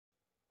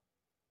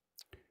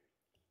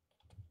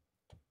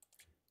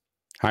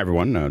Hi,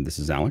 everyone. This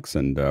is Alex,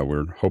 and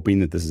we're hoping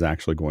that this is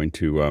actually going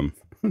to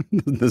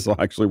this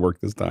will actually work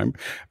this time.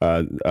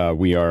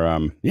 We are,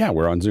 yeah,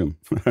 we're on Zoom.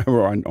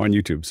 We're on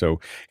YouTube. So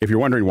if you're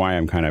wondering why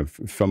I'm kind of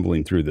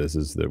fumbling through this,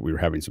 is that we were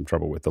having some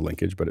trouble with the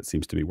linkage, but it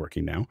seems to be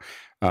working now.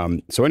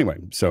 So anyway,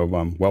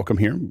 welcome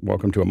here.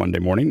 Welcome to a Monday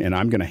morning, and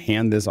I'm going to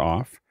hand this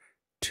off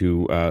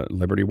to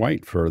Liberty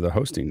White for the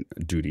hosting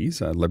duties.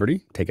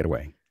 Liberty, take it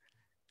away.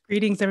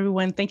 Greetings,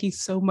 everyone. Thank you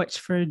so much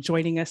for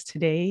joining us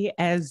today.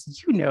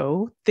 As you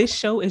know, this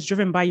show is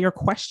driven by your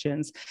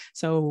questions.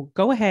 So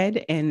go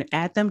ahead and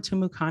add them to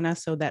Mukana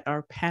so that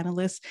our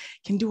panelists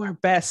can do our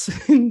best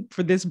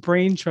for this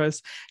brain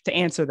trust to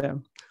answer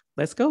them.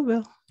 Let's go,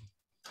 Bill.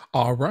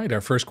 All right.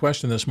 Our first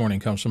question this morning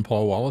comes from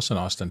Paul Wallace in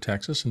Austin,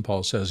 Texas. And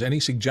Paul says, any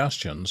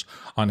suggestions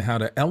on how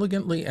to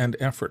elegantly and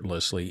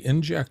effortlessly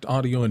inject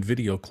audio and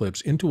video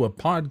clips into a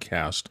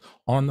podcast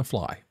on the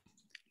fly?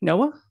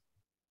 Noah?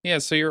 Yeah,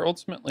 so you're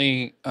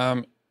ultimately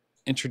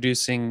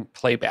introducing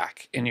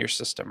playback in your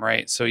system,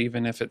 right? So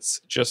even if it's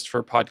just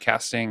for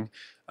podcasting,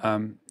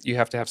 you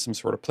have to have some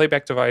sort of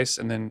playback device,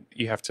 and then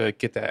you have to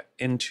get that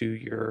into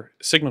your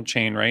signal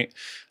chain, right?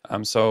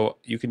 So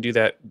you can do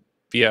that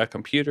via a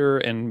computer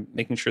and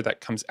making sure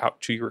that comes out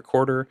to your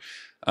recorder.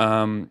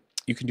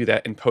 You can do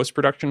that in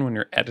post-production when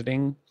you're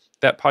editing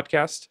that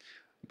podcast.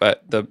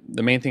 But the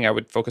main thing I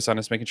would focus on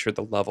is making sure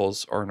the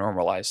levels are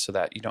normalized so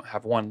that you don't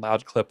have one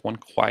loud clip, one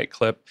quiet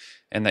clip,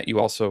 and that you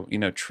also,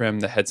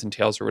 trim the heads and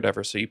tails or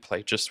whatever, so you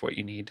play just what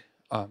you need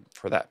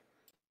for that.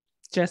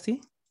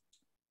 Jesse?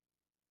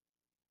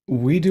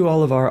 We do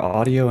all of our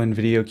audio and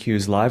video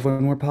cues live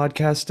when we're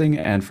podcasting,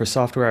 and for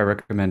software, I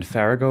recommend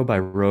Farrago by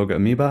Rogue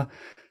Amoeba.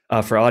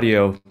 For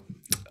audio,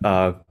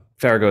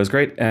 Farrago is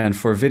great, and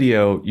for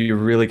video, you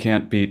really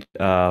can't beat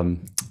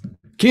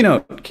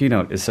Keynote.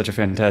 Keynote is such a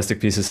fantastic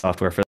piece of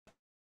software for that.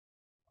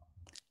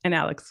 And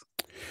Alex?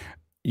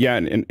 Yeah,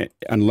 and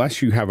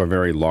unless you have a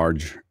very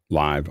large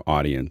live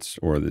audience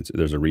or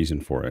there's a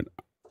reason for it,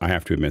 I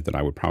have to admit that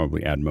I would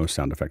probably add most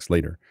sound effects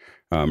later,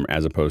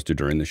 as opposed to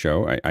during the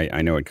show.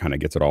 I know it kind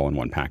of gets it all in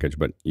one package,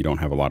 but you don't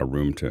have a lot of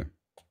room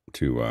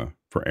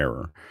for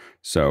error.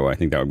 So I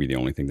think that would be the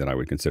only thing that I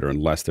would consider,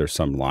 unless there's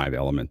some live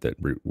element that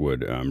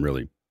would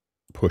really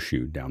push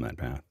you down that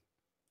path.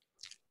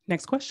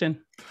 Next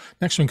question.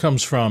 Next one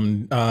comes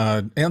from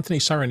Anthony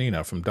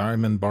Saranina from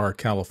Diamond Bar,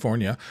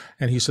 California.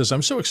 And he says,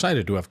 I'm so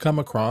excited to have come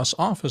across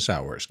office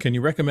hours. Can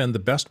you recommend the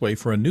best way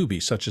for a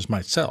newbie such as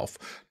myself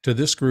to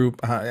this group,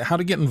 how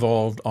to get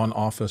involved on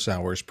office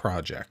hours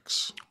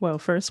projects? Well,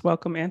 first,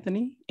 welcome,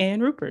 Anthony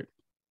and Rupert.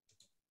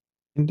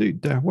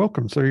 Indeed.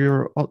 Welcome. So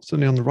you're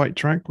certainly on the right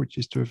track, which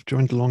is to have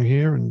joined along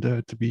here and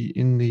to be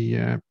in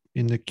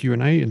the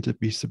Q&A and to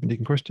be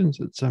submitting questions.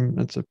 That's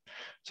a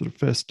sort of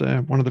first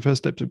one of the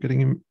first steps of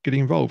getting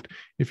involved.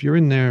 If you're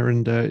in there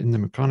and in the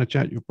Mukana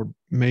chat, you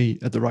may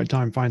at the right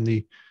time find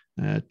the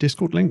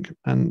Discord link,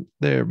 and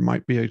there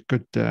might be a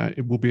good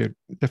it will be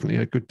definitely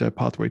a good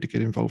pathway to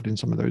get involved in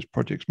some of those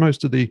projects.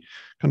 Most of the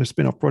kind of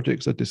spin-off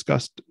projects are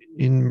discussed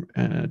in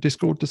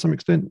Discord to some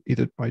extent,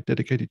 either by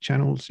dedicated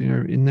channels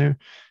in there,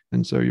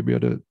 and so you'll be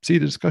able to see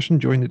the discussion,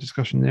 join the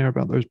discussion there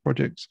about those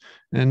projects.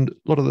 And a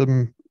lot of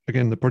them,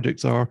 again, the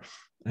projects are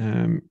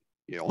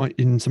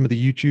in some of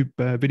the YouTube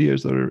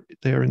videos that are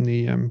there in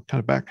the kind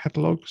of back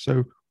catalog.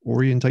 So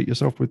orientate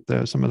yourself with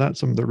some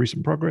of the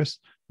recent progress.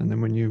 And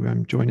then when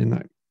you join in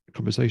that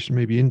conversation,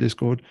 maybe in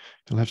Discord,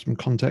 you'll have some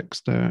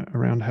context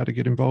around how to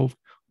get involved.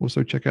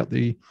 Also check out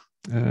the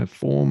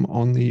form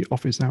on the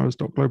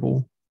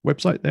officehours.global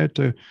website there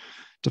to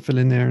fill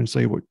in there and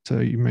say what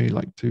you may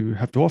like to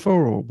have to offer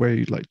or where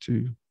you'd like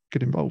to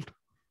get involved.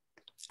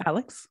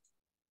 Alex?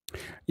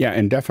 Yeah,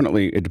 and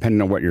definitely,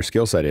 depending on what your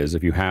skill set is,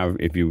 if you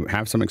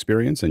have some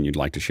experience and you'd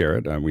like to share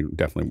it, we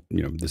definitely,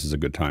 this is a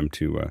good time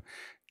to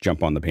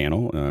jump on the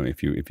panel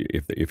if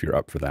you're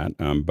up for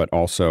that. But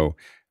also,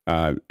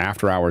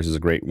 after hours is a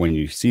great, when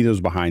you see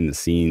those behind the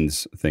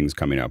scenes things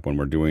coming up. When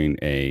we're doing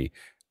a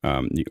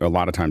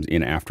lot of times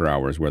in after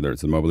hours, whether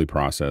it's the Mobley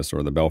process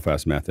or the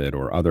Belfast method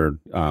or other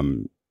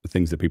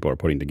things that people are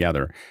putting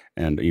together,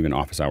 and even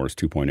Office Hours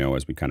 2.0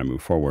 as we kind of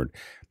move forward.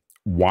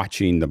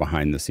 Watching the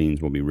behind the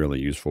scenes will be really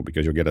useful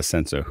because you'll get a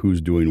sense of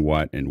who's doing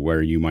what and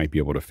where you might be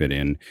able to fit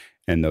in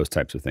and those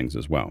types of things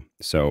as well.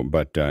 So,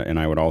 and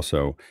I would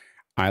also,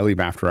 I leave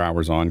after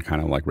hours on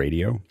kind of like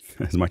radio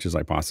as much as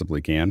I possibly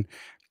can.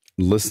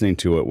 Listening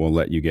to it will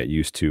let you get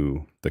used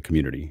to the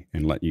community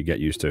and let you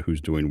get used to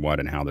who's doing what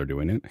and how they're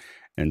doing it.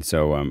 And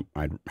so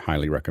I'd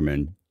highly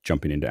recommend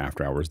jumping into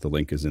after hours. The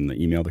link is in the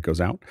email that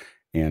goes out.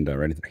 And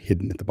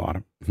hidden at the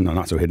bottom. No,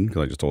 not so hidden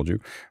because I just told you.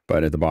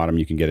 But at the bottom,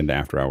 you can get into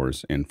after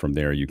hours, and from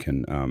there, you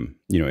can,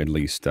 at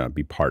least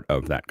be part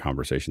of that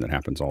conversation that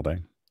happens all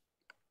day.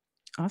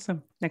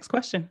 Awesome. Next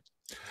question.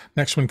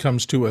 Next one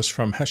comes to us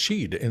from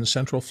Hashid in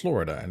Central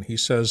Florida, and he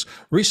says,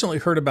 recently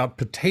heard about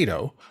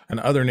potato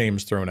and other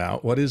names thrown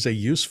out. What is a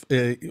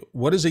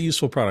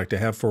useful product to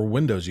have for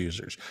Windows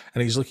users?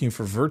 And he's looking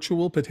for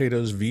virtual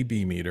potatoes,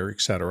 VB meter,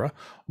 etc.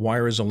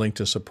 Wire is a link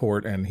to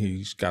support, and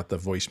he's got the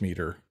voice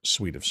meter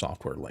suite of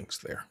software links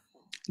there.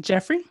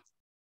 Jeffrey?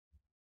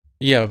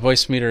 Yeah,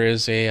 Voicemeeter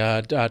is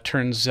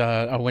turns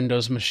a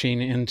Windows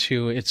machine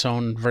into its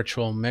own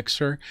virtual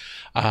mixer.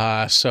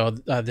 So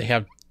they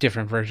have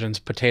different versions.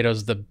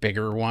 Potato's the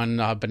bigger one.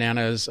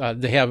 Banana is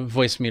they have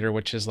Voicemeeter,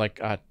 which is like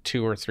a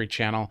 2 or 3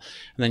 channel,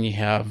 and then you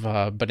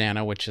have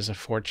Banana, which is a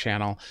 4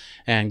 channel,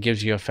 and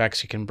gives you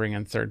effects. You can bring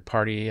in third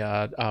party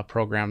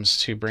programs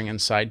to bring in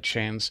side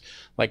chains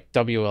like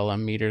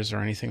WLM meters or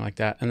anything like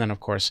that. And then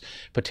of course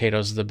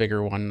Potato's the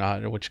bigger one,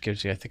 which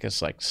gives you, I think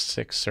it's like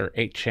 6 or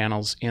 8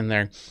 channels in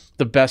there.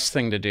 The best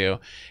thing to do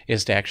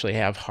is to actually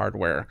have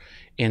hardware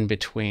in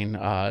between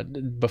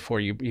before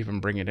you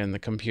even bring it in the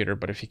computer.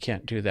 But if you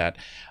can't do that,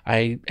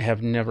 I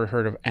have never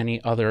heard of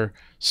any other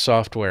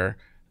software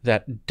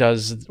that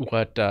does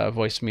what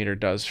Voicemeeter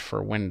does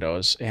for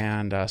Windows.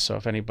 And so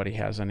if anybody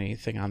has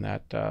anything on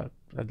that,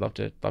 I'd love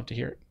to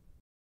hear it.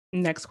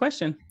 Next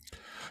question.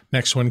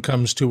 Next one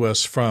comes to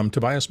us from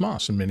Tobias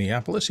Moss in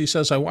Minneapolis. He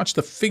says, I watched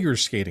the figure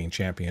skating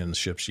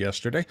championships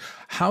yesterday.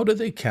 How do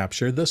they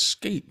capture the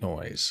skate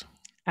noise?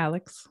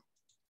 Alex?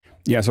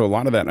 Yeah, so a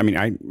lot of that, I mean,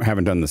 I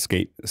haven't done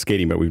the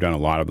skating, but we've done a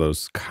lot of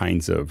those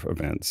kinds of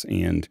events.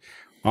 And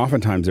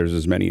oftentimes there's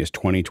as many as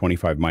 20,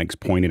 25 mics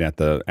pointed at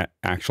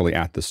actually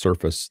at the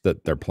surface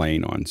that they're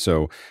playing on.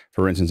 So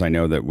for instance, I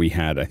know that we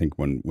had, I think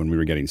when we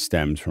were getting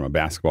stems from a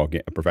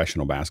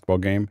professional basketball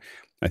game,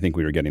 I think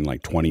we were getting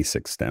like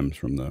 26 stems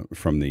from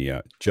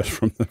the just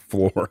from the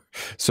floor.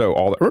 So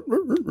all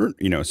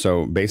the,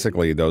 so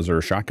basically those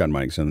are shotgun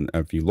mics. And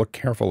if you look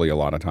carefully, a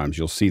lot of times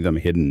you'll see them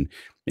hidden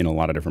in a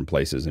lot of different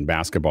places. In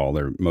basketball,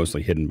 they're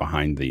mostly hidden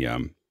behind the,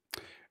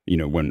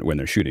 when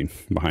they're shooting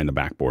behind the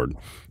backboard,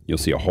 you'll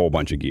see a whole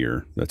bunch of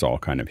gear that's all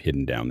kind of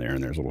hidden down there.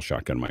 And there's little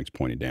shotgun mics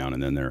pointed down,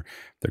 and then they're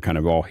kind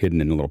of all hidden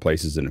in little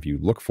places. And if you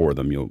look for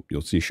them,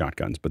 you'll see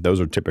shotguns. But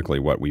those are typically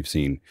what we've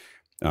seen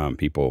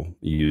people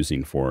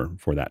using for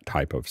that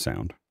type of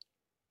sound.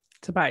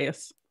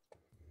 Tobias?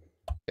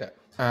 Yeah.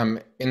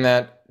 In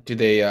that,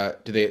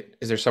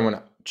 is there someone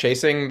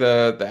chasing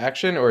the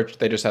action, or do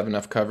they just have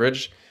enough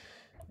coverage?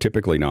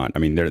 Typically not. I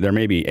mean, there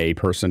may be a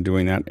person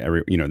doing that.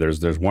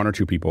 There's 1 or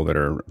 2 people that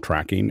are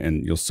tracking,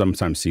 and you'll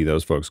sometimes see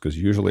those folks, because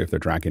usually if they're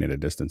tracking at a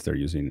distance, they're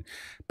using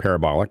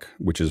parabolic,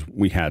 which is,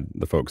 we had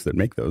the folks that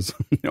make those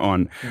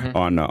on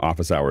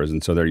office hours,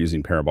 and so they're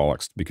using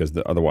parabolics because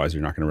otherwise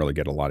you're not going to really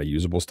get a lot of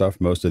usable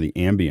stuff. Most of the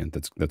ambient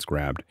that's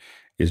grabbed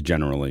is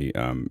generally,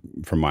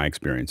 from my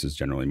experience, is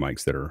generally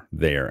mics that are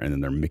there, and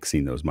then they're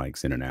mixing those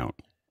mics in and out.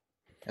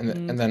 And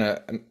then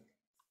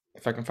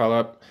if I can follow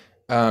up.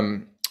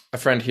 A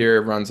friend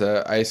here runs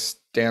a ice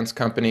dance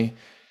company,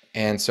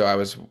 and so I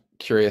was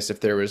curious if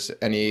there was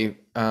any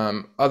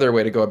other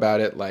way to go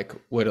about it, like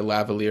would a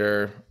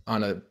lavalier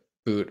on a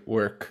boot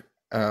work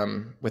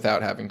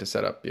without having to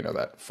set up,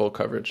 that full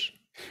coverage?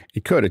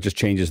 It could. It just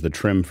changes the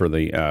trim for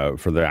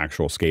the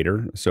actual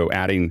skater. So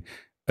adding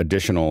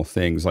additional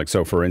things, like,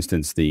 so for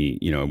instance,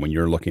 when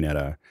you're looking at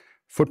a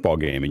football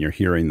game and you're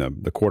hearing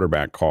the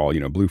quarterback call,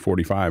 blue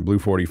 45, blue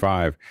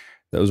 45,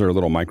 those are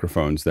little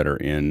microphones that are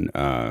in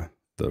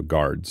the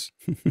guards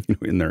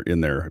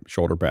in their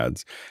shoulder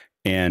pads,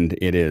 and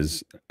it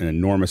is an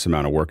enormous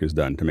amount of work is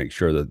done to make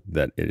sure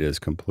that it is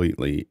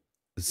completely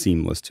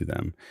seamless to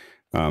them,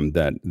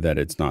 that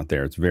it's not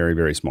there. It's very,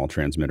 very small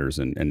transmitters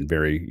and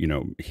very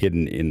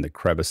hidden in the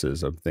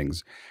crevices of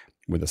things.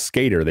 With a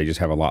skater, they just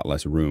have a lot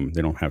less room.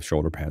 They don't have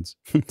shoulder pads.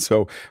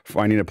 So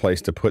finding a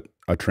place to put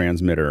a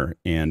transmitter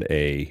and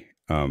a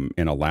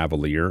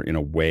lavalier in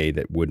a way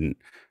that wouldn't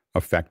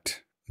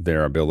affect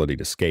their ability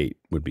to skate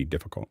would be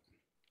difficult.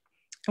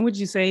 And would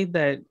you say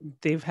that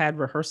they've had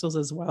rehearsals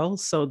as well,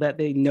 so that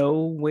they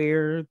know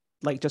where,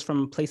 like, just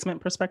from a placement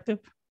perspective?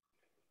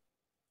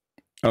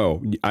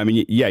 Oh, I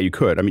mean, yeah, you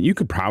could. I mean, you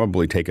could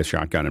probably take a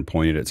shotgun and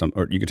point it at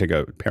or you could take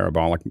a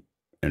parabolic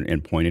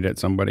and point it at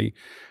somebody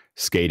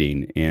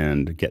skating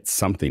and get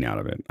something out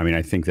of it. I mean,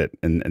 I think that,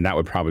 and that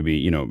would probably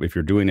be, if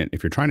you're doing it,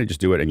 if you're trying to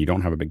just do it and you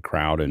don't have a big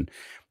crowd, and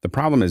the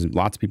problem is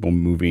lots of people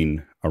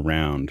moving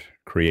around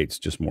creates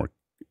just more,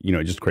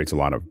 it just creates a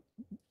lot of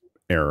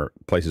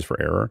places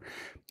for error.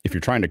 If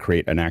you're trying to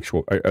create an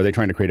actual, are they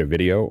trying to create a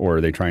video, or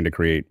are they trying to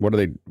create, what are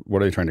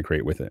they trying to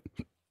create with it?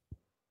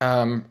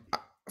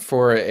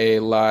 For a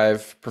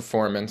live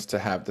performance, to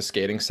have the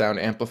skating sound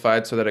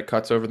amplified so that it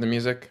cuts over the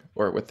music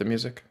or with the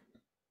music.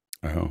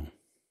 Oh.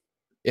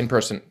 In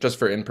person, just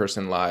for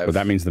in-person live. But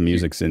that means the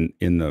music's in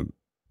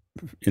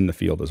the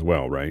field as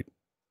well, right?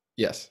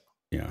 Yes.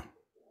 Yeah.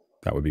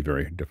 That would be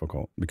very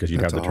difficult because you'd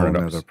That's have to turn it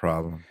up. That's a whole other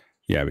problem.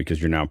 Yeah, because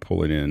you're now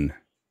pulling in.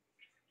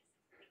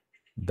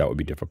 That would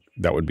be difficult.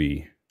 That would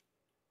be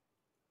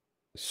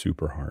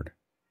super hard.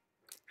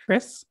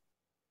 Chris?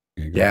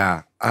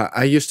 Yeah,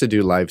 I used to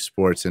do live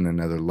sports in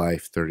another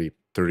life 30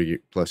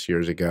 plus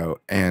years ago,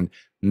 and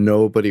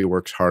nobody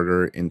works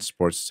harder in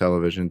sports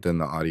television than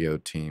the audio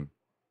team.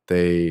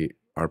 They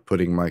are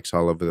putting mics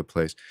all over the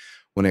place.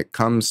 When it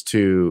comes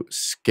to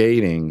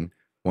skating,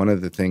 one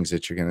of the things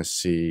that you're going to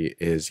see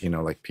is,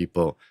 like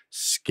people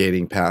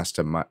skating past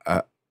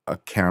a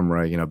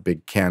camera,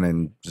 big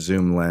Canon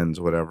zoom lens,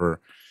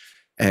 whatever.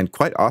 And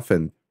quite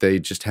often they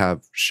just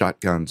have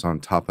shotguns on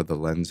top of the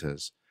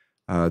lenses.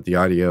 The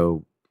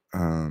audio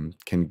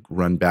can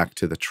run back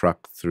to the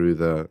truck through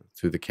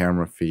the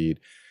camera feed.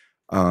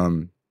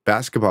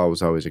 Basketball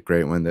was always a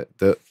great one. That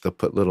they'll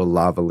put little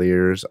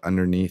lavaliers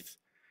underneath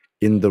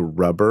in the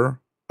rubber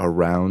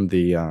around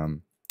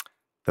the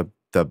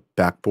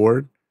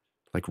backboard,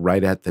 like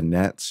right at the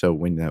net. So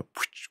when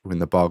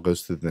the ball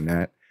goes through the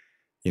net,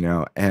 you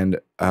know. And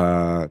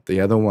the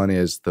other one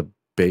is the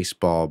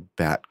baseball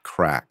bat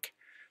crack.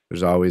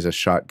 There's always a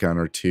shotgun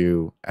or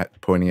two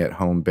pointing at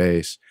home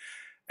base,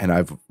 and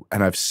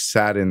I've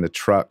sat in the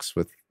trucks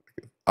with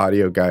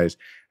audio guys,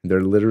 and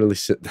they're literally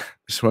sitting.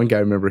 This one guy, I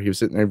remember, he was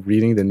sitting there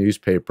reading the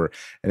newspaper,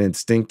 and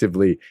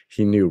instinctively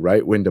he knew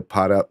right when to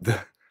pot up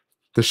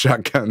the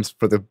shotguns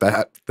for the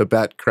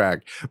bat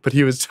crack, but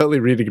he was totally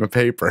reading a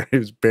paper. He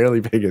was barely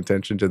paying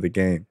attention to the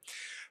game.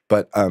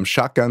 But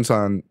shotguns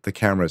on the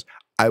cameras,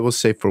 I will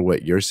say, for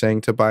what you're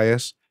saying,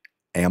 Tobias,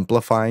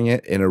 amplifying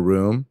it in a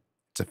room,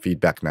 it's a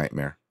feedback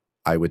nightmare.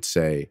 I would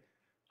say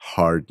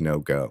hard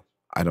no-go.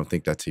 I don't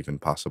think that's even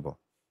possible.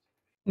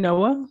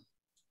 Noah?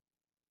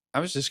 I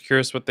was just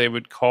curious what they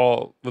would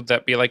call, would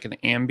that be like an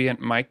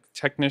ambient mic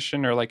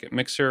technician or like a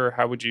mixer, or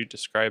how would you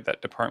describe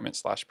that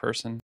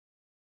department/person?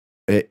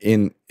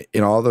 In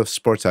all the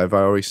sports I've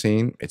always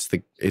seen, it's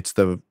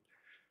the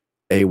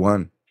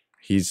A1.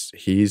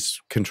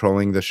 He's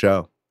controlling the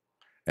show,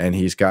 and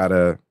he's got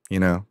a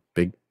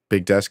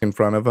big desk in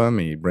front of him.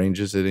 He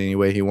ranges it any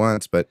way he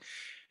wants, but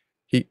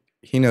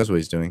he knows what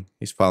he's doing.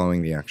 He's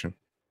following the action.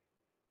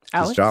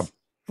 Alex? His job.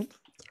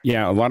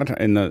 Yeah, a lot of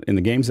in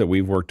the games that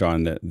we've worked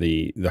on,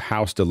 the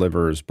house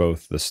delivers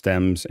both the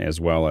stems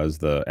as well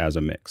as as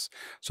a mix.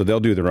 So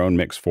they'll do their own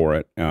mix for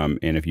it, and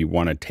if you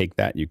want to take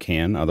that, you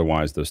can.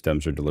 Otherwise, those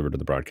stems are delivered to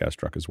the broadcast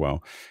truck as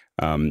well,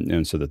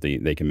 and so that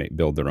they can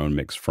build their own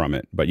mix from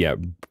it. But yeah,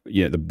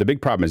 the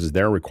big problem is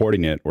they're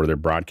recording it or they're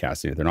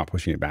broadcasting it. They're not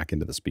pushing it back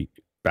into the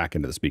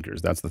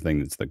speakers. That's the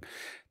thing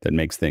that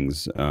makes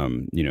things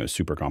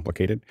super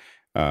complicated.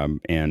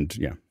 And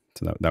yeah.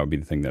 So that would be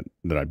the thing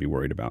that I'd be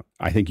worried about.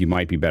 I think you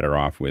might be better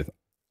off with,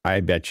 I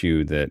bet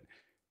you that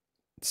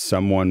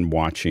someone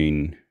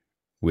watching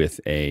with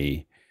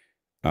a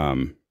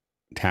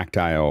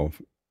tactile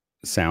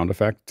sound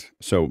effect.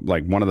 So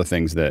like one of the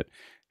things that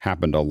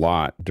happened a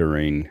lot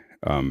during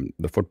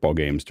the football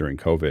games during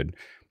COVID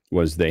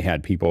was they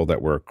had people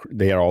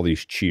they had all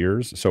these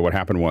cheers. So what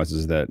happened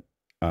is that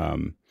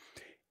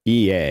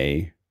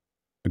EA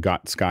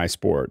got Sky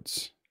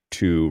Sports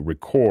to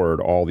record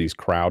all these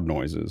crowd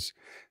noises.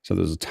 So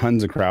there's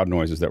tons of crowd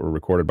noises that were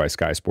recorded by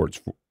Sky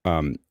Sports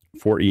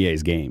for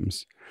EA's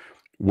games.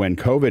 When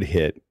COVID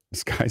hit,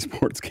 Sky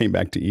Sports came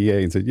back to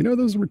EA and said,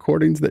 those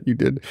recordings that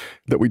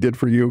we did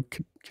for you,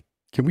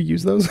 can we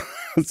use those?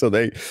 so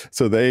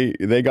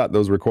they got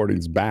those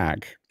recordings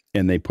back,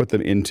 and they put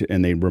them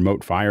and they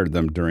remote fired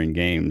them during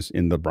games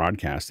in the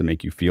broadcast to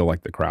make you feel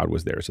like the crowd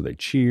was there. So they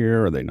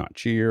cheer, or they not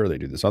cheer, or they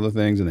do this other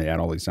things, and they add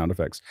all these sound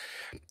effects.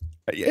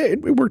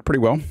 It worked pretty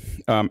well.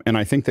 And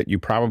I think that you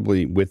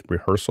probably, with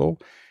rehearsal,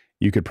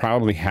 you could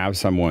probably have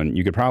someone,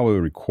 you could probably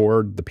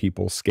record the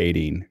people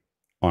skating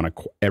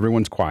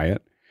everyone's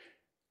quiet,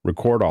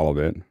 record all of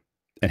it,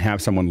 and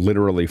have someone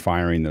literally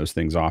firing those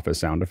things off as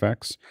sound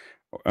effects.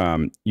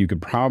 You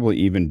could probably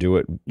even do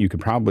it. You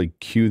could probably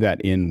cue that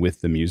in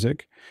with the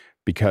music,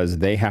 because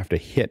they have to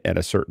hit at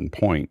a certain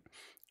point.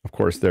 Of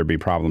course, there'd be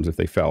problems if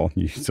they fell.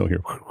 You still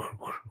hear,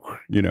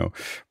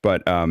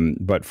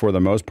 but for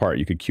the most part,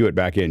 you could cue it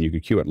back in. You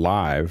could cue it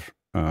live,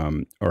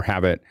 or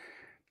have it.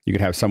 You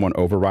could have someone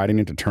overriding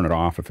it to turn it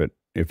off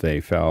if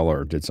they fell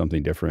or did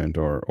something different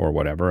or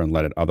whatever, and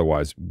let it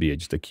otherwise be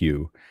just a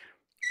cue.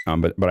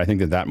 But I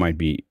think that might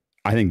be.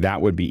 I think that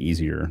would be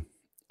easier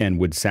and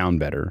would sound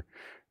better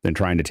than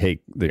trying to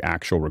take the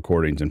actual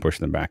recordings and push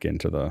them back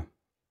into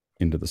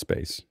the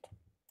space.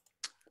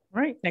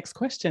 All right, next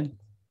question.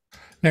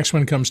 Next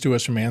one comes to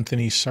us from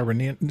Anthony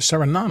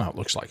Saranana, it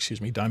looks like,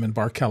 Diamond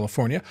Bar,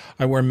 California.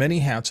 I wear many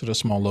hats at a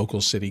small local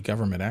city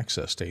government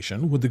access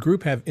station. Would the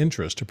group have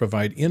interest to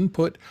provide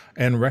input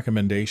and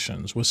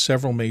recommendations with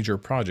several major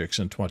projects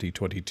in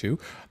 2022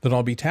 that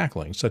I'll be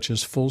tackling, such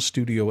as full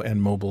studio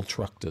and mobile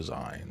truck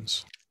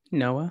designs?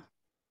 Noah?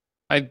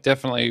 I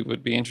definitely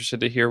would be interested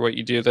to hear what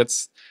you do.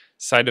 That's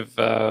side of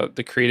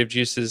the creative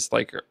juices,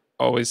 like,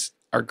 always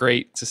are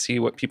great to see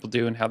what people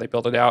do and how they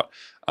build it out.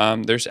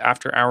 There's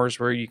after hours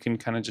where you can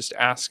kind of just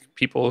ask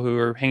people who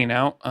are hanging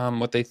out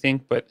what they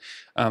think, but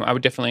I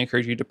would definitely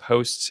encourage you to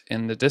post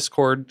in the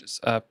Discord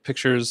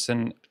pictures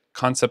and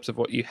concepts of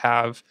what you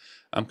have,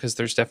 because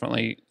there's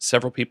definitely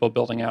several people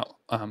building out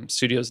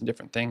studios and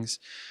different things.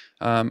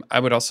 I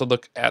would also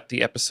look at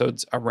the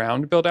episodes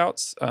around build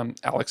outs.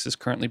 Alex is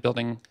currently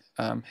building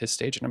his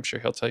stage, and I'm sure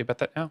he'll tell you about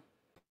that now.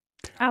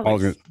 All I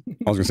was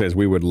going to say is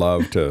we would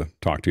love to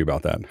talk to you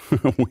about that.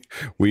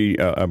 we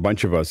a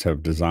bunch of us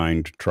have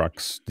designed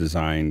trucks,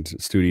 designed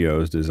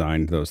studios,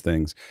 designed those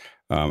things.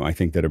 I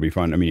think that'd be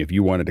fun. I mean, if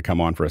you wanted to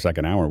come on for a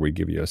second hour, we'd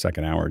give you a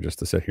second hour just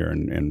to sit here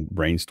and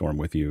brainstorm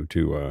with you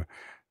to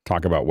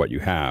talk about what you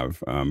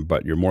have.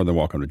 But you're more than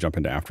welcome to jump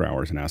into after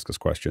hours and ask us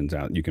questions.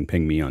 You can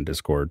ping me on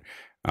Discord.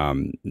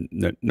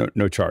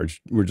 No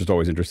charge. We're just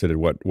always interested in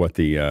what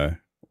you're.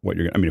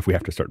 I mean, if we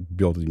have to start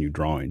building new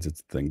drawings,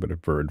 it's the thing.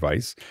 But for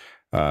advice,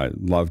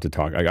 love to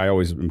talk. I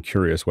always am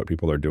curious what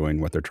people are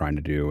doing, what they're trying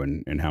to do,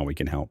 and how we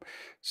can help.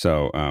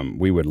 So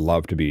we would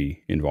love to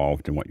be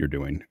involved in what you're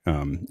doing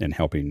and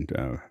helping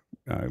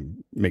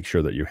make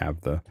sure that you have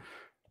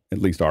at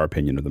least our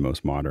opinion of the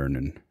most modern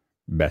and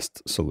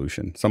best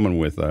solution. Someone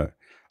with a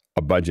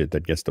budget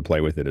that gets to play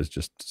with it is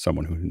just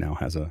someone who now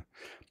has a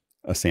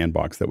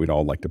sandbox that we'd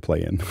all like to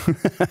play in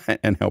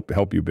and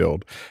help you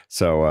build.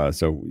 So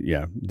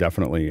yeah,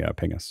 definitely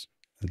ping us.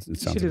 It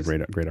sounds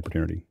like a great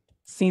opportunity.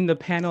 Seen the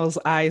panel's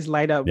eyes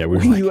light up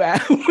when you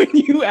ask.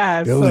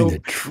 Building a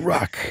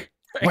truck.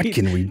 Right? What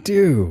can we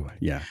do?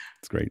 Yeah,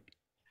 it's great.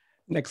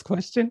 Next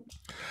question.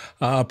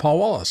 Paul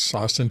Wallace,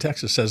 Austin,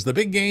 Texas, says the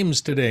big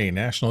games today: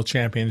 national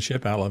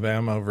championship,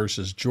 Alabama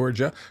versus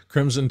Georgia,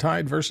 Crimson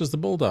Tide versus the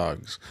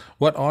Bulldogs.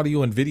 What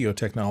audio and video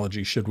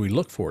technology should we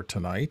look for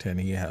tonight? And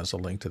he has a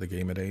link to the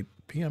game at 8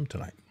 p.m.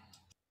 tonight.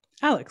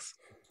 Alex.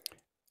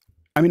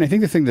 I mean, I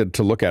think the thing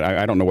to look at,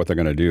 I don't know what they're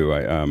going to do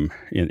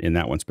in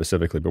that one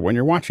specifically, but when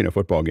you're watching a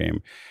football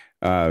game,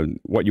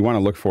 what you want to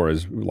look for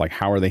is like,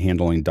 how are they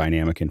handling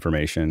dynamic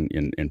information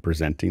in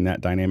presenting that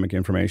dynamic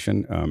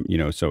information?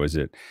 So is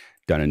it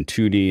done in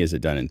 2D? Is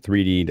it done in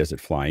 3D? Does it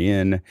fly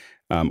in?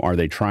 Are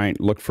they trying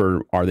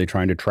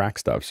to track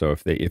stuff? So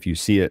if you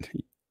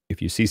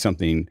see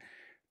something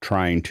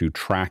trying to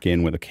track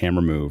in with a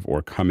camera move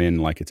or come in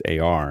like it's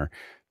AR,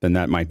 then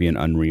that might be an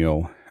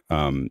Unreal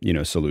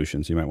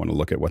solution. So you might want to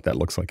look at what that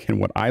looks like. And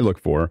what I look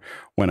for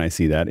when I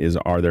see that is,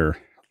 are there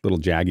little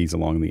jaggies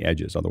along the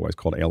edges, otherwise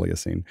called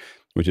aliasing,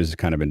 which is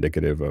kind of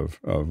indicative of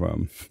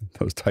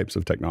those types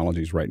of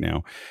technologies right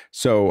now.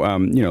 So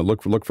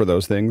look for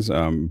those things.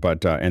 And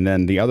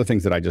then the other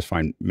things that I just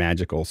find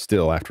magical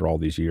still after all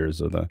these years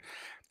are the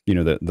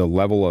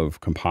level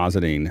of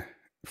compositing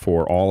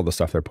for all of the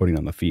stuff they're putting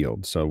on the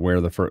field. So where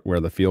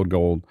the field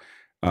goal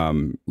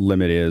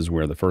limit is,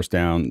 where the first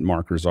down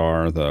markers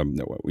are,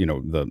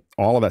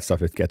 all of that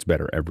stuff, it gets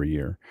better every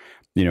year.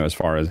 As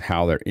far as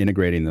how they're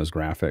integrating those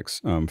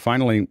graphics.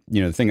 Finally,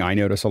 the thing I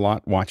notice a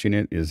lot watching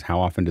it is how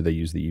often do they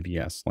use the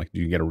EVS? Like, do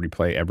you get a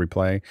replay every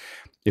play?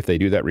 If they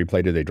do that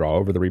replay, do they draw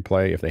over the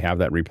replay? If they have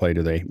that replay,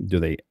 do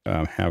they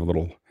have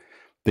little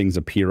things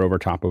appear over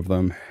top of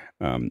them?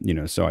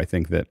 So I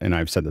think that, and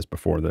I've said this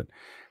before, that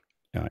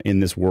in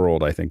this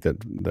world, I think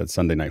that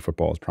Sunday Night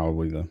Football is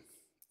probably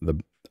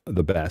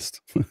the best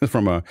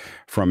from a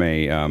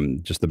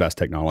just the best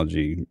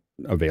technology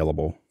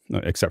available,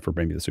 except for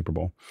maybe the Super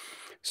Bowl.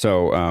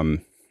 So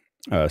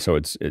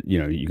it's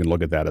you can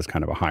look at that as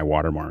kind of a high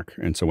watermark,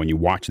 and so when you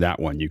watch that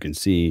one, you can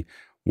see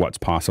what's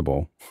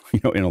possible,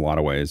 in a lot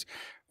of ways,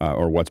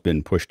 or what's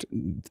been pushed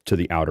to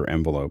the outer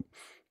envelope,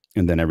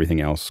 and then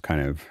everything else kind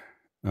of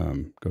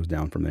goes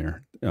down from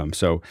there.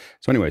 So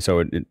anyway,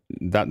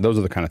 those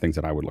are the kind of things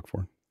that I would look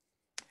for.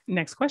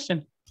 Next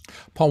question.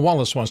 Paul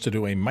Wallace wants to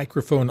do a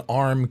microphone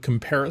arm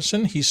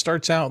comparison. He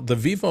starts out: the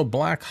Vivo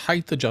Black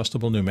height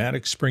adjustable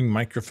pneumatic spring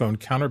microphone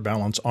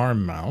counterbalance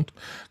arm mount,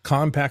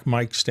 compact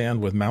mic stand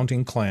with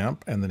mounting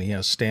clamp, and then he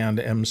has stand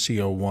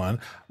MC01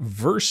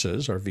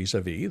 versus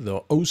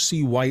the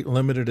OC White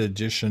limited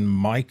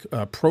edition mic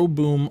Pro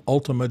Boom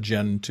Ultima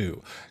Gen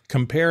 2.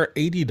 Compare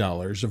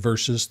 $80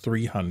 versus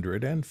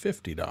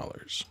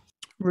 $350.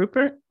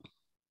 Rupert?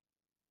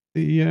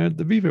 The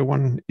Vivo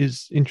one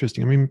is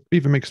interesting. I mean,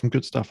 Vivo makes some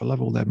good stuff. I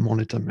love all their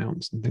monitor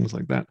mounts and things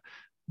like that.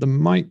 The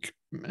mic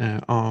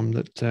arm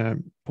that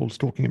Paul's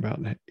talking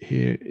about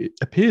here, it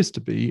appears to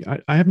be,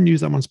 I haven't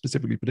used that one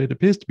specifically, but it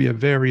appears to be a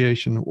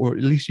variation, or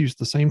at least use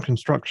the same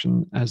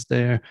construction as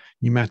their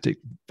pneumatic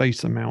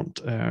Vaser mount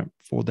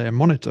for their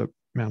monitor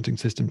mounting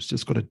systems.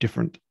 Just got a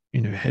different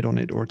head on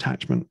it or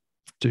attachment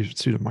to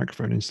suit a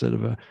microphone instead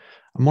of a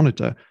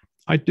monitor.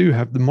 I do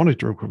have the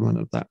monitor equivalent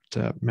of that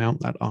mount,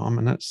 that arm,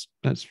 and that's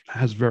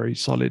has very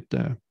solid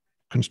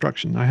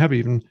construction. I have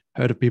even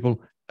heard of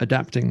people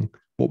adapting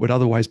what would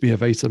otherwise be a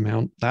Vaser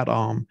mount, that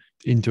arm,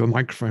 into a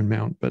microphone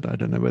mount, but I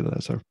don't know whether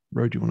that's a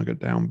road you want to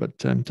go down. But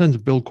in terms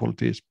of build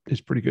quality,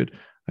 is pretty good.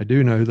 I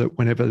do know that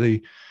whenever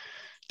the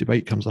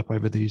debate comes up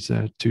over these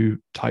two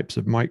types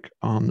of mic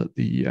arm, that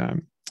the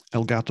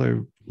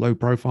Elgato low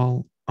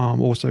profile arm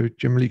also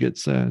generally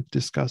gets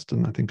discussed,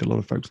 and I think a lot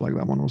of folks like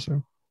that one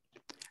also.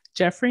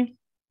 Jeffrey?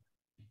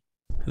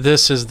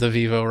 This is the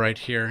Vivo right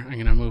here. I'm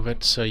going to move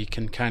it so you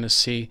can kind of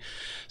see.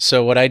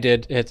 So what I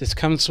did, it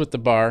comes with the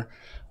bar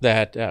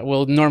that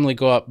will normally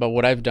go up, but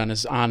what I've done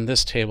is on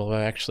this table,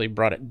 I actually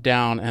brought it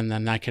down, and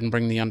then I can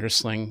bring the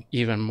undersling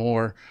even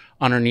more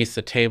underneath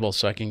the table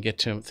so I can get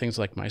to things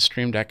like my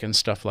Stream Deck and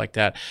stuff like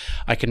that.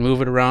 I can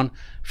move it around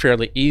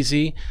fairly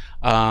easy.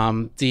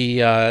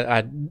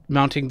 The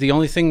mounting, the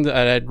only thing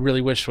that I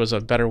really wish was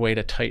a better way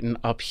to tighten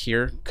up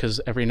here,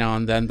 because every now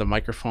and then the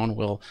microphone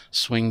will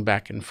swing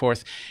back and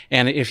forth.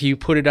 And if you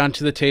put it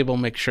onto the table,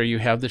 make sure you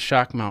have the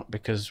shock mount,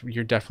 because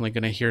you're definitely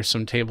going to hear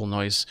some table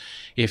noise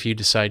if you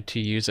decide to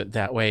use it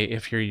that way,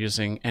 if you're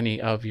using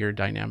any of your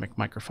dynamic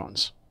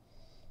microphones.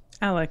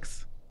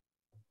 Alex.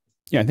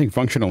 Yeah, I think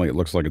functionally it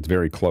looks like it's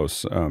very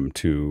close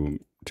to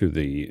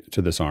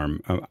this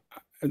arm.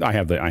 I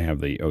have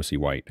the OC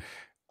White.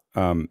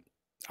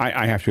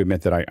 I have to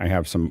admit that I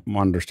have some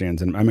monitor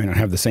stands, and I mean I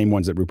have the same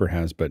ones that Rupert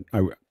has, but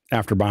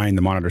after buying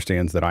the monitor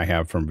stands that I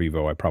have from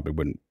Vivo, I probably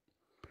wouldn't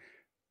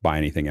buy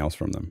anything else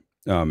from them.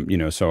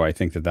 So I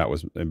think that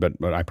was,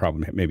 but I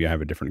probably maybe I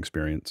have a different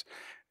experience.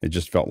 It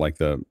just felt like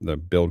the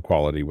build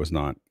quality was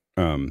not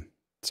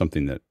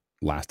something that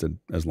lasted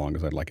as long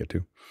as I'd like it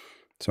to.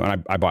 So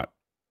I bought,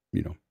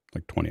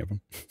 like 20 of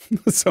them.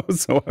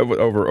 so I went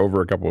over a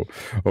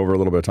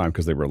little bit of time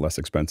because they were less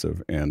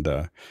expensive. And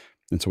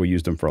so we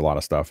used them for a lot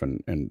of stuff,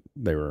 and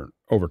they were,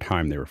 over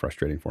time, they were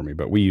frustrating for me,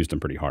 but we used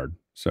them pretty hard.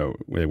 So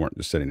they weren't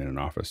just sitting in an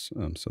office.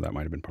 So that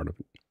might've been part of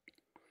it.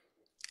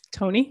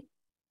 Tony?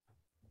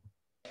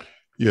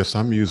 Yes,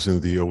 I'm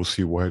using the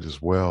OC White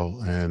as well.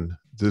 And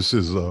this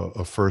is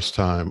a first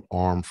time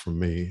arm for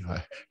me.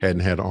 I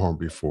hadn't had an arm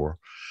before.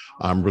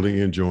 I'm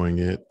really enjoying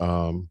it.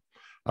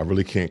 I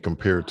really can't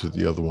compare it to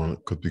the other one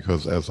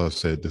because, as I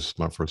said, this is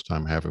my first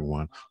time having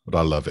one, but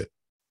I love it.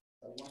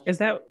 Is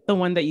that the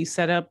one that you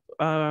set up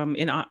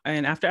in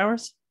after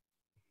hours?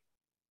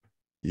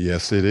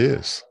 Yes, it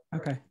is.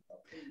 Okay.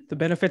 The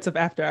benefits of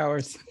after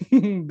hours.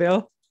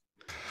 Bill?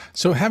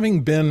 So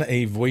having been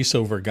a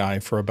voiceover guy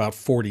for about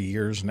 40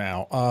 years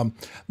now,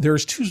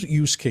 there's two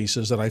use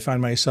cases that I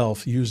find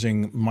myself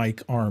using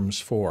mic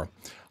arms for.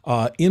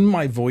 In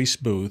my voice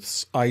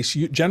booths, I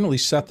generally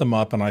set them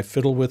up and I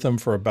fiddle with them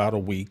for about a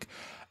week.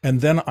 And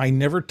then I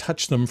never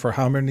touch them for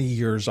how many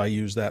years I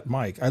use that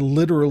mic. I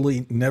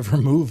literally never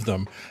move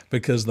them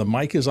because the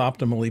mic is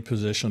optimally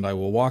positioned. I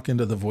will walk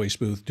into the voice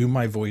booth, do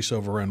my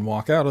voiceover, and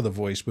walk out of the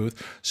voice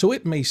booth. So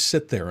it may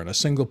sit there in a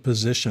single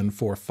position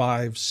for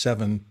 5,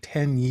 7,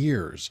 10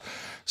 years.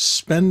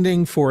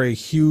 Spending for a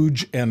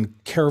huge and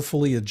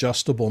carefully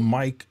adjustable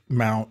mic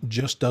mount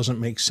just doesn't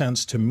make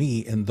sense to me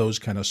in those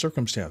kind of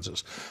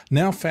circumstances.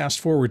 Now, fast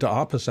forward to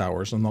office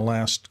hours. In the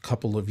last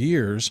couple of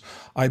years,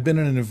 I've been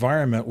in an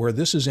environment where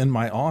this is in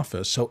my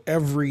office. So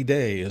every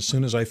day, as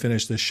soon as I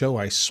finish this show,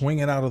 I swing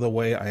it out of the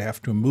way. I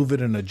have to move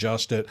it and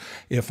adjust it.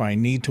 If I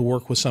need to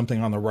work with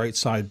something on the right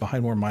side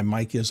behind where my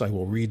mic is, I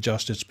will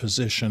readjust its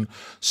position.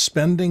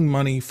 Spending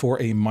money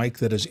for a mic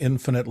that is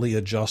infinitely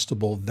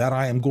adjustable, that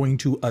I am going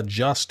to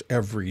adjust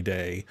every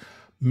day,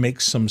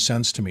 makes some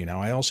sense to me.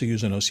 Now, I also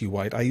use an OC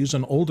White. I use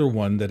an older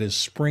one that is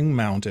spring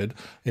mounted.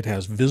 It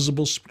has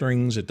visible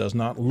springs. It does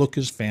not look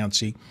as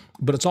fancy,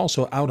 but it's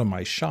also out of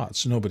my shot,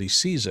 so nobody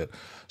sees it.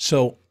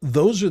 So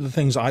those are the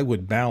things I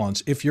would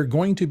balance. If you're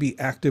going to be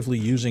actively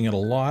using it a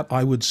lot,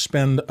 I would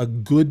spend a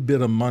good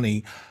bit of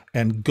money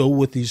and go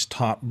with these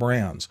top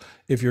brands.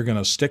 If you're going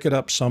to stick it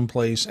up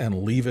someplace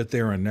and leave it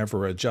there and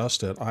never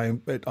adjust it, I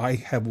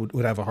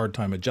would have a hard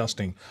time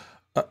adjusting.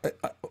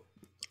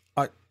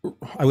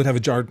 I would have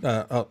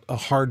a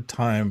hard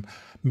time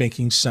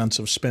making sense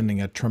of spending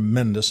a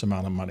tremendous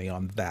amount of money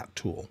on that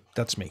tool.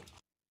 That's me.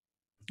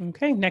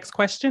 Okay, next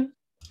question.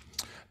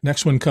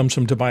 Next one comes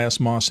from Tobias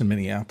Moss in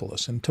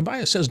Minneapolis. And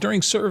Tobias says,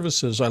 during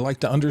services, I like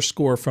to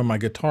underscore from my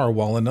guitar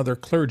while another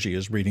clergy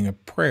is reading a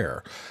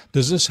prayer.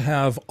 Does this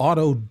have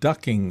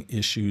auto-ducking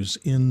issues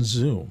in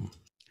Zoom?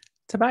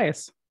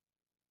 Tobias.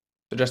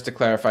 So just to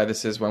clarify,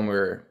 this is when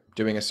we're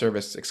doing a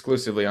service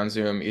exclusively on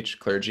Zoom, each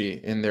clergy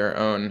in their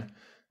own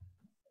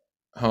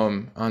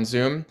home on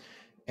Zoom,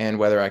 and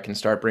whether I can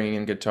start bringing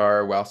in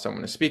guitar while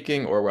someone is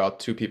speaking or while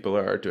two people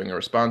are doing a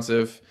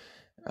responsive,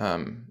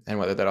 and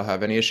whether that'll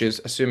have any issues,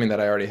 assuming that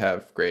I already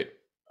have great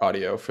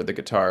audio for the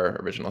guitar,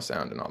 original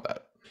sound, and all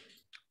that.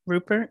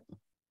 Rupert?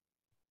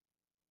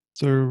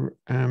 So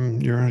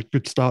you're in a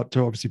good start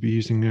to obviously be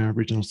using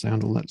original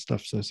sound, all that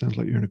stuff. So it sounds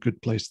like you're in a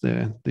good place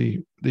there.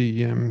 The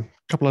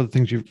couple other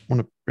things you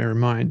want to bear in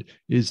mind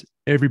is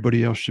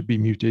everybody else should be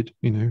muted.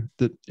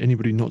 That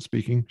anybody not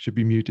speaking should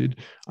be muted.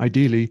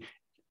 Ideally,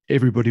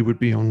 everybody would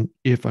be on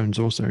earphones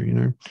also.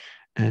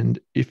 And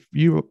if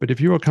you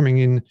are coming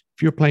in,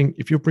 if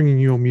you're bringing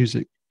your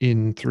music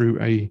in through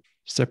a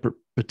separate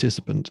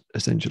participant,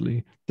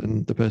 essentially,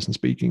 than the person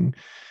speaking,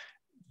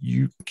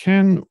 you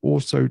can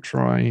also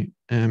try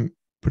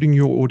putting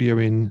your audio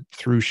in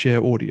through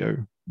share audio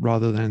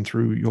rather than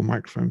through your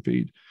microphone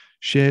feed.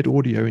 Shared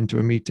audio into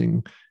a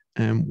meeting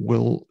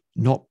will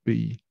not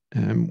be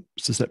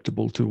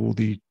susceptible to all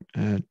the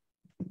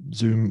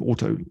Zoom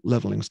auto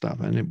leveling stuff.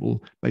 And it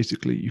will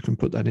basically, you can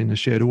put that in a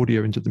shared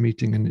audio into the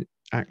meeting and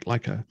act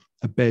like a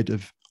bed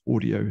of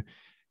audio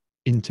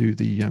into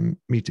the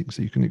meeting.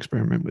 So you can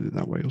experiment with it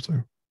that way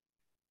also.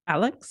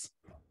 Alex?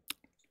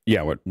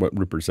 Yeah, what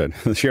Rupert said.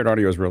 The shared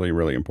audio is really,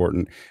 really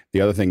important.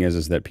 The other thing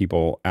is that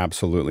people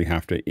absolutely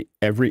have to,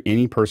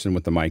 any person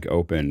with the mic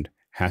opened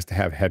has to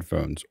have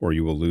headphones or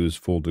you will lose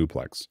full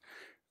duplex.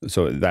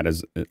 So that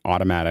is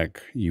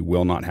automatic. You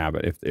will not have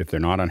it. If they're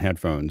not on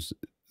headphones,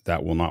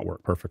 that will not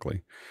work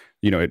perfectly.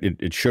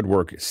 It should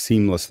work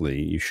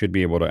seamlessly. You should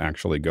be able to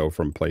actually go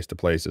from place to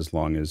place as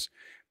long as,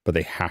 but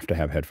they have to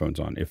have headphones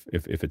on. If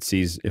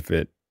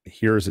it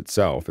hears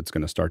itself, it's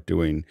going to start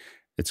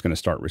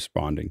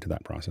responding to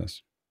that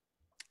process.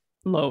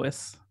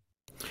 Lois.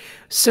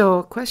 So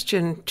a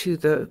question to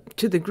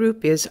the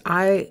group is,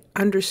 I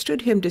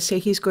understood him to say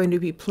he's going to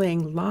be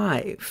playing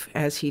live,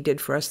 as he did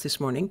for us this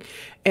morning,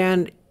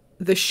 and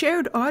the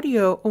shared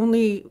audio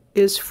only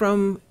is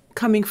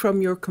coming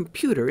from your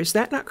computer. Is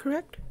that not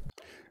correct?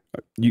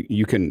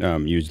 You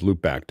can use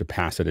loopback to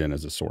pass it in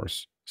as a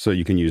source. So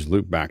you can use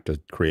loopback to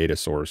create a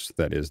source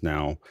that is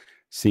now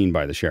seen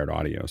by the shared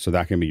audio. So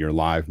that can be your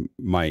live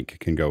mic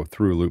can go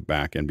through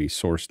loopback and be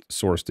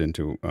sourced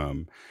into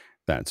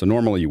that. So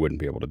normally you wouldn't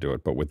be able to do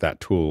it, but with that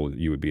tool,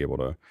 you would be able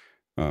to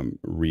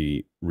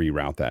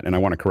reroute that. And I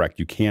want to correct,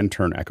 you can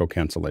turn echo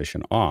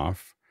cancellation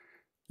off,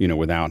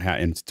 without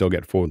and still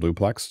get full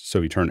duplex.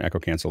 So you turn echo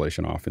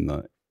cancellation off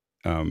in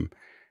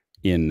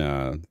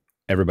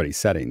everybody's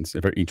settings.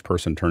 If each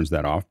person turns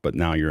that off, but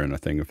now you're in a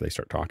thing if they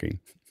start talking,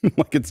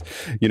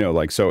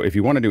 so if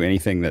you want to do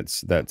anything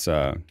that's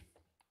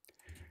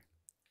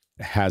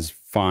has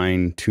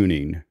fine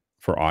tuning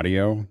for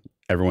audio,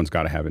 everyone's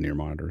got to have it in your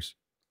monitors.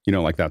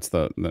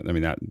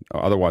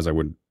 Otherwise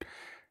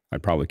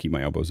I'd probably keep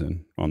my elbows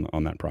in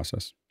on that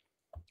process.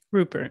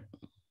 Rupert.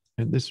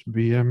 And this would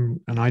be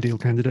an ideal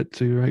candidate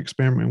to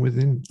experiment with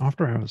in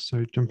after hours.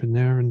 So jump in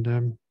there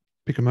and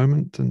pick a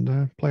moment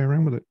and play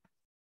around with it.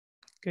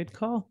 Good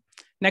call.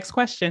 Next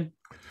question.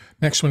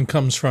 Next one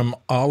comes from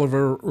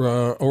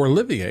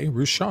Olivier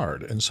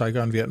Rouchard in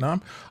Saigon,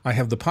 Vietnam. I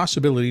have the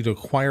possibility to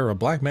acquire a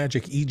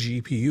Blackmagic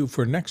eGPU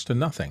for next to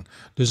nothing.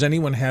 Does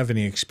anyone have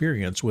any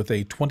experience with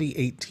a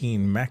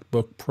 2018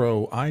 MacBook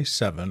Pro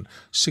i7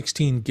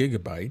 16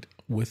 gigabyte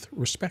with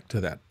respect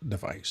to that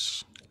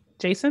device?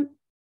 Jason?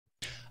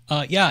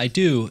 Yeah, I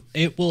do.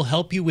 It will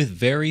help you with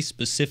very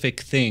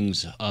specific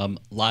things,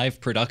 live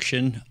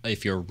production,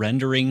 if you're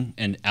rendering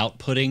and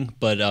outputting,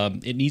 but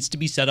it needs to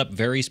be set up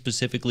very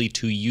specifically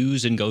to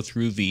use and go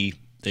through the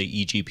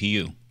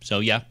eGPU.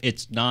 So yeah,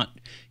 it's not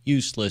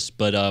useless,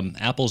 but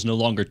Apple's no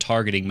longer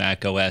targeting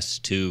Mac OS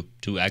to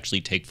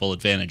actually take full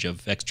advantage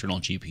of external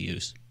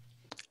GPUs.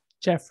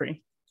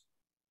 Jeffrey.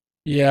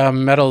 Yeah,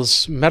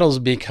 metal's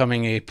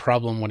becoming a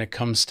problem when it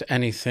comes to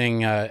anything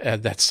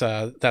that's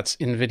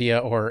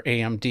NVIDIA or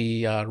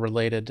AMD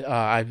related.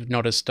 I've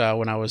noticed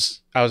when I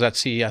was at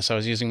CES, I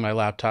was using my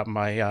laptop,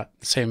 my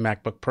same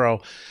MacBook Pro,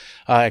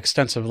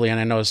 extensively, and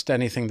I noticed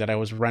anything that I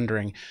was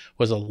rendering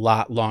was a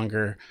lot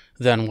longer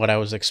than what I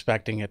was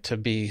expecting it to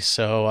be.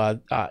 So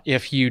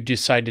if you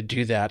decide to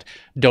do that,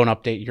 don't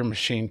update your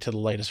machine to the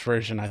latest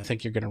version. I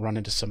think you're going to run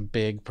into some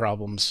big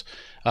problems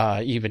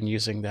even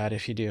using that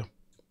if you do.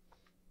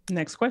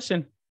 Next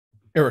question.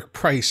 Eric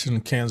Price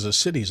in Kansas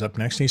City is up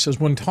next. And he says,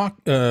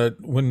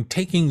 when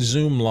taking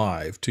Zoom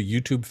live to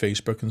YouTube,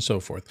 Facebook, and so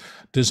forth,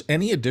 does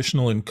any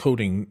additional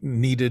encoding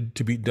needed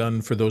to be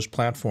done for those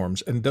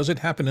platforms? And does it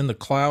happen in the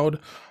cloud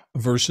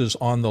versus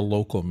on the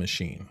local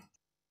machine?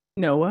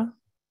 Noah?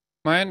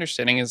 My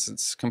understanding is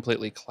it's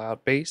completely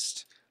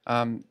cloud-based.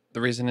 The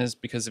reason is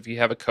because if you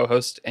have a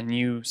co-host and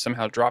you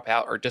somehow drop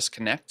out or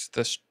disconnect,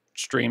 the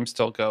stream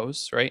still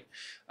goes, right?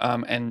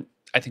 And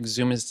I think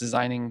Zoom is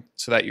designing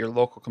so that your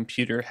local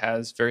computer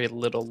has very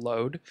little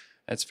load.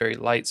 It's very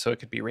light, so it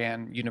could be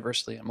ran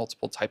universally on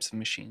multiple types of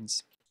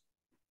machines.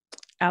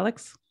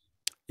 Alex?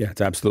 Yeah,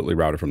 it's absolutely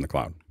routed from the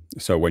cloud.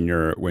 So when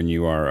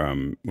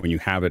you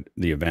have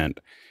the event,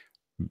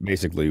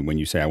 basically when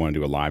you say I want to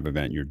do a live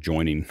event, you're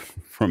joining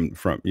from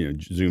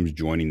Zoom's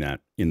joining that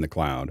in the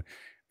cloud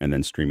and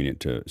then streaming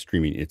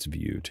its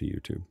view to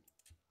YouTube.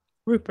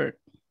 Rupert?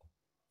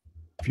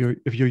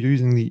 If you're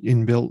using the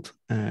inbuilt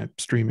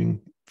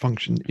streaming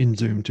function in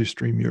Zoom to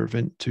stream your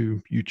event to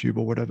YouTube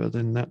or whatever,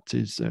 then that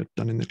is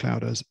done in the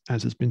cloud as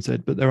has been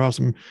said. But there are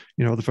some,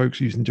 other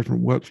folks using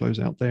different workflows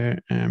out there,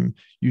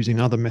 using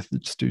other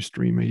methods to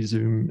stream a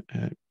Zoom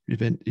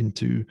event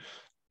into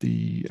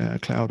the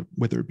cloud,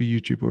 whether it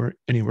be YouTube or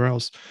anywhere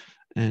else.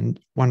 And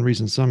one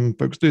reason some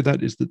folks do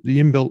that is that the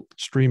inbuilt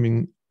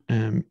streaming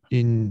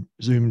in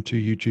Zoom to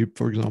YouTube,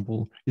 for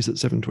example, is at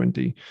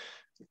 720.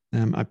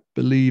 I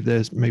believe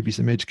there's maybe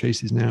some edge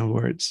cases now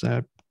where it's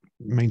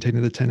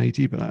maintaining the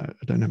 1080, but I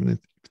don't have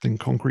anything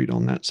concrete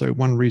on that. So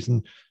one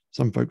reason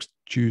some folks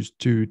choose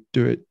to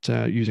do it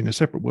using a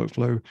separate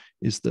workflow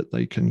is that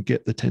they can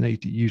get the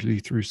 1080 usually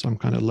through some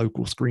kind of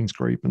local screen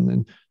scrape and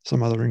then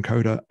some other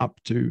encoder up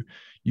to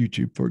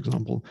YouTube, for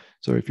example.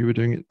 So if you were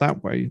doing it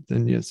that way,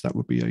 then yes, that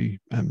would be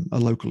a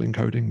local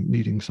encoding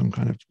needing some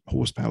kind of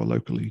horsepower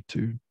locally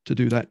to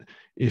do that.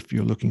 If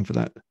you're looking for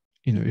that,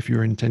 if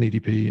you're in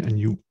 1080p and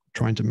you're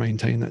trying to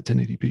maintain that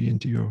 1080p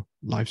into your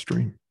live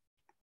stream.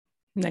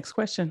 Next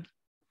question.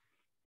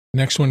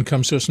 Next one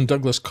comes to us from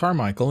Douglas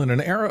Carmichael. In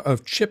an era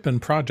of chip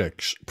and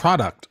product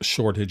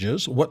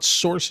shortages, what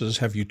sources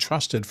have you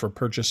trusted for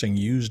purchasing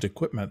used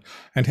equipment?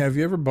 And have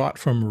you ever bought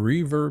from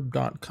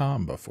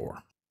reverb.com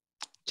before?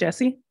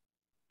 Jesse?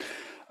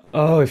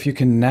 Oh, if you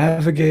can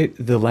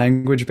navigate the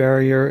language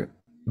barrier,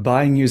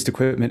 buying used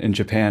equipment in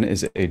Japan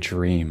is a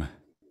dream.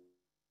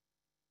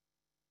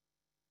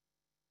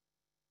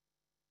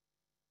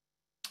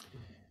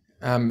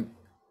 When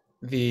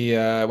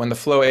the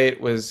Flow 8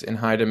 was in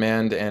high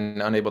demand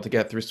and unable to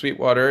get through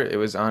Sweetwater, it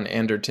was on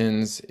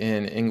Andertons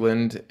in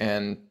England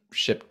and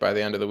shipped by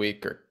the end of the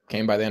week, or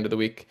came by the end of the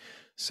week.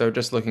 So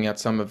just looking at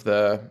some of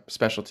the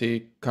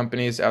specialty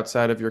companies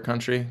outside of your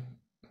country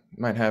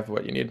might have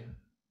what you need.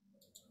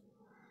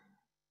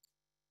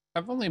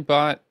 I've only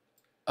bought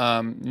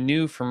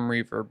new from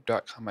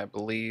reverb.com, I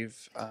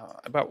believe.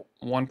 I bought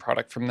one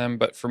product from them,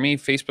 but for me,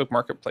 Facebook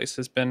Marketplace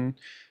has been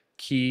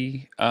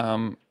key.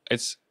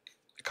 It's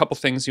a couple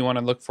things you want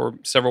to look for: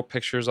 several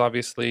pictures,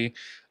 obviously,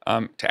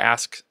 to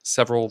ask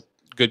several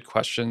good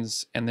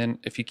questions, and then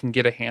if you can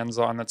get a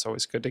hands-on, that's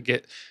always good to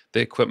get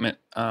the equipment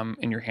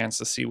in your hands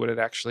to see what it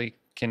actually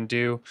can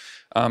do.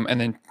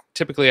 And then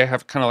typically I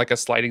have kind of like a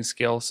sliding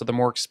scale, so the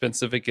more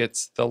expensive it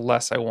gets, the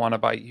less I want to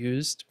buy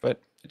used,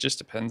 but it just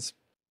depends.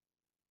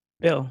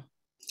 Bill.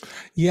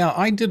 Yeah,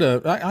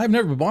 I've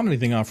never bought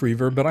anything off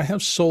Reverb, but I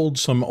have sold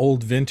some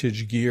old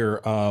vintage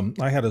gear.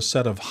 I had a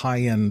set of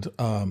high-end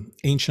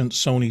ancient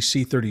Sony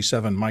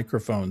C37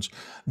 microphones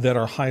that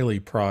are highly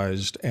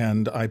prized,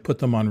 and I put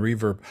them on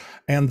Reverb.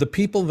 And the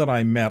people that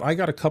I met, I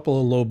got a couple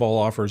of lowball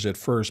offers at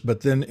first,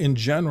 but then in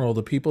general,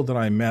 the people that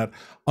I met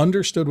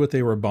understood what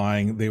they were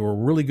buying. They were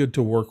really good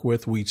to work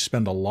with. We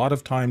spent a lot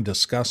of time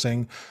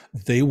discussing.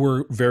 They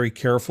were very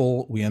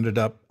careful. We ended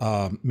up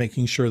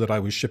making sure that I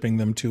was shipping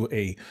them to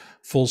a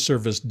full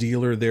service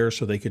dealer there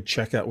so they could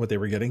check out what they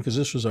were getting, because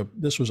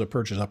this was a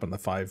purchase up in the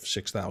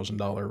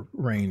 $5,000-$6,000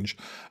 range,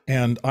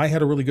 and I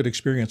had a really good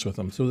experience with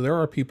them. So there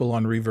are people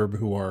on Reverb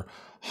who are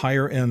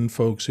higher end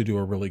folks who do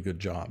a really good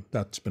job.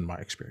 That's been my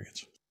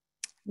experience.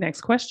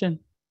 Next question.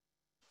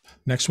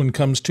 Next one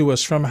comes to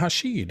us from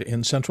Hashid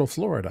in Central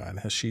Florida. And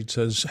Hashid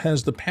says,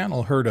 has the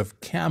panel heard of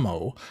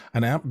Camo,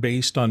 an app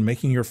based on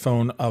making your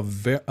phone a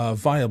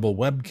viable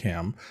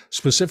webcam,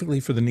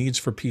 specifically for the needs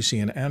for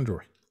PC and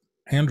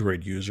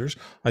Android users?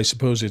 I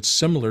suppose it's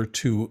similar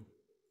to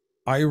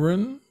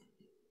Iron,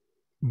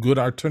 good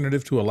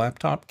alternative to a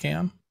laptop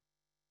cam.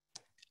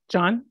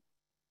 John?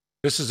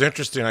 This is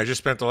interesting. I just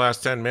spent the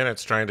last 10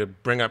 minutes trying to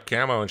bring up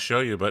Camo and show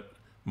you, but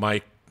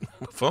my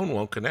phone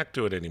won't connect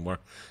to it anymore.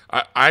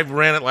 I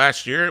ran it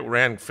last year. It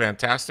ran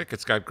fantastic.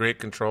 It's got great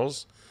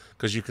controls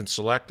because you can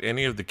select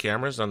any of the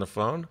cameras on the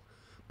phone.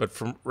 But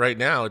from right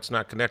now, it's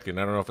not connecting.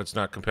 I don't know if it's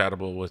not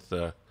compatible with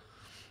the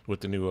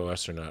new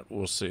OS or not.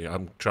 We'll see.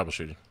 I'm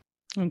troubleshooting.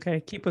 Okay,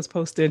 keep us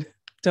posted.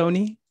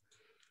 Tony?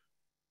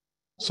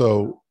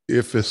 So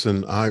if it's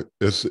a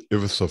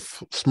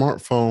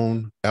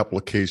smartphone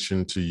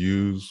application to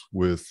use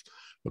with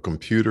a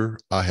computer,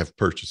 I have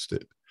purchased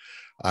it.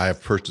 I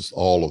have purchased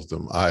all of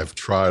them. I have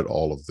tried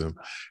all of them.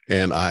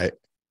 And I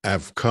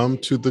have come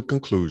to the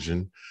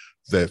conclusion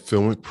that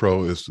Filmic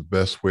Pro is the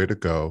best way to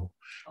go.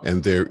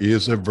 And there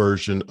is a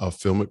version of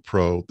Filmic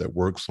Pro that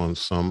works on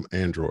some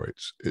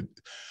Androids.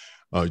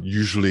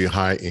 Usually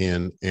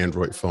high-end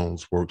Android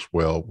phones works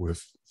well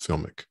with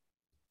Filmic.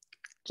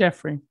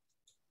 Jeffrey?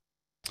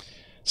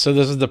 So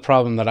this is the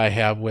problem that I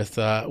have with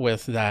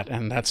that,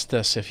 and that's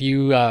this: if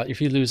you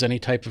lose any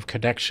type of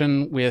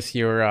connection with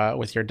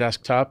your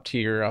desktop to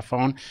your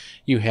phone,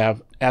 you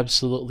have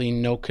absolutely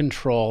no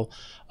control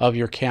of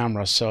your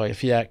camera. So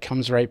if that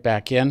comes right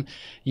back in,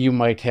 you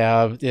might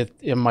have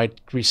it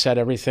might reset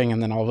everything,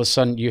 and then all of a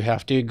sudden you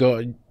have to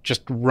go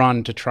just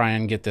run to try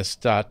and get this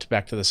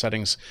back to the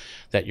settings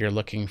that you're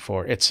looking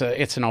for. It's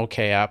an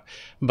okay app,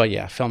 but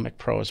yeah, Filmic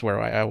Pro is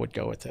where I would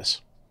go with this.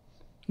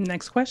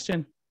 Next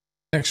question.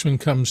 Next one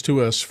comes to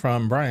us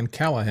from Brian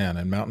Callahan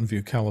in Mountain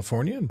View,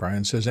 California. And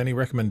Brian says, any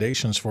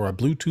recommendations for a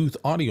Bluetooth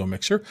audio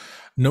mixer?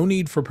 No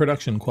need for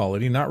production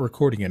quality, not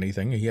recording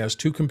anything. He has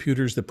two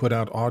computers that put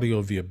out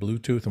audio via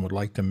Bluetooth and would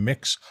like to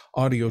mix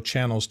audio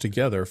channels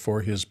together for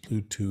his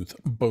Bluetooth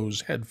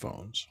Bose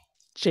headphones.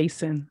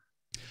 Jason.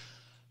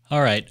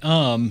 All right.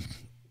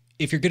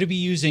 If you're going to be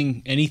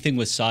using anything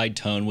with side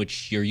tone,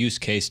 which your use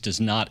case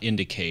does not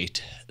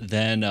indicate,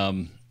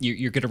 then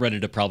you're going to run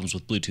into problems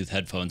with Bluetooth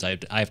headphones. I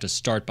have to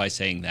start by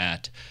saying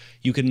that.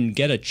 You can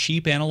get a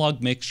cheap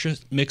analog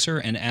mixer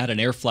and add an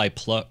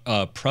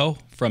AirFly Pro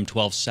from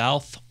 12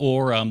 South,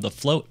 or the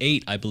Flow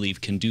 8, I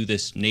believe, can do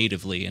this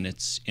natively, and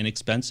it's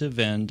inexpensive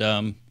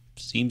and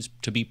seems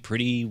to be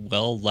pretty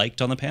well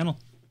liked on the panel.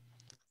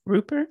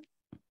 Rupert?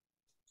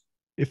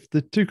 If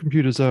the two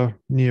computers are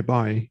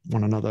nearby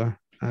one another,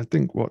 I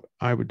think what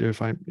I would do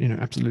if I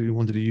absolutely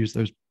wanted to use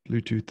those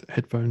Bluetooth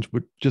headphones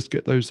would just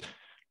get those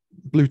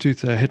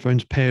Bluetooth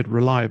headphones paired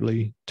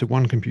reliably to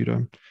one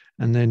computer,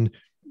 and then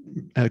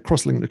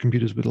cross-link the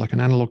computers with like an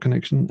analog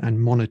connection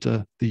and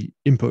monitor the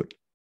input,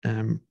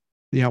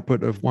 the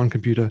output of one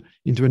computer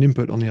into an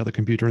input on the other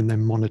computer, and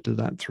then monitor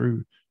that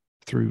through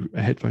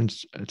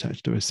headphones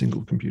attached to a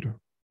single computer.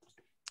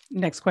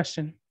 Next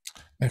question.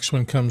 Next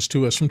one comes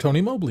to us from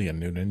Tony Mobley in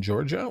Noonan,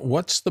 Georgia.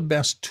 What's the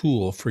best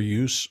tool for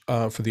use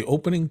for the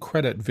opening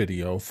credit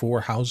video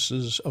for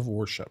houses of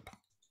worship?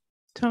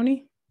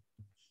 Tony?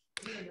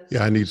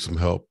 Yeah, I need some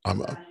help.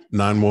 I'm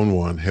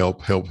 911.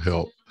 Help, help,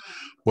 help.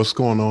 What's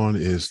going on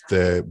is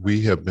that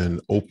we have been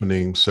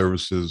opening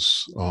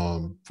services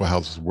for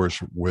houses of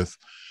worship with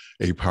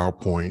a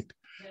PowerPoint,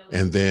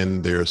 and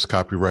then there's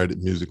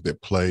copyrighted music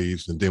that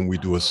plays, and then we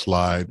do a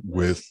slide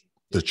with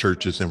the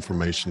church's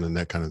information and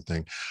that kind of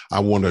thing. I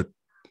want to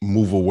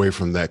move away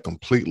from that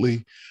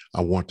completely.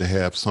 I want to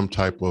have some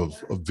type of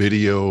a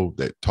video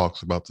that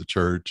talks about the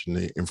church and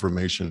the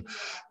information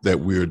that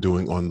we are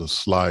doing on the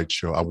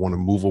slideshow. I want to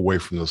move away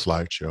from the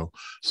slideshow.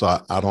 So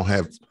I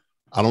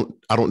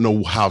don't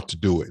know how to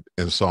do it.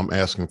 And so I'm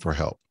asking for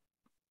help.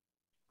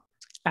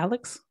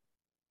 Alex?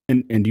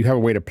 And do you have a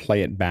way to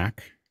play it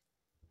back?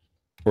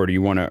 Or do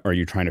you want to, are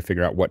you trying to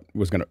figure out what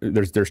was going to,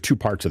 there's two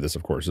parts of this,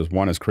 of course.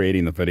 One is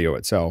creating the video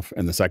itself,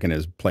 and the second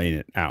is playing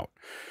it out.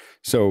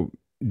 So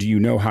do you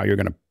know how you're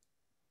going to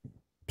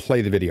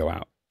play the video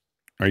out?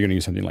 Are you going to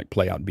use something like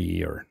Play Out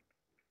B, or,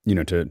 you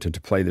know, to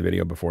play the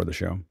video before the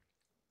show?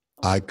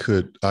 I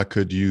could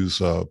use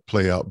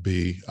Play Out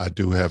B. I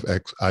do have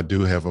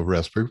a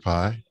Raspberry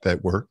Pi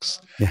that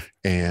works, yeah,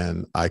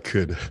 and I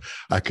could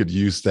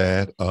use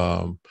that.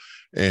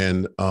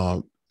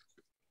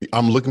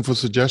 I'm looking for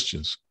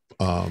suggestions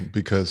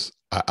because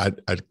I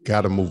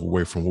got to move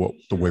away from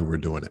the way we're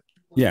doing it.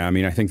 Yeah, I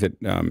mean, I think that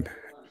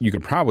you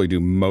could probably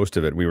do most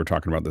of it. We were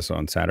talking about this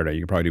on Saturday.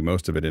 You could probably do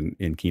most of it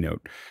in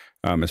Keynote,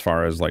 as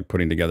far as like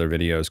putting together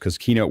videos, because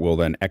Keynote will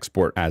then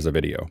export as a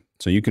video.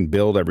 So you can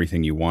build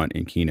everything you want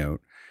in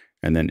Keynote,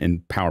 and then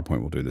in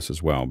PowerPoint will do this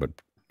as well. But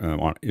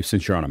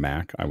since you're on a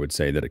Mac, I would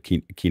say that a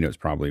Keynote's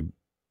probably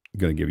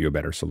going to give you a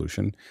better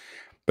solution.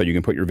 But you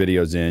can put your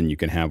videos in, you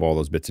can have all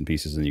those bits and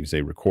pieces, and you can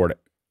say record it.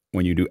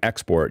 When you do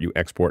export, you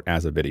export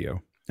as a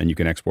video. And you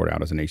can export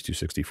out as an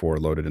H.264,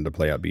 load it into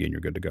Play Out B, and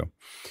you're good to go.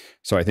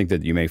 So I think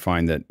that you may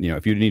find that, you know,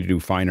 if you need to do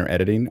finer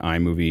editing,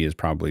 iMovie is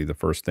probably the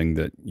first thing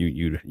that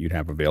you'd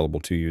have available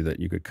to you, that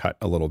you could cut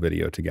a little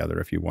video together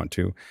if you want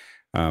to.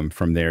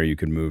 From there, you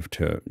could move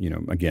to, you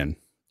know, again,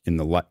 in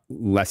the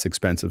less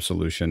expensive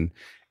solution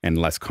and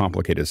less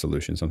complicated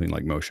solution, something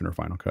like Motion or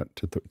Final Cut,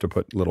 to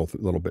put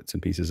little bits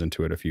and pieces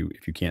into it if you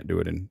can't do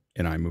it in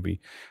iMovie.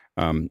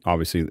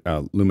 Obviously,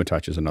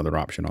 LumaTouch is another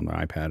option on the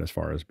iPad as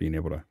far as being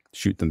able to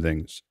shoot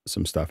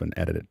some stuff and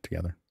edit it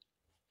together.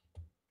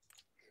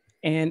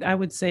 And I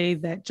would say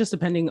that just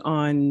depending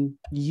on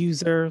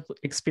user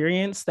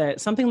experience, that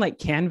something like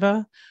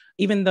Canva,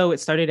 even though it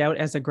started out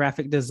as a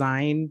graphic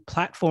design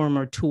platform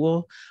or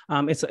tool,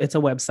 it's a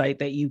website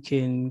that you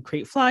can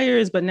create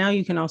flyers, but now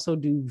you can also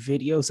do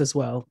videos as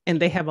well. And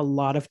they have a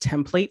lot of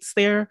templates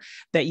there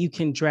that you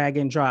can drag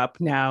and drop.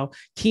 Now,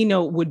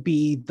 Keynote would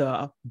be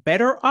the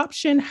better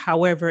option.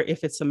 However,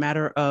 if it's a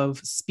matter of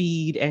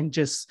speed and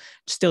just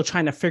still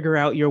trying to figure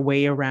out your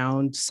way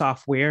around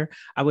software,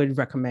 I would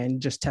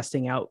recommend just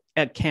testing out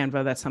at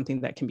Canva. That's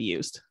something that can be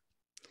used.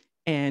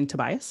 And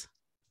Tobias?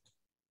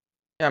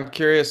 Yeah, I'm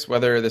curious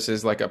whether this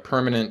is like a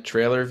permanent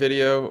trailer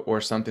video or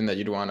something that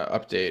you'd want to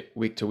update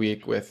week to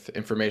week with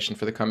information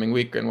for the coming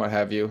week and what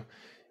have you,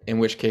 in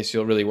which case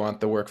you'll really want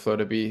the workflow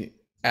to be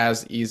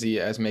as easy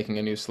as making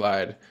a new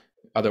slide.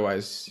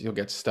 Otherwise, you'll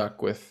get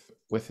stuck with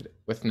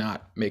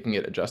not making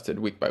it adjusted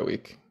week by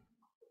week.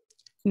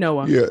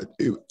 Noah. Yeah.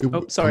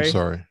 Sorry. I'm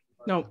sorry.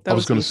 No, I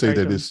was going to say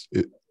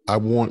that I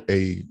want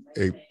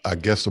I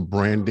guess a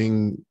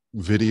branding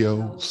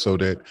video, so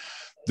that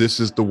this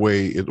is the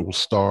way it will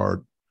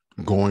start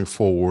going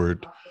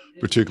forward,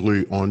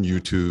 particularly on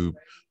YouTube.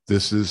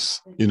 This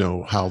is, you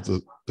know, how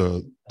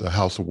the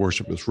house of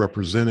worship is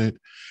represented,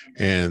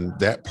 and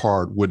that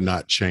part would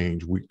not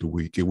change week to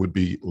week. It would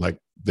be like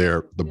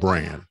the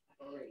brand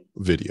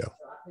video.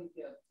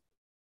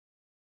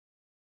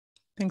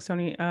 Thanks,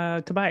 Tony.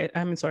 Tobias,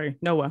 I'm sorry,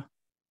 Noah.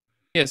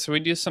 Yeah, so we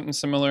do something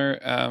similar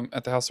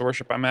at the house of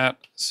worship I'm at.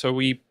 So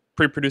we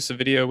pre-produce a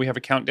video, we have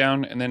a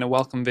countdown, and then a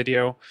welcome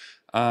video,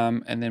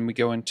 and then we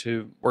go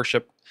into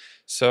worship.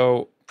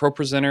 So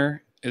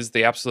ProPresenter is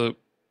the absolute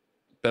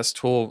best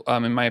tool,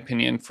 in my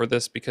opinion, for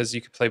this, because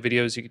you could play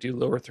videos, you could do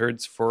lower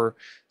thirds for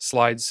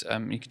slides,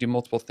 you could do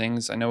multiple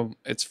things. I know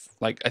it's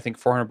like, I think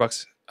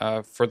 $400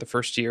 for the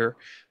first year,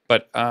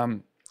 but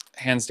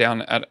hands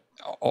down, at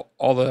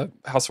all the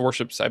house of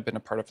worships I've been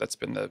a part of, that's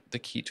been the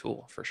key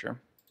tool for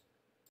sure.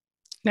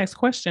 Next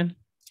question.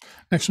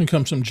 Next one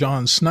comes from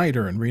John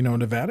Snyder in Reno,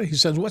 Nevada. He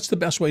says, what's the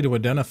best way to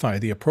identify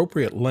the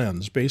appropriate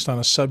lens based on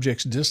a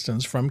subject's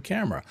distance from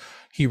camera?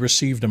 He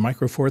received a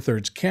Micro Four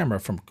Thirds camera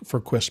for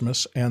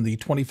Christmas, and the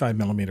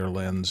 25mm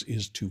lens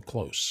is too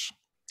close.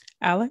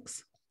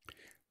 Alex?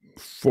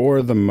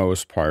 For the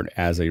most part,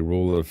 as a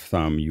rule of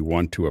thumb, you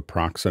want to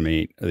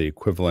approximate the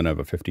equivalent of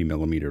a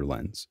 50mm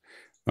lens.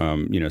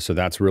 You know, so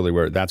that's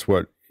really that's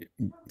what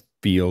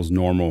feels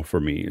normal for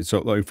me. So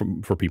like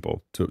for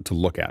people to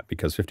look at,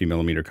 because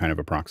 50mm kind of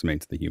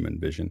approximates the human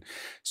vision.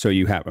 So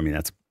you have, I mean,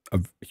 that's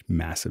a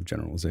massive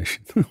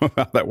generalization of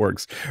how that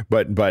works,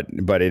 but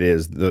it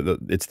is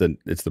it's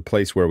the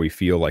place where we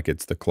feel like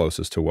it's the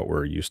closest to what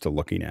we're used to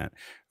looking at.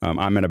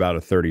 I'm at about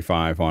a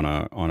 35 on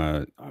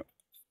a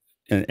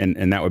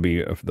and that would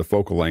be the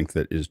focal length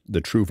that is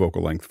the true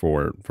focal length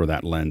for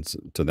that lens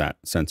to that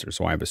sensor.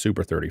 So I have a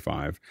Super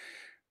 35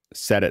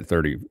 set at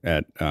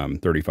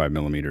 35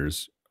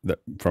 millimeters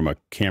from a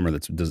camera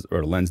or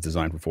a lens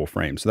designed for full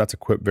frame. So that's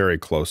very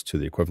close to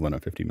the equivalent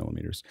of 50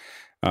 millimeters.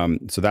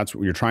 So that's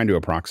what you're trying to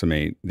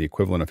approximate, the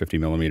equivalent of 50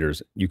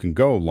 millimeters. You can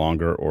go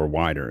longer or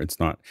wider. It's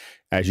not,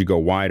 as you go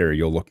wider,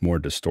 you'll look more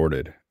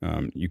distorted.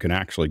 You can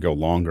actually go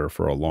longer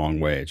for a long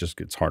way. It just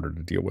gets harder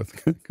to deal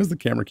with because the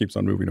camera keeps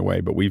on moving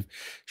away. But we've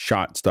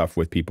shot stuff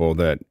with people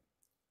that,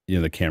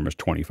 the camera's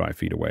 25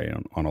 feet away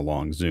on a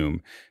long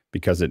zoom,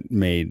 because it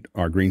made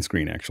our green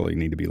screen actually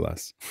need to be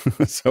less.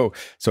 So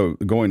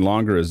going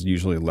longer is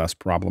usually less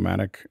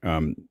problematic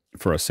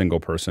for a single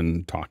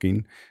person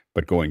talking,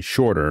 but going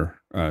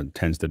shorter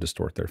tends to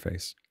distort their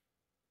face.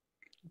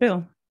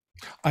 Bill.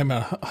 I'm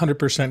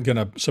 100% going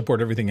to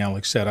support everything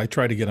Alex said. I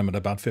try to get them at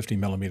about 50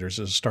 millimeters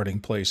as a starting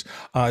place.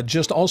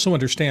 Just also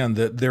understand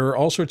that there are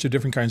all sorts of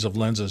different kinds of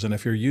lenses. And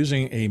if you're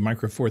using a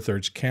micro four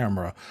thirds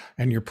camera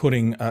and you're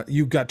putting,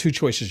 you've got two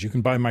choices. You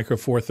can buy micro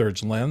four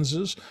thirds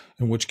lenses,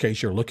 in which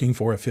case you're looking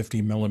for a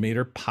 50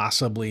 millimeter,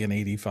 possibly an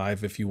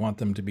 85 if you want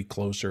them to be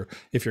closer,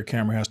 if your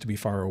camera has to be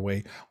far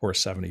away, or a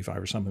 75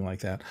 or something like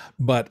that.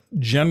 But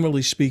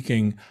generally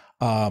speaking,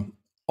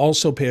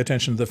 also pay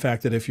attention to the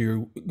fact that if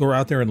you go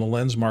out there in the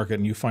lens market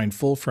and you find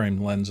full frame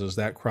lenses,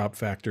 that crop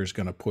factor is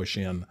going to push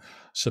in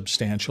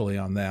substantially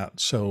on that.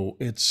 So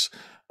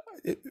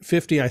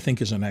 50, I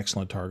think, is an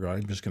excellent target.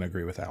 I'm just going to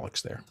agree with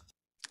Alex there.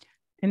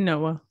 And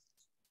Noah.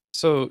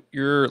 So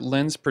your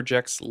lens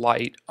projects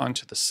light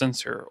onto the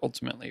sensor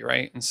ultimately,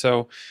 right? And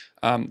so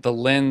the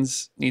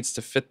lens needs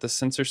to fit the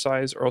sensor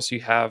size, or else you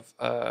have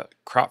a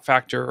crop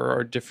factor or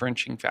a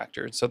differentiating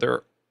factor. And so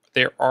there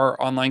are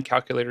online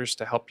calculators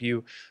to help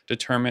you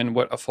determine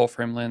what a full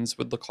frame lens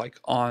would look like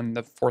on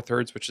the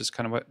 4/3, which is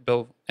kind of what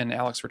Bill and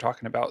Alex were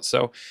talking about.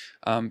 So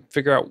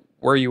figure out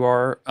where you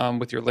are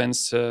with your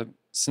lens to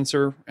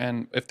sensor,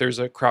 and if there's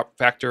a crop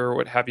factor or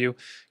what have you,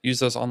 use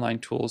those online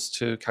tools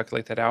to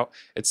calculate that out.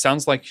 It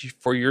sounds like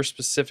for your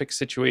specific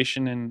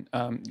situation in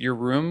your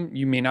room,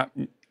 you may not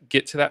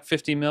get to that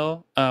 50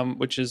 mil,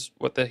 which is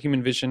what the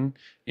human vision,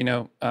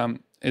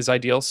 is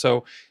ideal.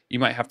 So you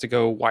might have to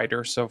go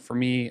wider. So for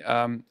me,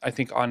 I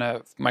think on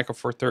a micro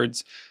four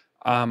thirds,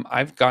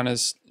 I've gone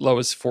as low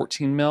as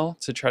 14 mil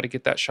to try to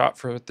get that shot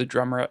for the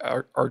drummer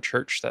at our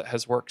church that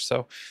has worked.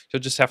 So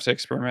you'll just have to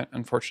experiment,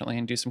 unfortunately,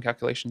 and do some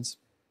calculations.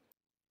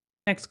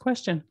 Next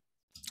question.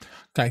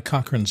 Guy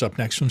Cochran's up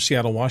next from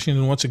Seattle,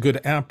 Washington. What's a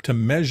good app to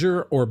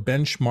measure or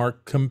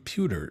benchmark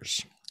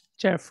computers?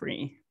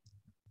 Jeffrey.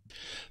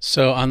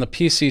 So on the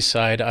PC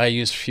side, I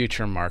use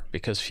FutureMark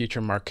because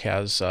FutureMark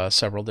has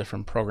several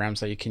different programs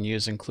that you can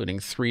use, including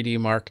 3D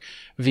Mark,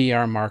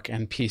 VR Mark,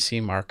 and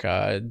PC Mark,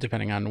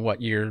 depending on what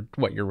you're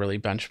really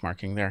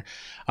benchmarking there.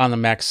 On the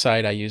Mac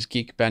side, I use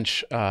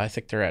Geekbench. I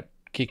think they're at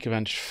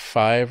Geekbench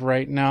 5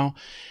 right now.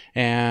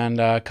 And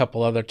a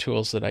couple other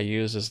tools that I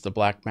use is the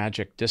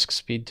Blackmagic Disk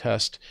Speed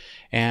Test,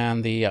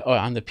 and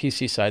on the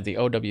PC side, the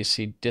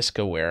OWC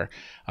DiskAware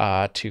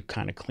to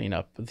kind of clean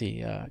up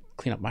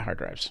my hard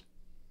drives.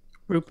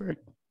 Rupert.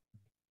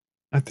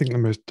 I think the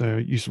most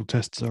useful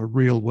tests are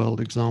real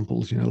world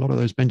examples. A lot of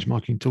those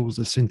benchmarking tools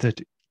are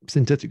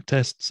synthetic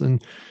tests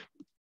and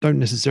don't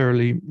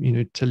necessarily,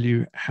 tell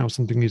you how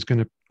something is going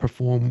to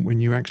perform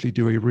when you actually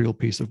do a real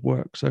piece of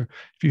work. So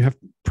if you have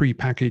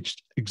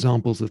pre-packaged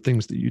examples of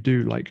things that you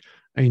do, like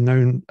a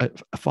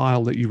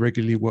file that you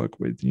regularly work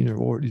with,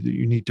 or that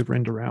you need to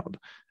render out,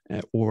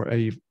 or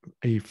a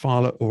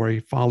file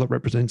that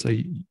represents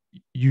a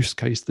use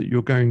case that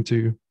you're going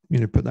to,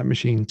 put that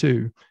machine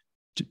to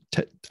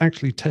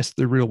actually test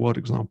the real world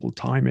example,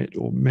 time it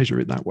or measure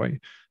it that way,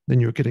 then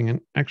you're getting an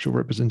actual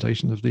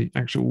representation of the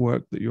actual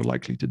work that you're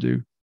likely to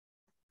do.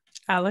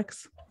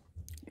 Alex?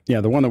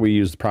 Yeah, the one that we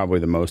use probably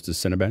the most is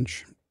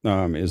Cinebench.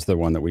 Is the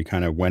one that we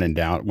kind of when in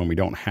doubt, when we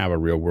don't have a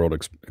real world,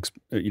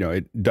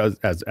 it does,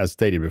 as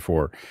stated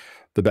before,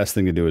 the best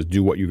thing to do is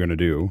do what you're going to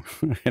do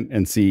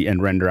and see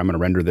and render. I'm going to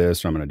render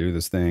this, or I'm going to do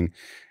this thing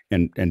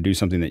and do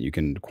something that you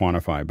can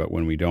quantify. But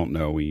when we don't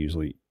know,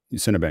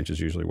 Cinebench is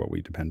usually what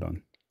we depend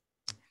on.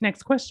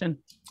 Next question.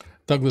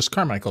 Douglas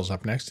Carmichael's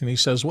up next, and he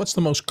says, what's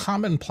the most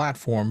common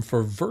platform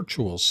for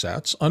virtual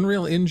sets,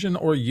 Unreal Engine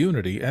or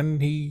Unity?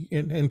 And he,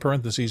 in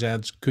parentheses,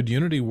 adds, could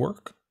Unity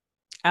work?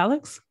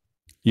 Alex?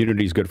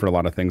 Unity is good for a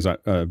lot of things.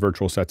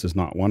 Virtual sets is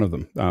not one of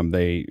them.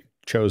 They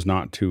chose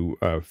not to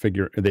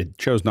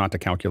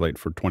calculate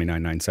for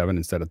 2997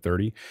 instead of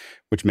 30,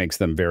 which makes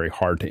them very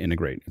hard to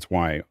integrate. It's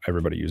why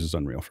everybody uses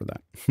Unreal for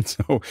that.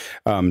 So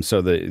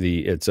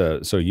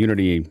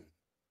Unity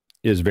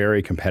is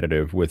very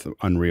competitive with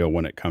Unreal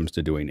when it comes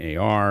to doing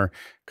AR,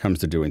 comes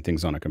to doing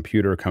things on a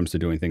computer, comes to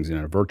doing things in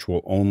a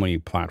virtual only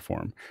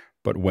platform.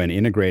 But when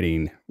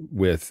integrating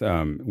with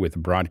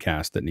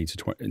broadcast that needs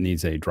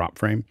a drop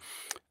frame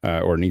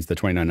or needs the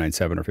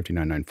 2997 or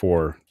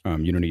 5994,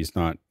 Unity is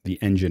not, the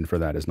engine for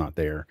that is not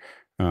there.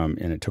 And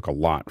it took a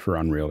lot for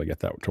Unreal to get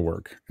that to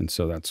work. And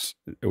so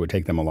it would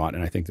take them a lot.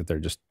 And I think that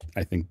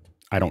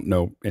I don't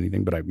know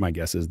anything, but my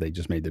guess is they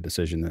just made the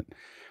decision that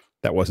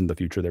that wasn't the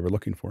future they were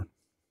looking for.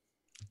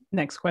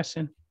 Next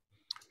question.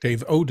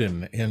 Dave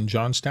Odin in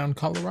Johnstown,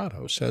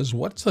 Colorado says,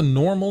 what's the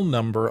normal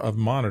number of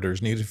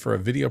monitors needed for a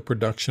video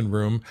production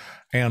room,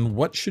 and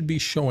what should be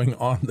showing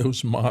on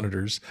those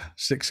monitors?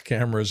 6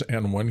 cameras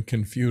and 1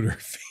 computer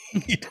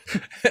feed.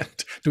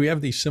 Do we have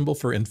the symbol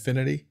for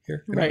infinity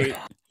here? Right.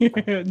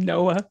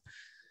 Noah.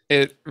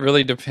 It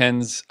really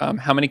depends.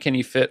 How many can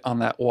you fit on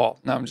that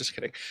wall? No, I'm just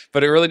kidding.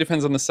 But it really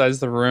depends on the size of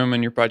the room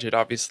and your budget,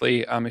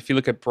 obviously. If you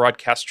look at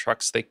broadcast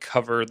trucks, they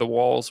cover the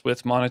walls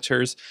with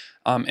monitors.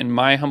 In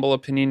my humble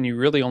opinion, you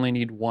really only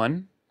need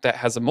one that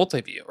has a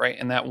multi-view, right?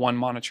 And that one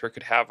monitor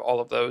could have all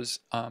of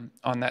those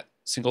on that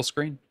single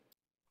screen.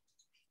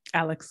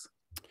 Alex.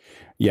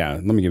 Yeah,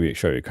 let me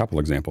show you a couple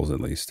examples at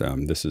least.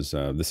 This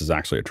is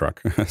actually a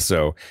truck.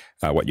 So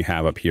what you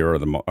have up here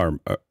are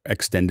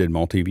extended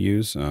multi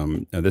views.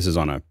 This is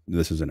in a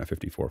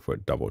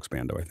 54-foot double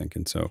expando, I think.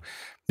 And so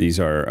these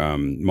are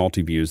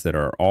multi views that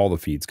are all the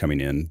feeds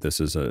coming in. This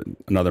is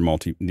another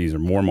multi. These are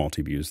more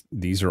multi views.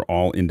 These are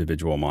all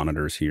individual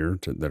monitors here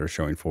that are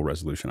showing full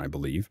resolution, I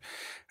believe.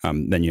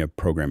 Then you have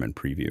program and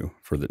preview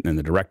and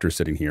the director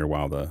sitting here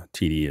while the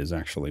TD is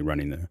actually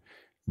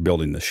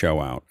building the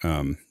show out.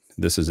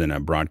 This is in a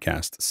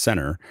broadcast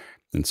center,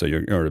 and so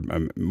you're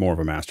more of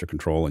a master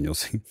control, and you'll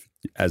see,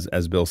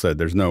 as Bill said,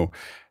 there's no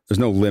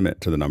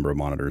limit to the number of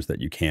monitors that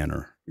you can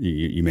or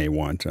you may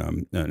want.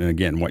 And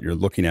again, what you're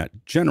looking at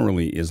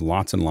generally is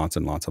lots and lots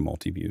and lots of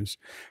multi-views,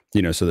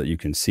 so that you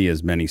can see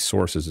as many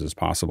sources as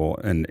possible.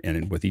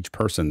 And with each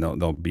person,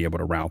 they'll be able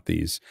to route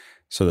these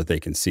so that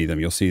they can see them.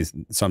 You'll see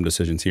some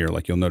decisions here,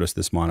 like you'll notice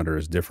this monitor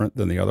is different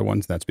than the other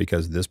ones. That's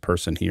because this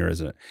person here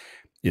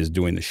is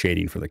doing the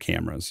shading for the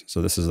cameras. So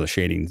this is a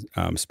shading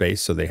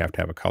space, so they have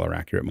to have a color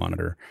accurate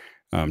monitor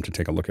to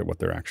take a look at what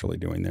they're actually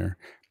doing there.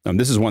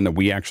 This is one that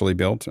we actually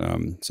built.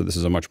 So this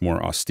is a much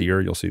more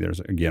austere. You'll see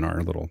there's, again,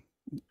 our little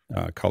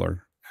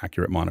color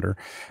accurate monitor.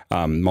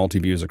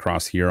 Multi-views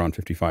across here on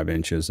 55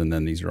 inches, and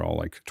then these are all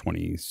like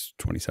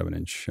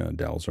 27-inch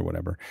Dells or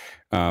whatever.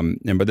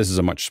 But this is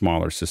a much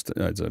smaller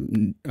system. It's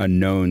a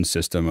known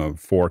system of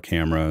 4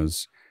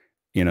 cameras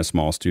in a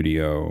small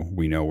studio.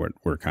 We know what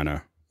we're kind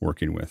of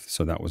working with,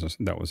 so that was a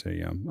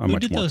Who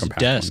much did more those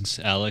compact desks,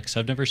 one. Alex?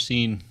 I've never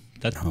seen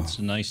that. That's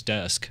a nice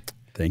desk.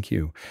 Thank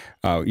you.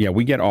 Yeah,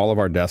 we get all of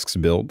our desks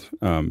built.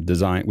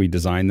 We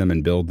design them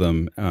and build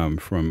them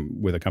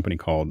with a company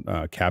called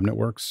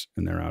Cabinetworks,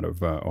 and they're out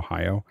of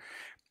Ohio.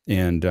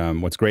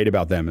 And what's great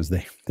about them is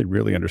they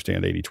really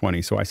understand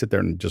 80/20. So I sit there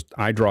and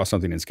I draw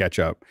something in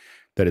SketchUp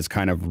that is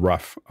kind of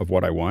rough of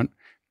what I want,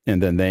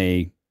 and then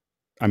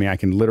I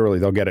can literally,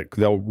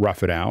 they'll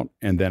rough it out,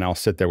 and then I'll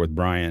sit there with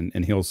Brian,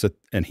 and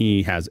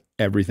he has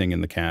everything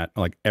in the CAD,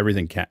 like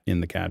everything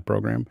in the CAD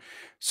program.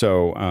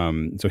 So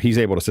he's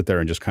able to sit there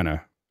and just kind of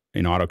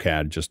in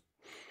AutoCAD, just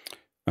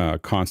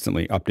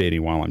constantly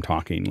updating while I'm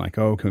talking, like,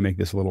 oh, can we make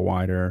this a little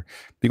wider?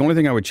 The only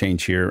thing I would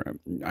change here,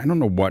 I don't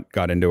know what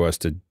got into us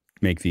to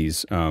make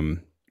these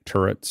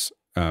turrets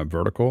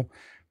vertical.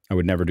 I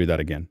would never do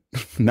that again.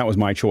 And that was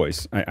my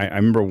choice. I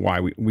remember why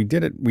we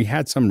did it. We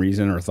had some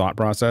reason or thought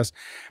process,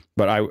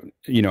 but I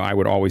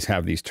would always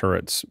have these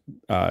turrets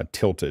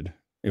tilted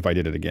if I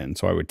did it again.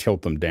 So I would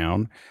tilt them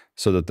down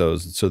so that the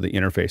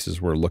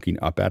interfaces were looking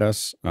up at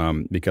us,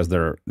 because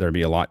there'd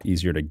be a lot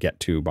easier to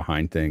get to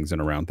behind things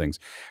and around things.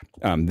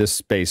 This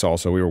space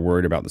also, we were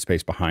worried about the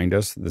space behind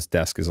us. This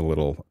desk is a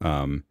little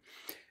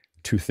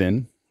too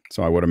thin,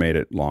 so I would have made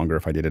it longer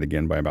if I did it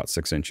again by about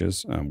 6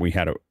 inches.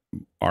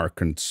 Our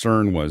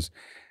concern was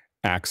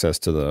access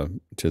to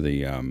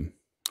the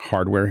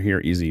hardware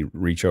here, easy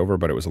reach over,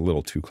 but it was a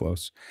little too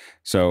close.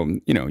 So,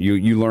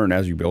 you learn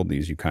as you build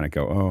these, you kind of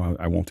go, oh,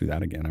 I won't do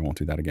that again. I won't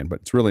do that again. But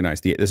it's really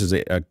nice. This is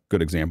a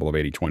good example of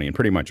 80/20, and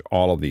pretty much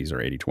all of these are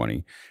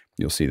 80/20.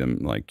 You'll see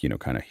them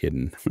kind of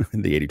hidden,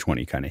 the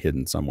 80/20 kind of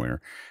hidden somewhere,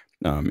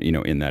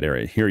 in that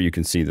area. Here you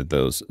can see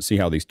see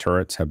how these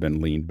turrets have been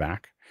leaned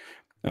back.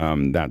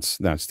 That's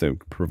to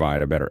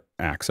provide a better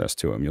access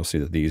to them. You'll see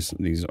that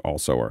these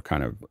also are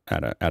kind of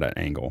at an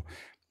angle.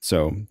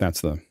 So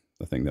that's the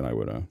thing that I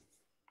would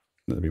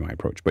that'd be my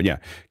approach. But yeah,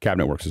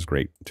 Cabinetworks is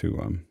great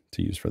to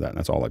use for that. And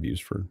that's all I've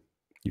used for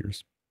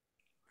years.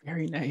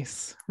 Very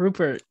nice.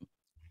 Rupert.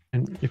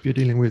 And if you're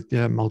dealing with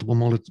multiple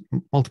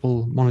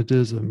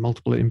monitors and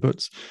multiple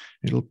inputs,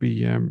 it'll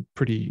be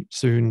pretty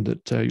soon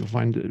that you'll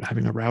find that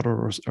having a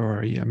router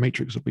or a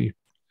matrix will be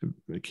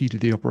key to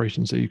the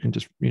operation. So you can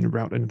just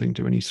route anything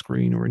to any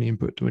screen or any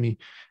input to any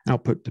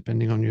output,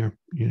 depending on your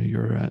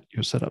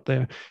setup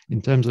there.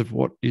 In terms of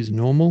what is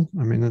normal,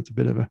 I mean, that's a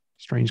bit of a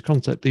strange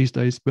concept these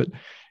days, but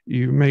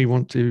you may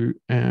want to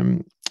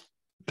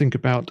think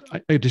about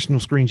additional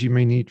screens you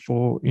may need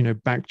for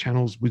back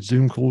channels with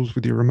Zoom calls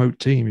with your remote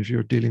team. If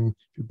you're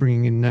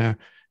bringing in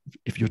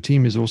if your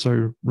team is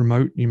also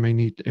remote, you may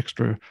need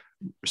extra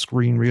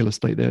screen real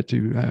estate there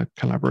to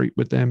collaborate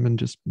with them, and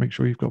just make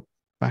sure you've got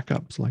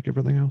backups like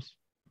everything else.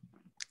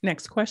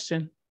 Next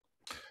question.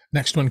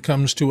 Next one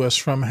comes to us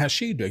from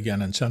Hashid,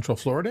 again in Central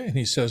Florida, and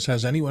he says,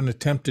 has anyone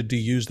attempted to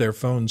use their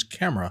phone's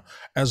camera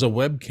as a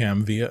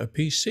webcam via a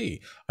PC?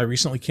 I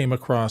recently came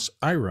across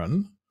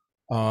Iron,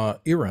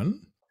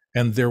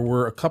 and there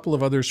were a couple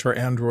of others for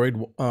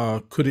Android.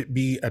 Could it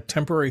be a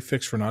temporary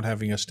fix for not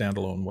having a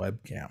standalone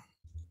webcam?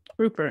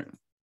 Rupert.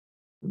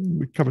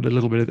 We covered a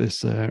little bit of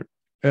this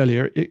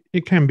earlier.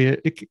 It can be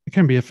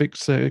a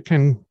fix. It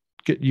can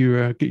get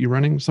you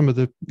running. Some of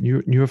the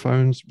newer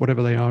phones,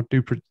 whatever they are,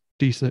 do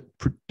produce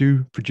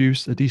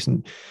a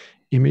decent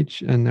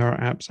image, and there are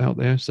apps out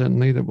there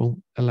certainly that will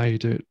allow you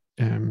to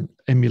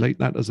emulate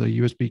that as a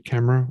USB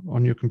camera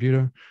on your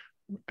computer.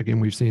 Again,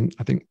 we've seen,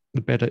 I think,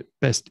 the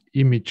best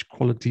image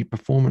quality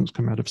performance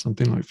come out of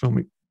something like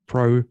Filmic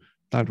Pro.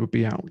 That would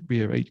be out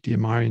via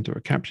HDMI into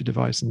a capture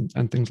device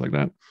and things like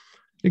that.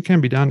 It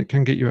can be done. It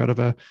can get you out of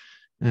a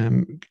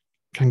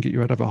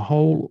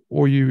hole,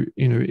 or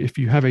if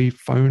you have a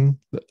phone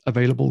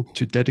available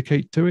to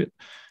dedicate to it,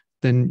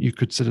 then you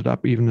could set it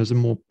up even as a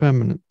more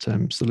permanent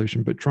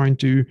solution. But trying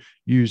to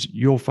use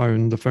your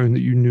phone, the phone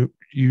that you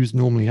use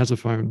normally as a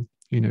phone,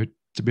 to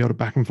be able to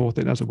back and forth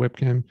it as a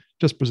webcam,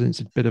 just presents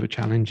a bit of a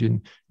challenge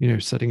in,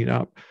 setting it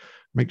up,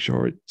 make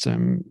sure it's,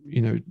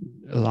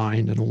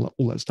 aligned and all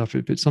that stuff.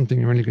 If it's something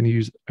you're only going to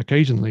use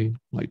occasionally,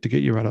 like to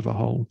get you out of a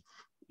hole,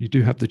 you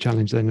do have the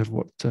challenge then of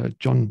what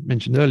John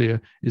mentioned earlier,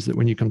 is that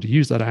when you come to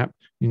use that app,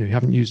 you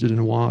haven't used it in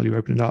a while, you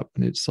open it up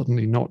and it's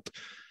suddenly not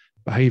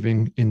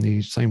behaving in the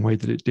same way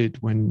that it did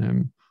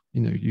when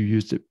you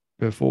used it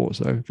before.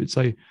 So if it's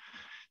a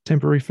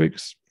temporary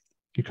fix,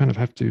 you kind of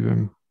have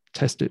to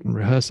test it and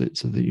rehearse it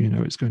so that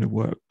it's going to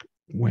work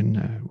when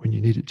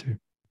you need it to.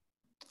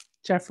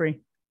 Jeffrey.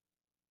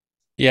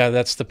 Yeah,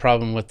 that's the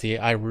problem with the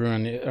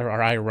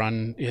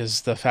iRun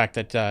is the fact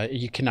that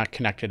you cannot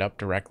connect it up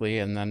directly,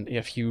 and then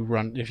if you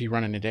run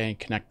into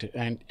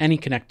any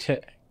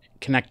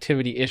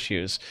connectivity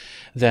issues,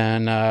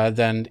 then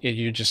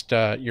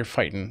you're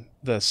fighting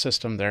the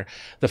system there.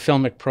 The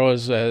Filmic Pro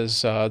is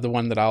the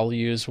one that I'll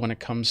use when it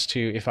comes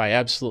to if I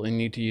absolutely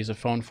need to use a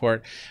phone for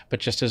it. But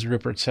just as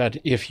Rupert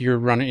said, if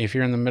you're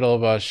in the middle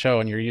of a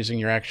show and you're using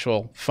your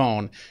actual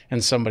phone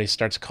and somebody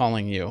starts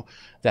calling you,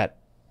 that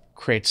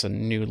creates a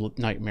new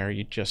nightmare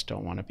you just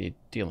don't want to be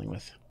dealing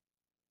with.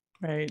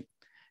 Right.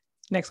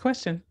 Next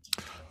question.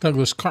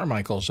 Douglas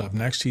Carmichael's up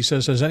next. He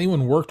says, has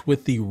anyone worked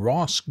with the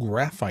Ross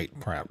Graphite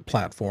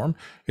platform?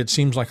 It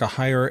seems like a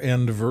higher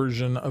end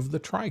version of the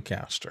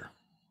TriCaster.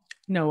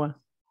 Noah.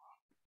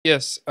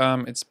 Yes,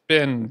 it's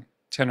been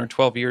 10 or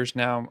 12 years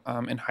now.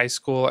 In high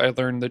school, I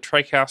learned the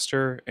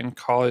TriCaster. In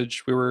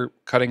college, we were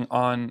cutting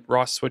on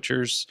Ross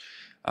switchers.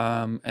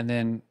 And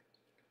then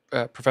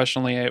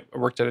professionally, I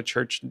worked at a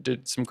church,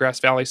 did some Grass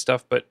Valley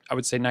stuff, but I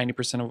would say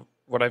 90% of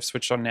what I've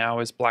switched on now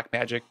is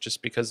Blackmagic,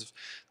 just because of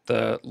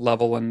the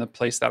level and the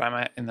place that I'm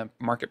at in the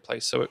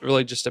marketplace. So it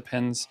really just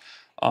depends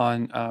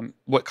on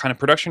what kind of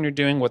production you're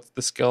doing, what's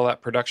the skill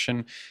at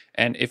production,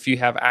 and if you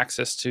have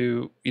access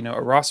to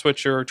a raw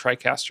switcher or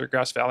TriCaster,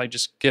 Grass Valley,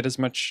 just get as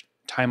much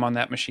time on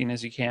that machine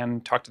as you can,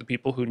 talk to the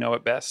people who know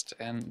it best,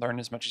 and learn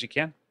as much as you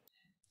can.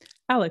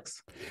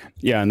 Alex.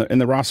 Yeah, and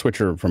the raw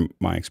switcher, from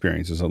my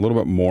experience, is a little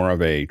bit more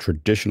of a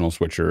traditional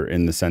switcher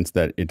in the sense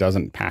that it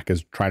doesn't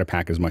try to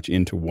pack as much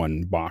into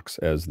one box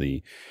as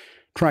the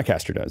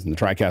TriCaster does. And the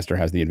TriCaster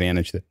has the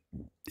advantage that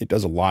it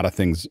does a lot of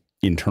things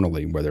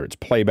internally, whether it's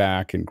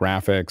playback and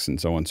graphics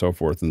and so on and so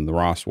forth. And the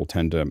ROS will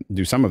tend to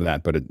do some of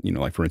that, but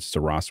like for instance,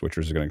 a ROS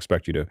switcher is going to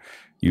expect you to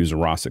use the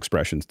ROS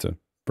expressions to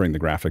bring the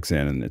graphics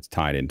in, and it's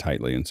tied in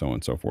tightly and so on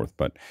and so forth.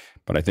 But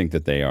I think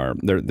that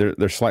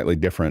they're slightly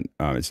different.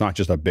 It's not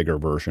just a bigger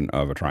version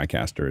of a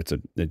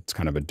TriCaster. It's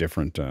kind of a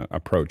different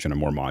approach and a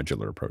more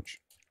modular approach.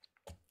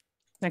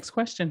 Next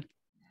question.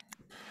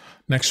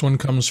 Next one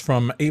comes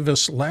from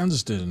Avis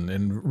Lansden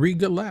in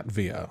Riga,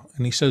 Latvia.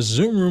 And he says,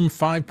 Zoom Room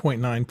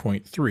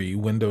 5.9.3,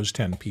 Windows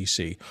 10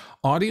 PC.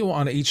 Audio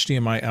on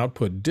HDMI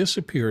output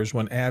disappears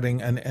when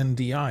adding an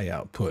NDI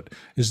output.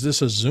 Is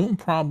this a Zoom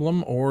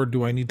problem, or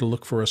do I need to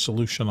look for a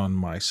solution on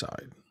my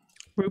side?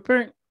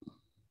 Rupert?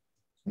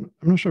 I'm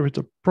not sure if it's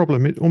a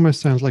problem. It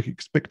almost sounds like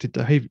expected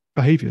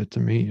behavior to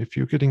me. If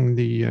you're getting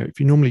if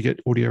you normally get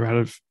audio out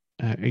of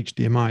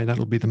HDMI,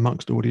 that'll be the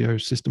muxed audio,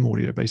 system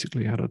audio,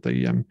 basically out of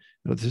the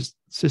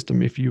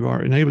system. If you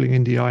are enabling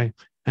NDI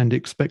and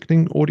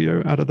expecting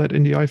audio out of that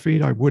NDI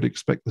feed, I would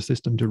expect the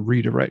system to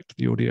redirect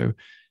the audio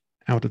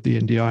out of the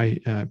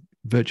NDI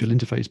virtual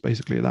interface,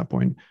 basically at that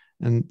point,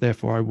 and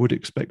therefore I would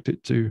expect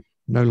it to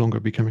no longer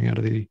be coming out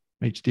of the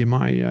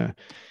HDMI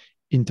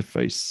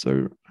interface.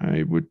 So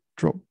I would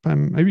drop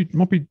maybe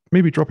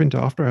drop into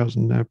After Hours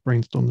and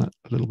brainstorm that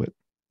a little bit.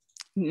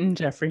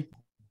 Jeffrey.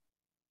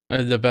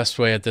 The best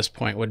way at this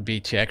point would be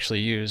to actually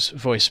use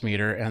Voice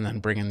Meter and then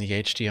bring in the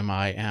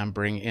HDMI and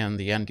bring in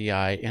the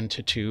NDI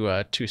into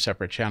two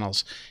separate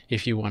channels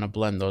if you want to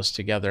blend those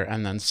together,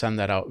 and then send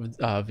that out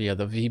via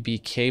the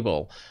VB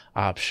cable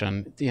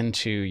option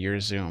into your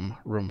Zoom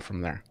room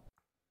from there.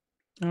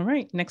 All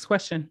right, next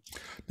question.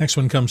 Next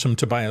one comes from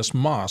Tobias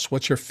Moss.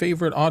 What's your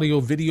favorite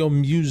audio video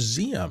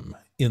museum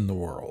in the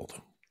world?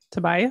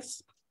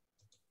 Tobias?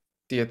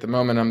 at the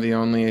moment I'm the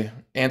only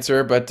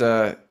answer, but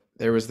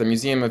there was the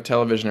Museum of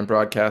Television and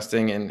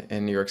Broadcasting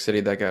in New York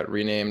City that got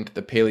renamed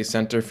the Paley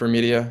Center for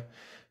Media,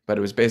 but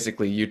it was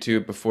basically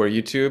YouTube before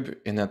YouTube,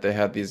 in that they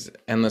had these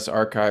endless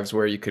archives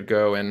where you could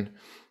go and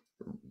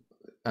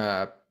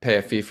pay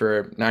a fee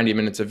for 90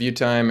 minutes of view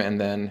time and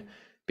then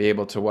be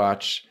able to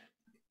watch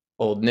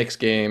old Knicks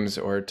games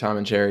or Tom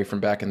and Jerry from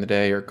back in the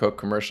day or Coke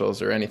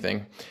commercials or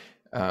anything.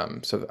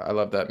 So I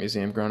love that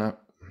museum growing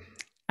up.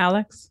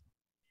 Alex?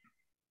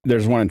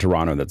 There's one in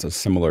Toronto that's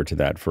similar to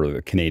that for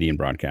the Canadian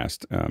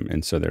broadcast.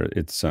 And so there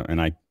it's,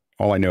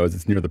 all I know is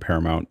it's near the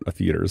Paramount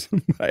theaters.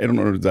 I don't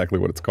know exactly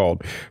what it's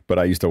called, but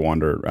I used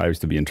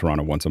to be in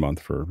Toronto once a month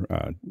for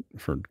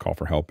Call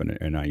for Help.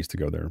 And I used to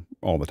go there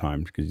all the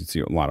time because you'd see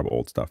a lot of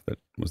old stuff that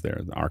was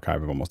there, the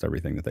archive of almost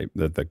everything that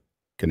the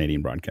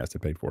Canadian broadcast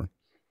had paid for.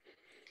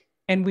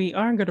 And we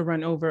are going to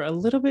run over a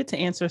little bit to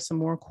answer some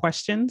more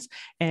questions,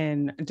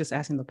 and just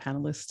asking the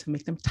panelists to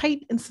make them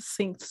tight and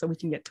succinct so we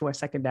can get to our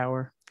second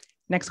hour.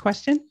 Next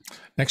question.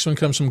 Next one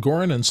comes from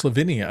Goran in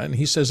Slovenia, and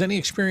he says, any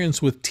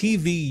experience with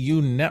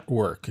TVU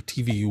network,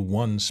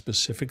 TVU1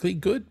 specifically,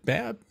 good,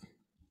 bad?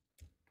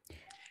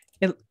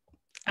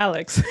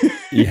 Alex.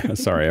 Yeah,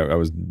 sorry, I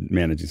was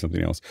managing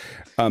something else.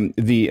 I've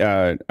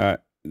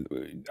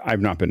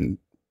not been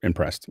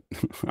impressed.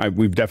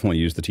 We've definitely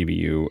used the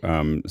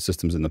TVU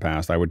systems in the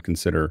past. I would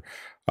consider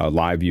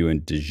LiveView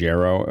and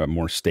Degero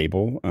more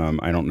stable.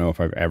 I don't know if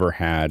I've ever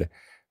had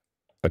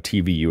a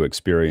TVU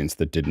experience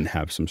that didn't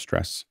have some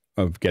stress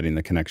of getting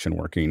the connection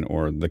working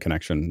or the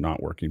connection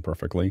not working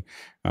perfectly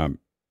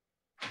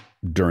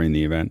during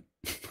the event.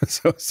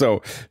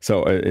 So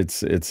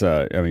it's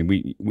I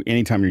mean,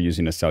 anytime you're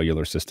using a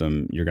cellular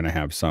system, you're going to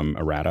have some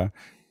errata,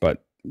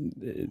 but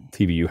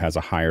TVU has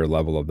a higher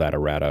level of that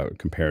errata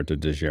compared to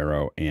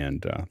Degero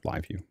and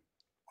LiveView.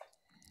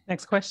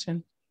 Next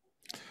question.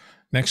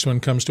 Next one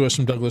comes to us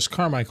from Douglas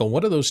Carmichael.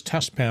 What do those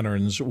test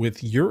patterns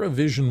with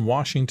Eurovision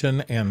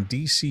Washington and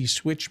DC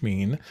switch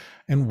mean?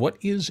 And what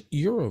is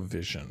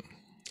Eurovision?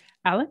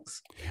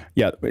 Alex?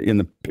 Yeah, in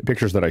the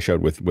pictures that I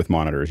showed with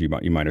monitors, you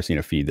might have seen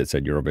a feed that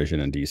said Eurovision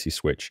and DC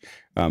switch.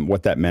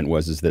 What that meant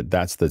is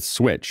that's the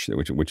switch,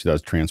 which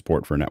does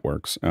transport for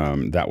networks.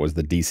 That was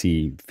the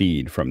DC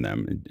feed from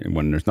them. And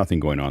when there's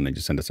nothing going on, they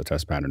just send us a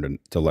test pattern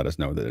to let us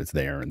know that it's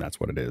there, and that's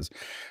what it is.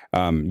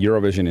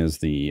 Eurovision is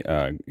the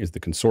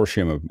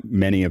consortium of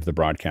many of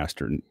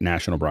the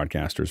national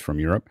broadcasters from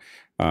Europe.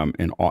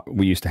 And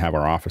we used to have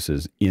our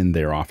offices in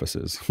their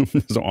offices,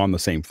 so on the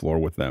same floor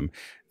with them.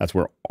 That's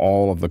where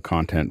all of the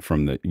content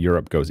from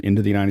Europe goes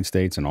into the United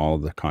States, and all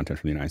of the content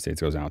from the United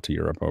States goes out to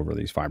Europe over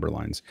these fiber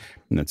lines.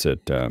 And that's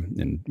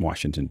in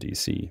Washington,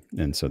 D.C.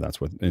 And so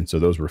so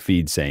those were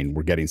feeds saying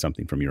we're getting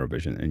something from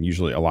Eurovision. And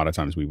usually, a lot of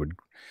times, we would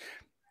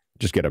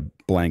just get a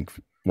blank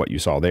what you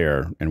saw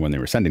there. And when they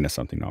were sending us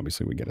something,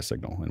 obviously, we get a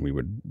signal, and we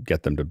would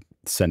get them to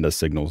send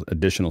us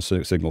additional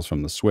signals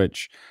from the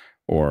switch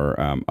or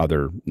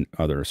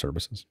other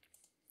services.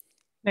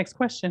 Next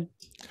question.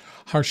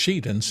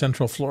 Harshit in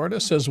Central Florida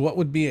says, what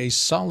would be a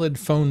solid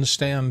phone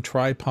stand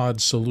tripod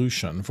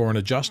solution for an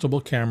adjustable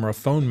camera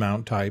phone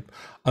mount type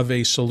of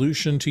a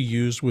solution to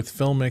use with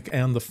Filmic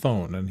and the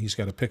phone? And he's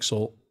got a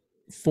Pixel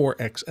 4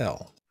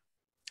 XL.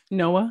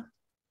 Noah?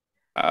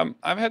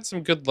 I've had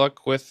some good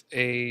luck with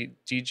a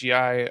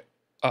DJI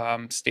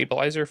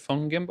stabilizer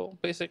phone gimbal,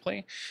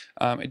 basically.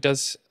 It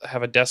does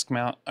have a desk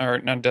mount, or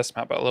not a desk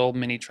mount, but a little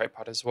mini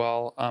tripod as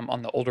well,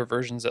 on the older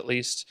versions at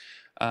least.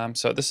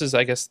 So this is,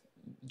 I guess,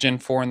 Gen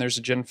 4, and there's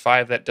a Gen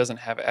 5 that doesn't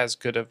have as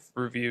good of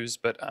reviews,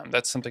 but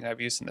that's something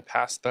I've used in the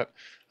past that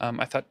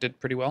I thought did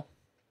pretty well.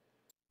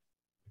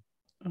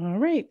 All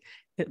right.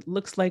 It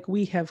looks like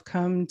we have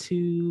come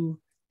to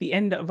the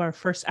end of our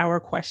first hour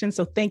questions.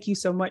 So thank you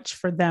so much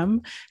for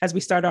them as we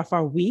start off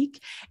our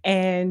week.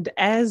 And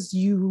as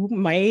you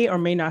may or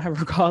may not have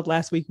recalled,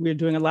 last week, we were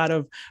doing a lot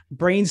of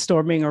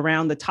brainstorming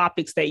around the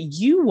topics that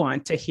you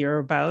want to hear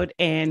about.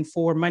 And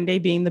for Monday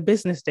being the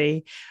business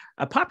day,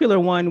 a popular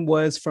one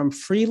was from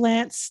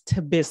freelance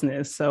to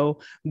business. So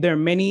there are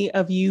many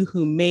of you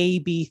who may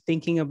be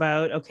thinking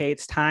about, okay,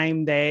 it's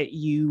time that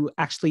you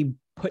actually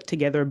put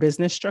together a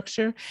business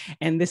structure.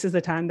 And this is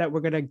the time that we're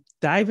going to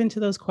dive into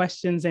those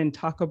questions and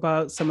talk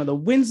about some of the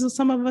wins that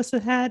some of us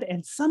have had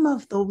and some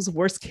of those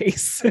worst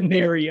case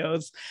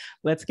scenarios.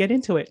 Let's get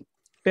into it.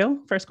 Bill,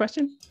 first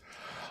question.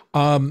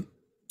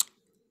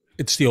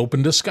 It's the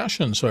open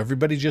discussion. So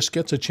everybody just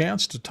gets a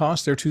chance to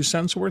toss their 2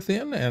 cents worth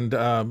in.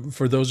 And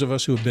for those of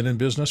us who have been in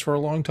business for a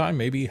long time,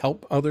 maybe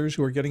help others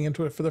who are getting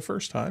into it for the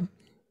first time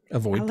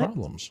avoid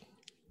problems.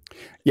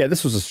 Yeah,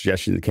 this was a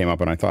suggestion that came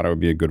up, and I thought it would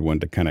be a good one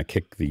to kind of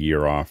kick the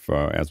year off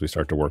as we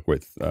start to work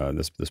with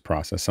this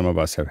process. Some of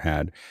us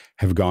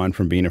have gone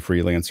from being a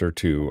freelancer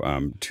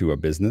to a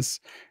business,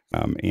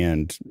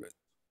 and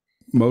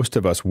most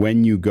of us,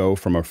 when you go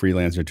from a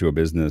freelancer to a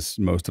business,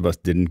 most of us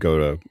didn't go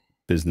to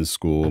business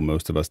school.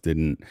 Most of us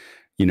didn't,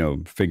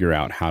 figure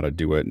out how to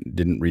do it.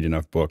 Didn't read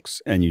enough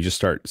books, and you just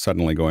start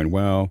suddenly going,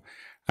 well,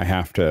 I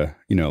have to,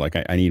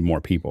 I need more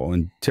people,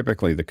 and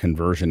typically the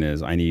conversion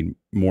is I need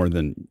more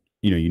than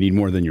you need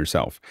more than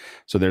yourself.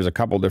 So there's a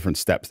couple different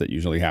steps that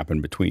usually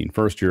happen between.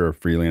 First, you're a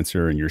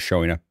freelancer and you're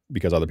showing up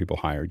because other people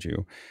hired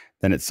you.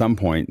 Then at some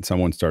point,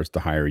 someone starts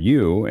to hire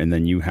you, and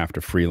then you have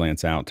to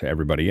freelance out to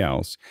everybody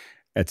else.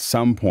 At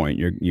some point,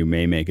 you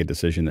may make a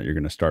decision that you're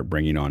going to start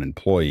bringing on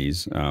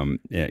employees,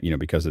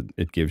 because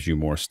it gives you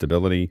more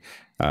stability.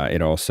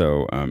 It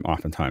also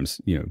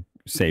oftentimes,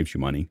 saves you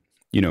money,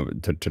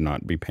 to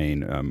not be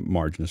paying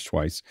margins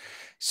twice.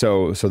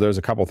 So there's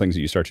a couple things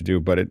that you start to do,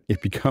 but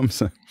it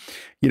becomes,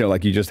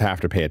 like you just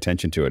have to pay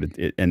attention to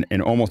it.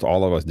 And almost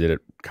all of us did it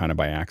kind of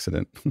by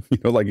accident.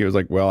 Like it was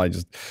like, well, I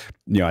just,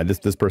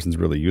 this person's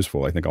really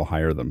useful. I think I'll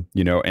hire them,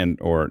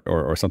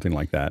 or something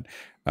like that.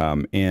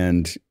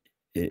 And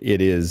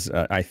it is,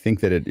 I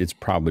think that it's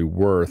probably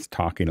worth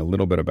talking a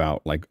little bit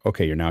about, like,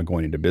 okay, you're now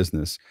going into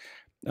business.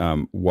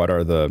 What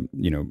are the,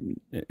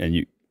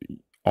 and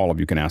all of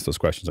you can ask those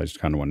questions. I just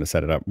kind of wanted to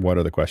set it up. What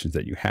are the questions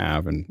that you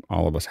have? And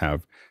all of us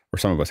have, or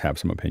some of us have,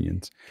 some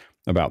opinions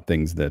about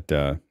things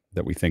that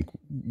we think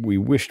we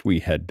wished we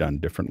had done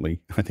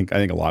differently. I think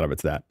a lot of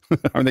it's that.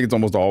 I think it's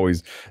almost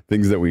always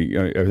things that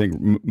I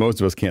think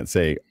most of us can't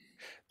say,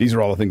 these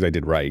are all the things I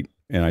did right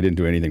and I didn't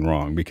do anything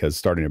wrong, because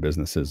starting a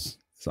business is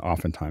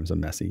oftentimes a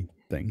messy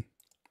thing.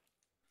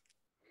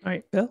 All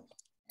right, Bill.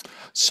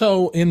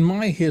 So in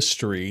my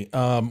history,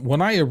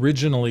 when I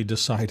originally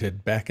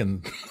decided back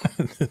in,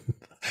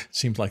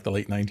 seems like the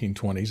late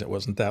 1920s, it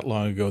wasn't that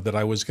long ago, that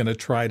I was going to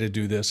try to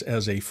do this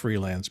as a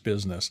freelance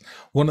business,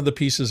 one of the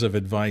pieces of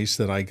advice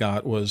that I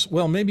got was,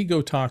 well, maybe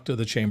go talk to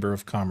the Chamber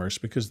of Commerce,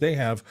 because they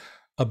have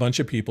a bunch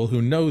of people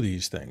who know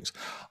these things.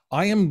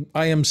 I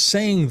am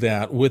saying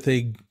that with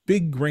a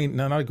big grain,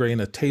 not a grain,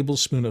 a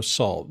tablespoon of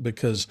salt,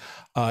 because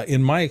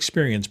in my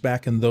experience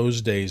back in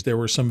those days, there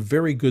were some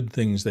very good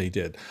things they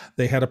did.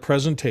 They had a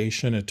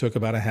presentation. It took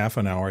about a half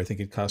an hour. I think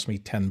it cost me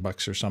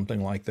 $10 or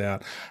something like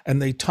that.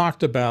 And they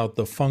talked about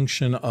the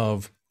function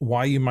of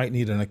why you might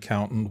need an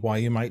accountant, why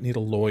you might need a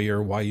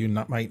lawyer, why you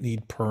might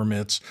need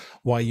permits,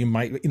 why you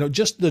might,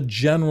 just the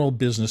general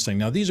business thing.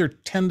 Now, these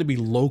tend to be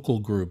local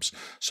groups.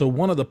 So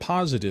one of the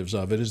positives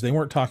of it is they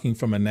weren't talking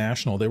from a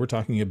national, they were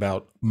talking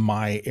about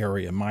my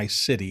area, my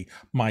city,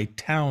 my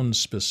town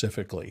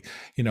specifically.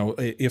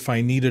 If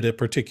I needed a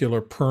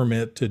particular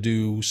permit to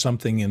do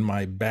something in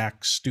my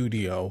back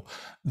studio,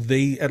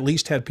 they at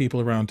least had people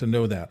around to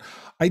know that.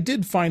 I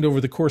did find over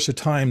the course of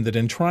time that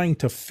in trying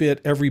to fit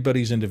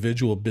everybody's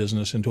individual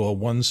business into a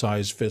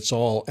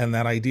one-size-fits-all, and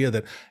that idea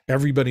that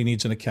everybody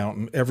needs an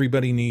accountant,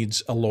 everybody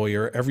needs a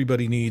lawyer,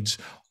 everybody needs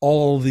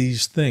all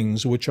these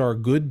things, which are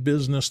good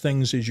business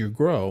things as you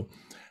grow,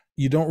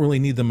 you don't really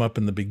need them up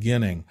in the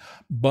beginning.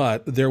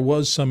 But there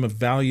was some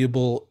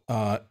valuable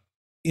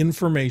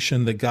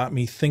information that got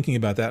me thinking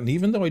about that. And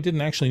even though I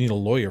didn't actually need a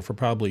lawyer for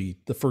probably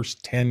the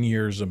first 10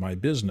 years of my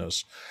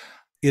business,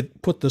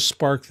 it put the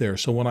spark there.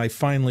 So when I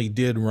finally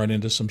did run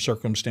into some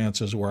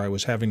circumstances where I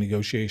was having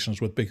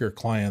negotiations with bigger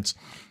clients,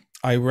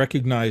 I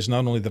recognized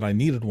not only that I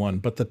needed one,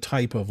 but the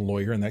type of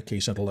lawyer, in that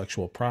case,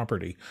 intellectual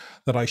property,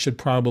 that I should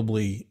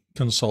probably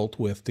consult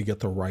with to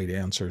get the right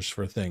answers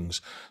for things.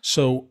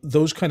 So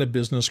those kind of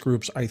business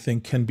groups, I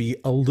think, can be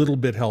a little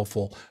bit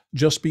helpful.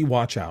 Just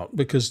watch out,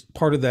 because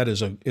part of that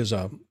is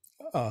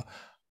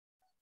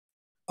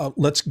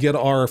let's get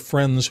our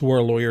friends who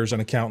are lawyers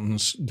and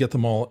accountants, get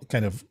them all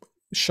kind of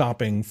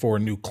shopping for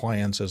new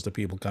clients as the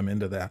people come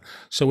into that.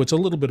 So it's a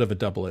little bit of a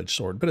double-edged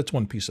sword, but it's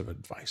one piece of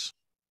advice.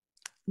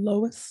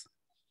 Lois?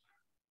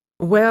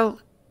 Well,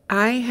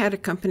 I had a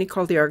company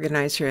called The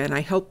Organizer, and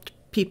I helped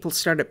people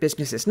start up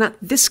businesses, not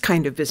this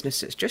kind of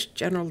businesses, just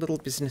general little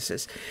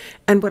businesses.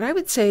 And what I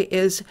would say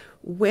is,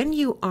 when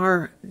you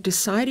are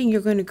deciding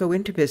you're going to go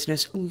into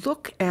business,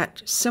 look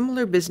at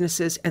similar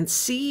businesses and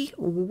see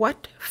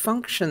what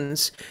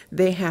functions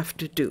they have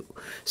to do.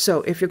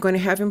 So if you're going to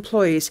have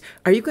employees,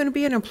 are you going to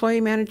be an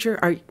employee manager?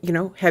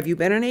 Have you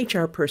been an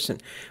HR person?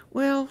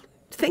 Well,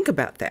 think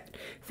about that.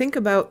 Think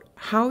about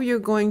how you're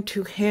going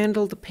to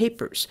handle the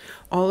papers,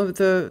 all of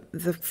the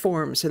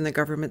forms and the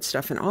government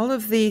stuff, and all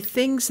of the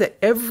things that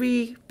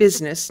every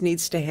business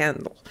needs to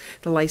handle,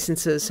 the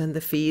licenses and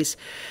the fees.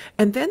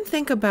 And then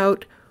think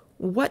about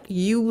what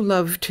you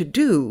love to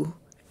do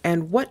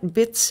and what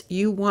bits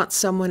you want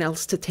someone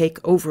else to take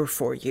over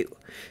for you.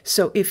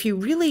 So if you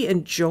really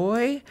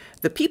enjoy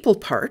the people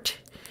part,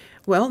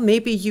 well,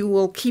 maybe you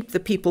will keep the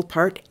people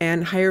part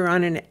and hire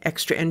on an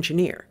extra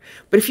engineer.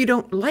 But if you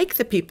don't like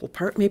the people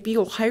part, maybe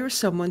you'll hire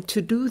someone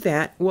to do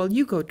that while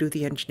you go do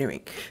the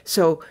engineering.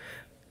 So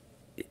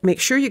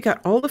make sure you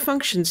got all the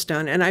functions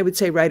done. And I would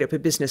say write up a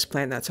business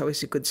plan. That's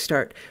always a good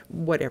start,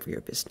 whatever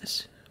your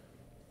business.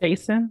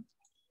 Jason?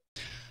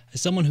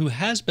 As someone who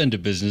has been to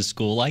business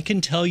school, I can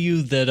tell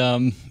you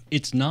that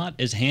it's not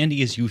as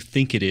handy as you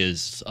think it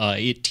is.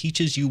 It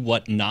teaches you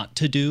what not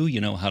to do,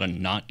 how to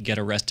not get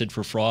arrested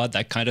for fraud,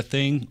 that kind of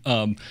thing.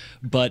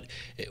 But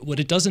what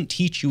it doesn't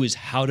teach you is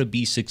how to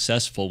be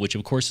successful, which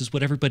of course is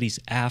what everybody's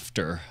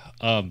after.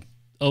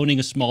 Owning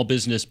a small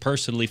business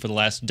personally for the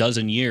last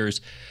dozen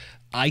years,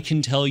 I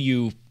can tell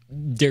you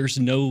there's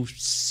no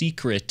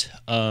secret.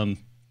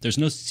 There's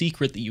no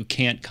secret that you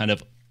can't kind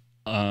of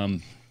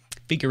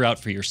figure out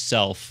for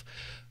yourself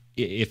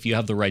if you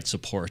have the right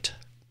support.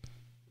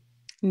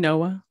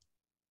 Noah?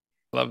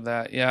 Love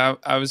that. Yeah,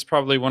 I was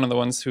probably one of the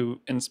ones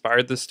who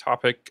inspired this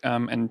topic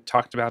and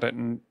talked about it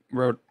and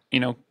wrote,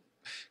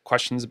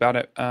 questions about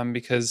it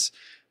because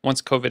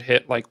once COVID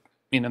hit,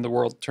 the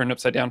world turned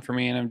upside down for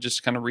me, and I'm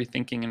just kind of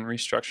rethinking and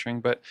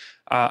restructuring. But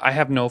I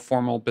have no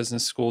formal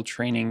business school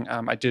training.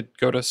 I did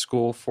go to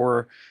school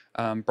for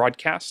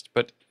broadcast,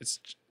 but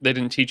they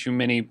didn't teach you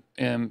many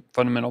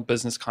fundamental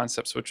business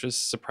concepts, which is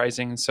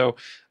surprising. And so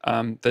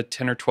the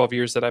 10 or 12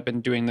 years that I've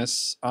been doing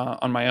this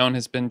on my own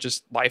has been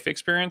just life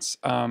experience.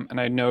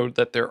 And I know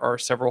that there are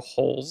several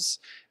holes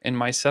in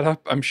my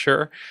setup, I'm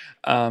sure.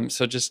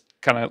 So just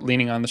kind of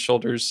leaning on the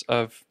shoulders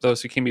of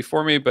those who came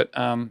before me, but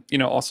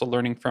also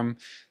learning from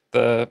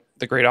the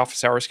great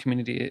office hours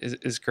community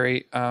is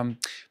great.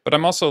 But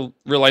I'm also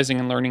realizing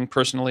and learning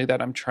personally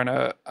that I'm trying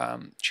to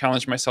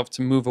challenge myself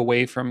to move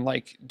away from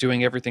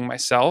doing everything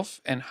myself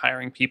and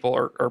hiring people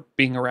or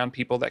being around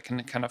people that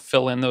can kind of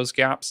fill in those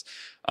gaps.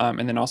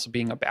 And then also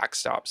being a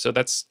backstop. So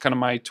that's kind of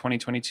my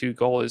 2022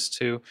 goal, is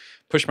to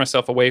push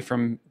myself away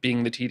from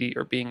being the TD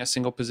or being a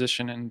single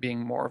position and being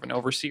more of an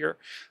overseer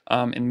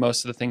in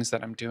most of the things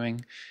that I'm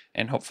doing.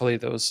 And hopefully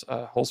those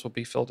holes will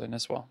be filled in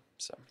as well.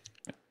 So.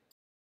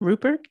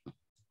 Rupert?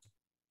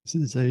 This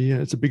is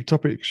it's a big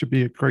topic. It should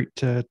be a great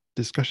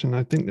discussion.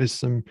 I think there's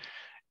some,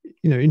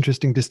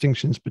 interesting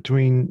distinctions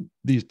between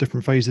these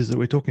different phases that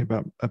we're talking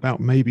about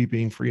maybe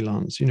being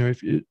freelance.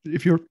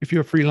 If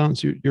you're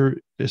freelance, you're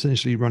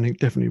essentially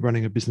definitely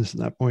running a business at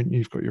that point.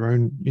 You've got your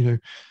own,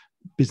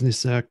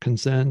 business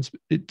concerns.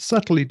 It's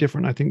subtly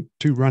different, I think,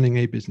 to running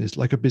a business,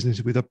 like a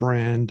business with a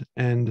brand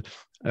and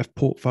a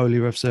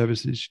portfolio of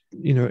services.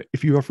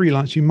 If you are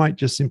freelance, you might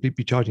just simply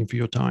be charging for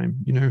your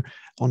time,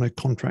 on a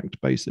contract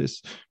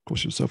basis. Of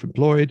course, you're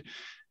self-employed,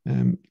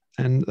 and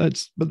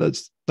that's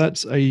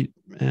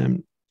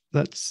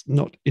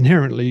not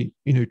inherently,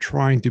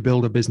 trying to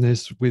build a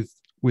business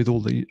with all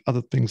the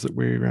other things that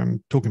we're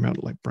talking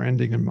about, like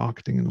branding and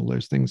marketing and all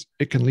those things.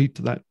 It can lead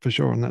to that for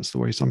sure, and that's the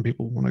way some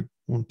people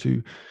want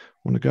to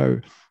go.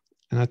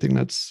 And I think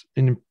that's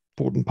an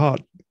important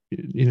part.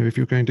 If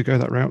you're going to go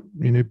that route,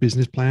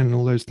 business plan and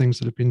all those things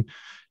that have been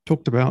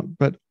talked about,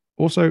 but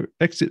also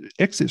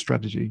exit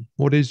strategy.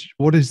 What is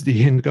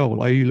the end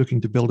goal? Are you looking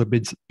to build a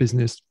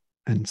business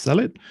and sell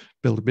it,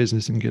 build a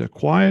business and get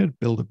acquired,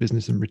 build a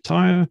business and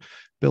retire,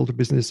 build a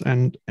business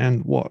and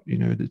what?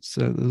 It's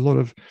a lot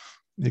of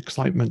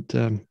excitement,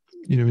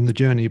 in the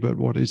journey, but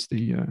what is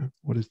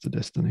the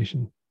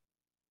destination?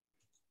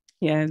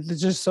 Yeah, there's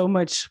just so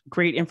much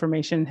great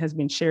information has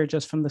been shared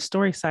just from the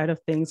story side of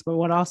things. But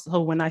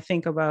when I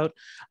think about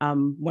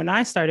when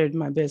I started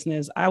my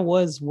business, I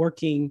was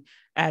working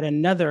at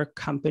another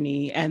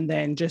company and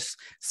then just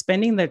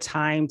spending the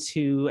time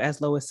to,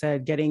 as Lois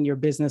said, getting your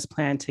business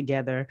plan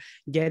together,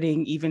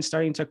 even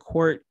starting to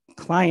court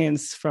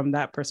clients from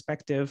that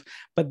perspective.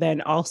 But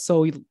then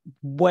also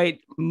what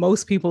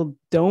most people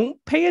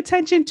don't pay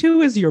attention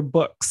to is your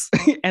books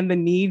and the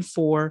need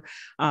for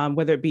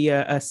whether it be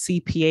a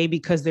CPA,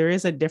 because there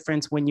is a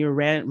difference when you're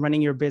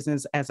running your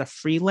business as a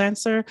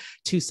freelancer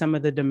to some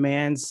of the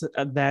demands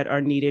that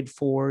are needed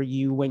for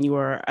you when you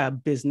are a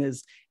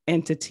business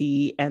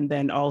entity, and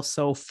then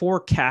also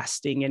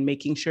forecasting and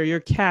making sure your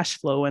cash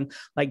flow and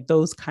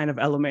those kind of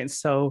elements.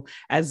 So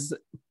as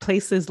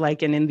places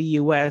and in the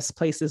US,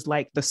 places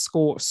like the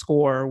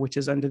SCORE, which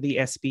is under the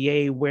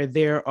SBA, where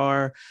there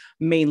are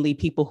mainly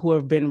people who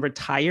have been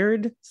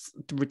retired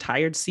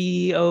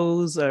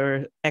CEOs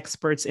or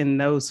experts in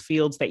those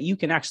fields that you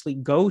can actually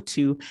go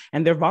to,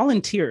 and they're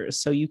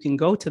volunteers. So you can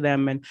go to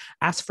them and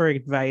ask for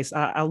advice.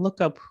 I'll look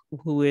up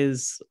who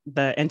is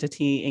the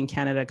entity in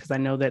Canada, because I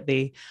know that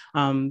they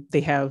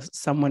have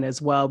someone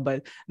as well.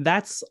 But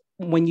that's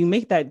when you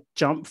make that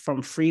jump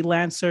from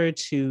freelancer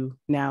to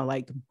now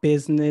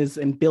business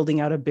and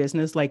building out a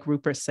business, like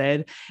Rupert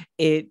said,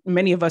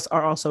 many of us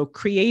are also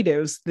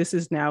creatives. This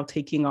is now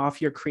taking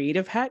off your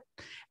creative hat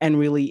and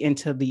really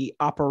into the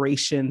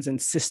operations and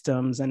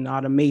systems and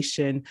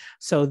automation,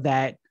 so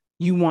that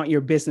you want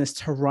your business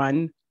to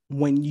run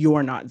when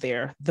you're not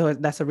there.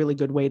 That's a really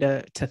good way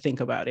to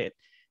think about it.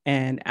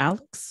 And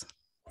Alex?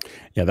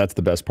 Yeah, that's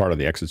the best part of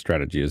the exit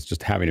strategy, is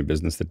just having a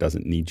business that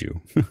doesn't need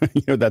you.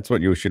 That's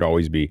what you should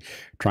always be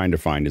trying to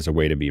find, is a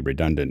way to be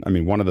redundant. I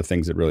mean, one of the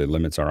things that really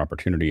limits our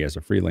opportunity as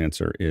a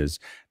freelancer is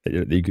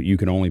that you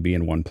can only be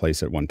in one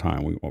place at one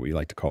time, what we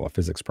like to call a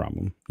physics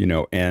problem,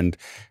 and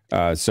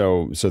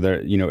so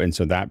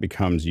that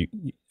becomes you.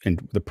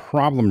 And the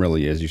problem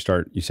really is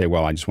you say,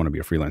 well, I just want to be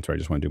a freelancer. I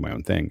just want to do my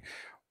own thing.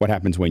 What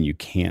happens when you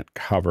can't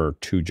cover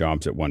two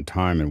jobs at one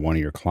time and one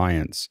of your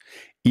clients?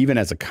 Even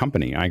as a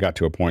company, I got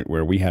to a point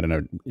where we had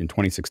in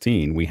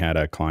 2016, we had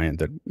a client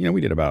that,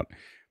 we did about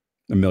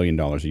 $1 million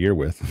a year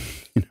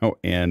with,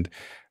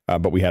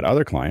 but we had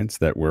other clients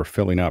that were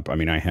filling up. I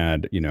mean, I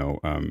had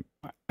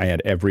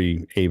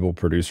every able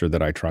producer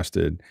that I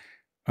trusted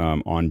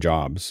on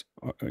jobs,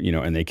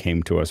 and they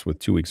came to us with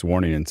 2 weeks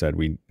warning and said,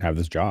 we have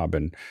this job,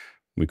 and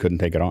we couldn't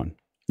take it on.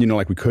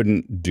 like we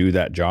couldn't do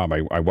that job.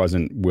 I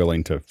wasn't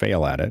willing to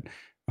fail at it.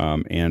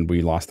 And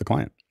we lost the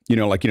client,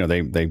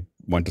 they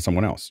went to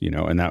someone else,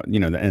 and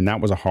that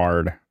was a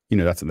hard,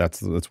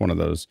 that's one of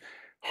those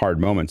hard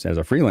moments. As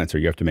a freelancer,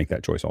 you have to make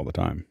that choice all the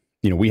time.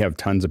 We have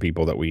tons of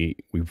people that we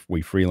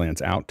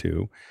freelance out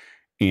to.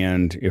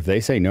 And if they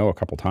say no a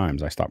couple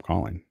times, I stop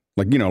calling.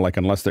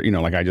 Unless they're,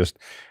 I just,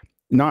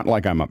 not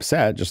like I'm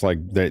upset, just like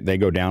they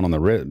go down on the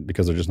rib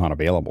because they're just not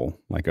available.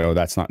 Like, oh,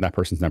 that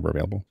person's never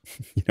available,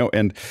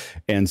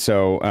 and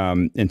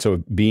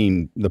so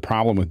being, the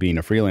problem with being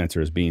a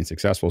freelancer is being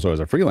successful. So as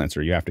a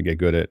freelancer, you have to get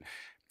good at,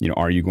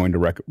 are you going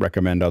to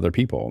recommend other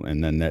people?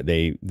 And then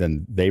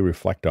they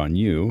reflect on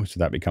you. So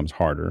that becomes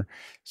harder.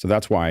 So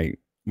that's why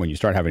when you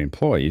start having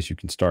employees, you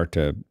can start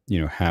to,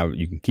 you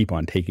can keep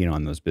on taking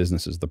on those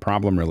businesses. The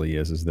problem really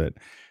is that,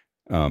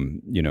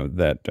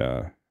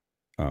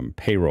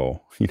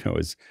 payroll,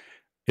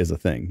 is a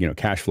thing.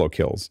 Cash flow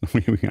kills.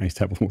 We used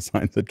to have little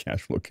signs that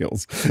cash flow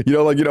kills.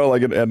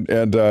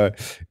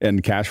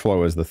 And cash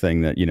flow is the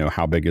thing that,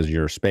 how big is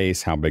your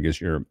space? How big is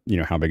your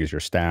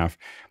staff?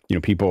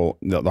 People.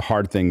 The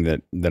hard thing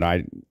that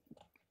I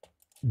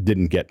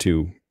didn't get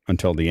to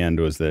until the end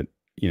was that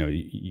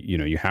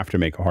you have to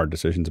make hard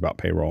decisions about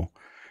payroll.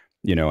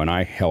 And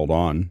I held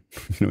on.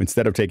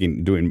 Instead of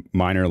doing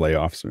minor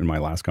layoffs in my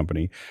last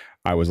company,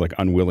 I was like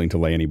unwilling to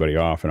lay anybody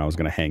off, and I was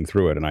going to hang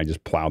through it. And I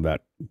just plowed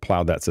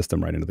that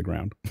system right into the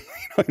ground.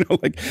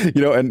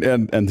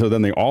 And so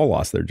then they all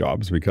lost their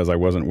jobs because I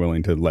wasn't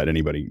willing to let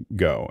anybody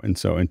go. And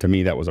to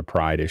me, that was a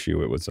pride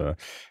issue. It was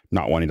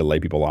not wanting to lay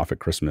people off at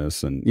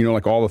Christmas, and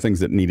all the things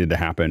that needed to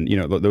happen.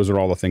 Those are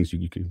all the things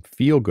you can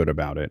feel good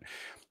about it.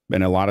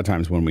 And a lot of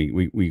times when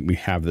we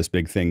have this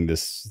big thing,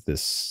 this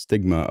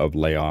stigma of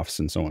layoffs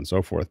and so on and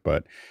so forth,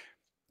 but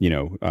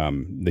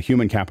the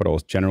human capital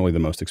is generally the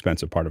most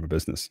expensive part of a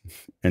business.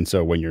 And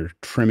so when you're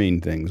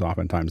trimming things,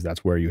 oftentimes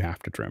that's where you have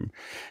to trim,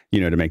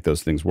 to make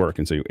those things work.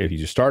 And so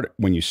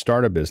when you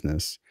start a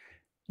business,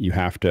 you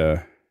have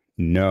to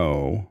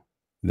know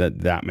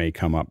that may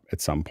come up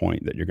at some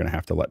point, that you're going to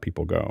have to let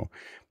people go.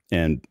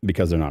 And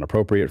because they're not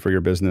appropriate for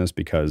your business,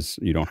 because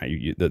you don't have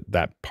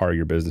that part of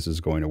your business is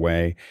going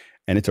away.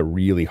 And it's a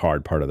really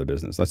hard part of the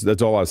business.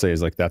 That's all I'll say is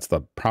that's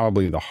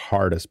probably the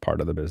hardest part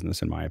of the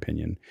business, in my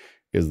opinion,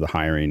 is the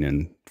hiring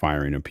and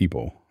firing of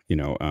people,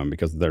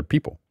 because they're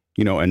people,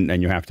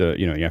 and you have to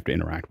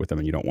interact with them,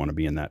 and you don't want to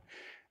be in that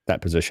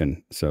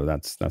position. So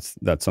that's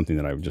something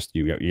that I would just,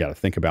 you got to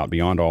think about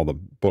beyond all the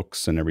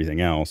books and everything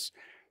else.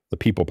 The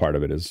people part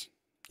of it is,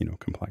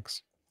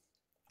 complex.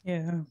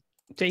 Yeah.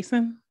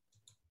 Jason?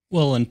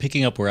 Well, and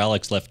picking up where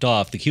Alex left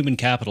off, the human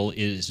capital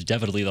is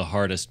definitely the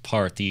hardest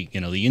part. The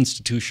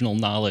institutional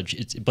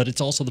knowledge, but it's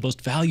also the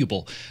most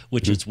valuable,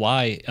 which is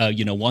why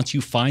once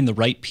you find the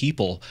right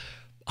people,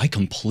 I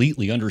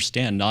completely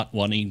understand not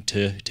wanting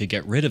to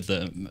get rid of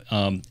them.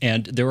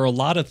 And there are a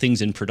lot of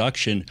things in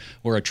production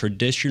where a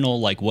traditional,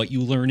 like what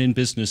you learn in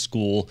business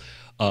school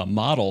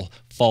model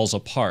falls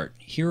apart.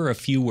 Here are a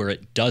few where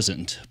it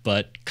doesn't,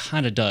 but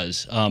kind of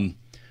does.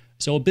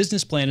 So a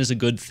business plan is a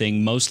good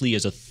thing, mostly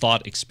as a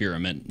thought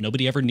experiment.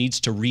 Nobody ever needs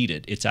to read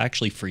it. It's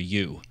actually for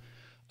you.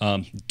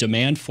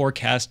 Demand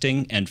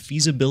forecasting and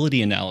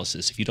feasibility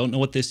analysis. If you don't know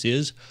what this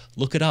is,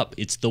 look it up.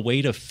 It's the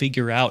way to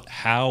figure out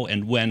how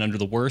and when, under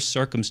the worst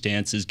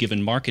circumstances,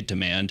 given market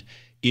demand,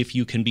 if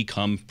you can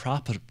become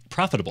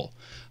profitable.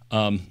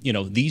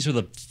 These are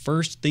the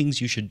first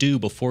things you should do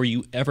before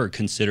you ever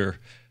consider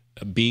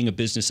being a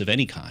business of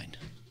any kind.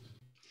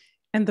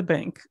 And the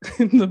bank.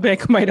 The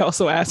bank might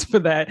also ask for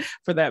that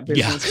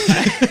business.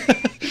 Yeah.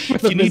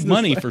 If you need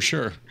money, for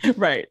sure.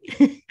 Right.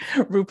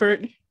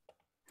 Rupert?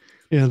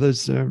 Yeah,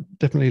 there's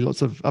definitely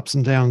lots of ups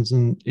and downs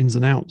and ins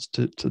and outs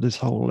to this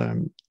whole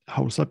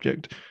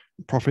subject.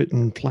 Profit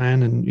and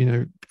plan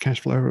and cash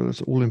flow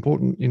is all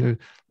important.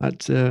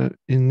 That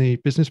in the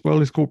business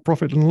world is called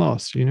profit and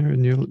loss.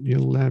 And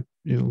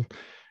you'll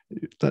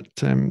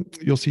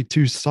see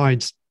two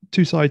sides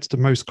to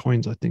most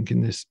coins, I think,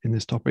 in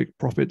this topic.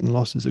 Profit and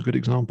loss is a good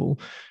example.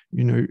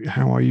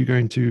 How are you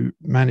going to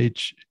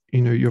manage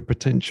your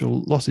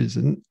potential losses?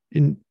 And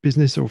in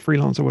business or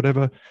freelance or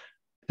whatever,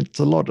 it's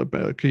a lot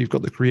about, okay, you've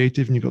got the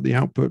creative and you've got the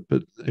output,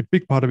 but a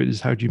big part of it is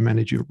how do you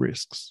manage your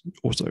risks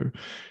also,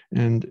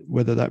 and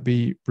whether that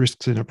be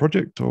risks in a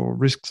project or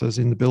risks as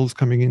in the bills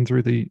coming in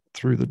through the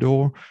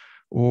door,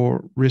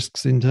 or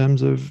risks in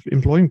terms of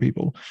employing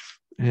people.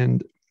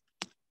 And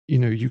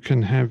you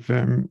can have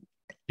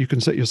you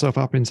can set yourself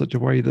up in such a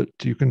way that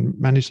you can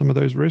manage some of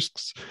those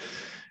risks.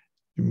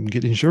 You can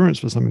get insurance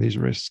for some of these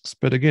risks,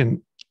 but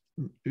again,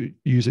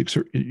 use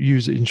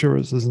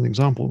insurance as an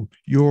example.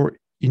 Your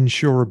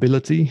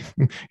insurability,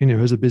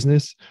 as a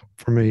business,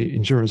 from an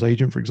insurance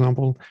agent, for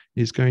example,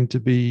 is going to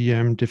be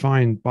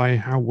defined by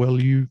how well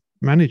you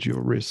manage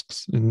your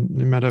risks. And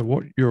no matter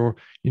what your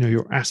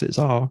assets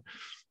are,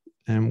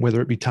 and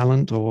whether it be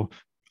talent or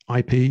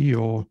IP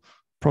or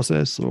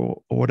process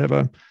or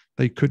whatever,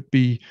 they could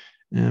be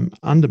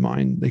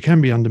undermined. They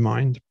can be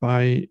undermined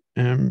by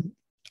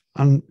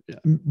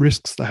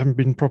risks that haven't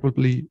been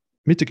properly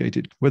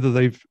mitigated, whether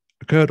they've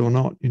occurred or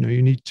not,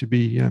 you need to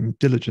be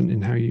diligent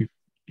in how you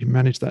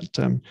manage that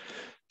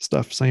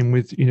stuff. Same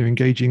with,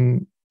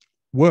 engaging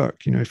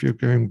work. If you're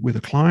going with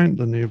a client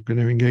and you're going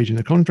to engage in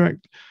a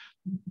contract,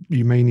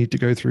 you may need to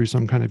go through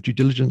some kind of due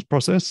diligence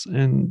process,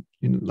 and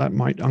that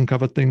might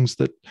uncover things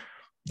that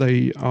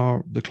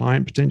the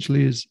client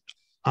potentially is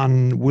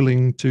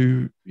unwilling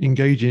to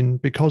engage in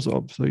because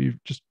of. So you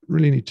just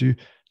really need to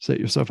set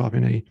yourself up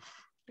in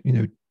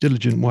a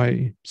diligent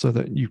way so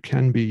that you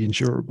can be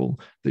insurable,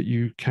 that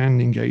you can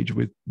engage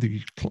with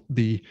the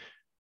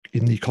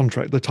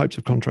contract, the types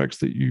of contracts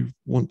that you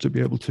want to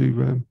be able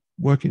to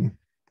work in.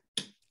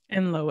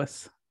 And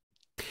Lois.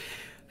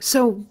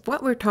 So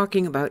what we're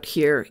talking about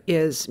here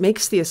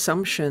makes the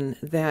assumption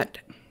that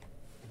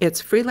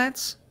it's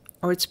freelance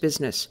or it's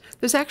business.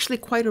 There's actually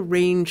quite a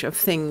range of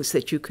things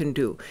that you can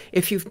do.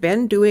 If you've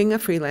been doing a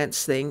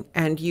freelance thing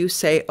and you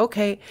say,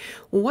 okay,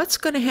 what's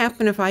going to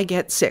happen if I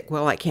get sick?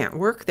 Well, I can't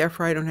work,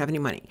 therefore I don't have any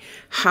money.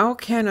 How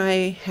can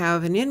I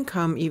have an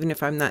income even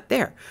if I'm not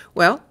there?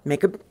 Well,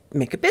 make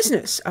a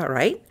business, all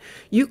right?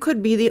 You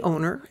could be the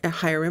owner,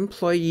 hire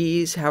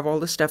employees, have all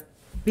the stuff,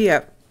 be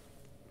a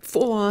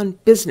full-on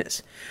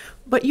business.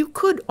 But you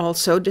could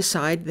also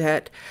decide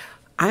that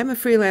I'm a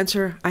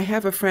freelancer, I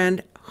have a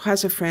friend,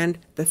 has a friend,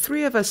 the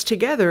three of us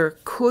together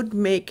could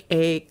make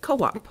a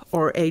co-op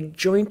or a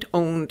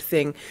joint-owned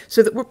thing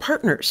so that we're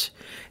partners.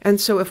 And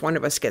so if one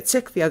of us gets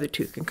sick, the other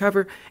two can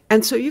cover.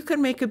 And so you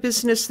can make a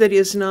business that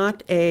is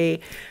not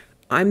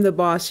I'm the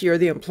boss, you're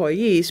the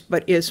employees,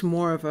 but is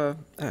more of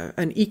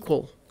an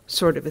equal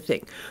sort of a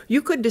thing.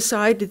 You could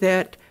decide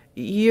that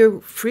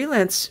your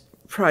freelance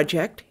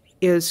project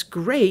is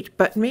great,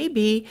 but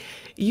maybe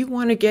you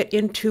want to get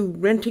into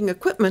renting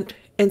equipment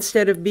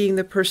instead of being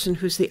the person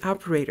who's the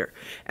operator.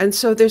 And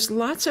so there's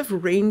lots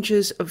of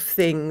ranges of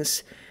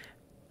things.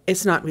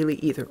 It's not really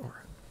either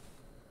or.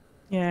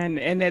 Yeah,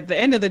 and at the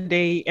end of the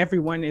day,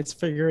 everyone is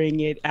figuring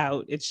it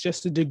out. It's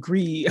just a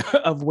degree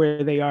of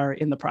where they are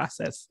in the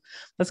process.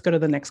 Let's go to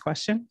the next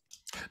question.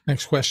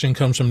 Next question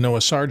comes from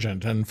Noah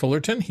Sargent in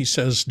Fullerton. He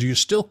says, do you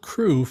still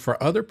crew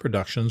for other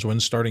productions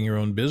when starting your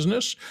own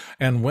business?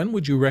 And when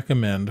would you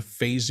recommend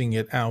phasing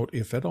it out,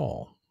 if at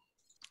all?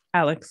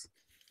 Alex.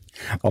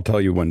 I'll tell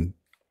you when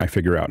I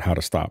figure out how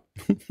to stop,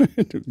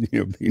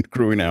 being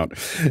crewing out,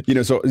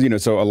 so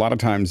a lot of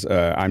times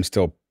I'm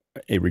still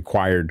a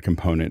required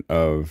component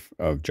of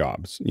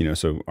jobs,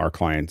 so our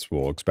clients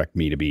will expect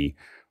me to be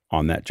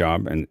on that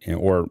job,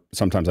 or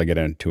sometimes I get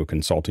into a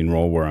consulting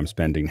role where I'm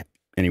spending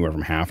anywhere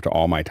from half to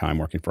all my time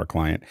working for a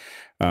client.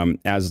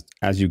 As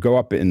you go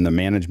up in the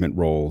management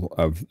role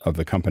of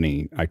the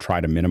company, I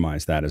try to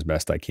minimize that as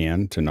best I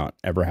can to not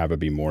ever have it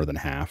be more than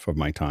half of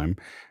my time.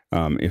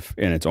 And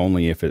it's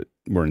only if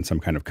we're in some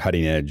kind of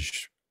cutting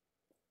edge,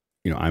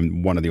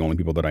 I'm one of the only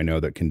people that I know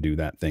that can do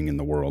that thing in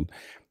the world.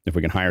 If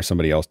we can hire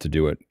somebody else to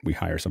do it, we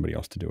hire somebody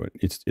else to do it.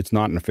 It's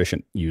not an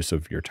efficient use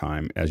of your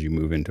time as you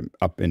move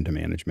up into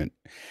management.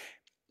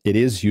 It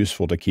is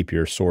useful to keep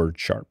your sword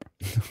sharp.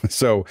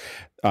 So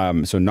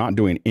not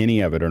doing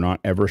any of it or not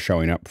ever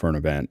showing up for an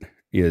event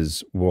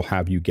will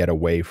have you get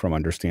away from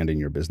understanding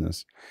your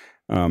business.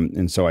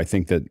 And so I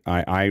think that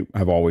I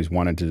have always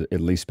wanted to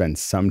at least spend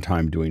some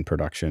time doing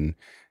production.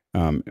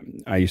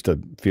 I used to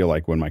feel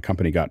like when my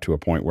company got to a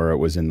point where it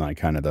was in like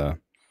kind of the,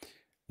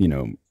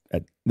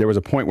 there was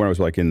a point where I was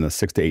like in the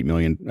 6 to 8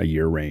 million a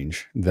year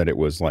range, that it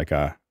was like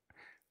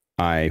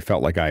I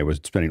felt like I was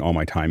spending all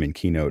my time in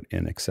Keynote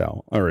and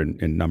Excel, or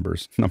in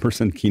numbers.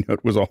 Numbers and Keynote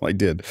was all I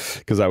did,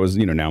 because I was,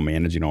 now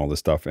managing all this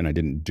stuff and I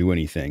didn't do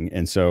anything.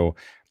 And so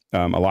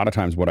a lot of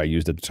times what I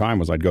used at the time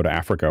was I'd go to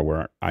Africa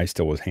where I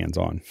still was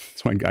hands-on.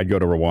 So I'd go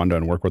to Rwanda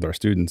and work with our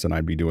students, and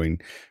I'd be doing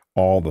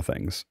all the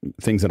things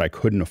that I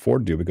couldn't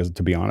afford to do, because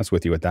to be honest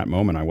with you, at that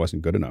moment, I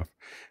wasn't good enough.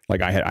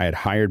 Like I had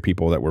hired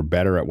people that were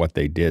better at what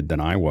they did than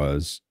I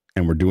was,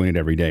 and were doing it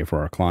every day for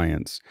our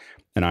clients.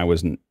 And I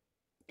wasn't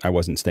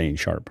staying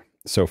sharp.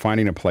 So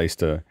finding a place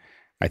to,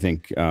 I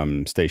think,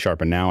 stay sharp.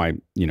 And now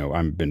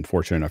I've been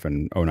fortunate enough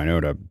in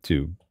 090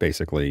 to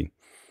basically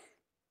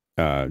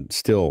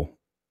still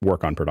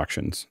work on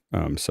productions,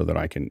 so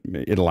that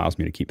it allows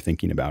me to keep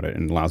thinking about it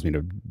and allows me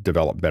to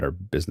develop better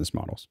business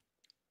models.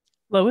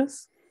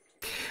 Lois?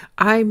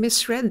 I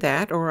misread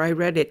that, or I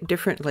read it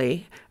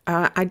differently.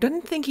 I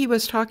didn't think he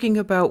was talking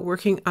about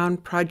working on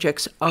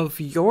projects of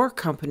your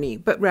company,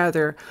 but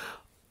rather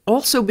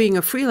also being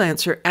a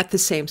freelancer at the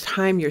same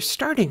time you're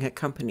starting a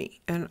company.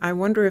 And I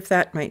wonder if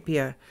that might be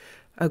a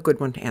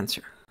good one to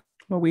answer.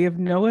 Well, we have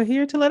Noah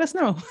here to let us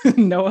know.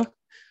 Noah?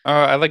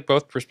 I like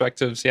both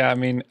perspectives. Yeah, I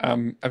mean,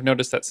 I've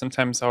noticed that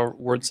sometimes I'll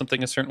word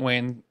something a certain way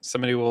and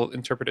somebody will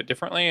interpret it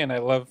differently. And I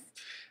love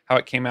how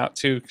it came out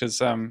too,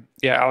 because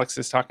Alex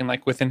is talking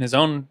like within his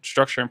own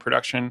structure and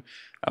production,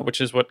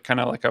 which is what kind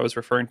of like I was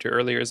referring to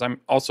earlier, is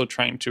I'm also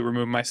trying to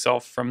remove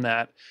myself from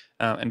that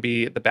and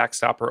be the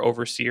backstop or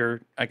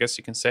overseer, I guess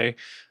you can say.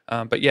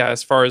 But yeah,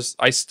 as far as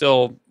I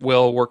still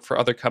will work for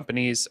other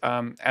companies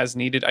as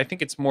needed, I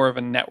think it's more of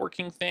a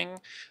networking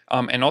thing,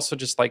 and also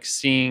just like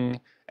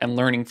seeing and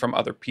learning from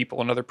other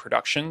people and other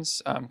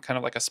productions, kind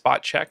of like a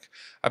spot check.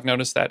 I've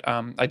noticed that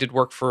I did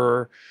work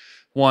for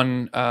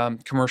one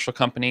commercial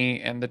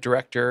company, and the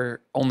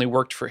director only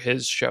worked for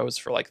his shows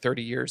for like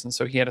 30 years. And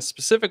so he had a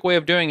specific way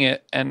of doing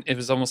it, and it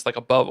was almost like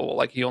a bubble.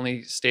 Like he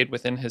only stayed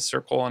within his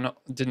circle and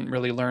didn't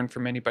really learn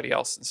from anybody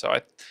else. And so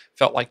I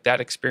felt like that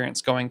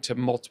experience going to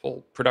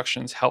multiple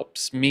productions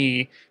helps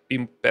me be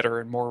better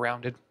and more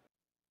rounded.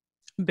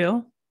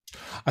 Bill?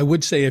 I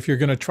would say if you're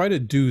going to try to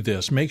do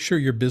this, make sure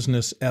your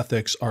business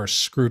ethics are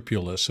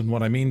scrupulous. And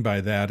what I mean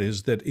by that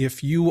is that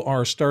if you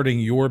are starting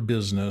your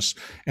business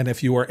and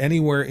if you are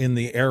anywhere in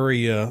the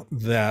area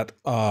that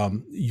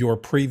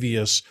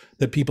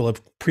that people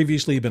have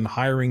previously been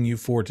hiring you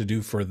for to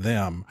do for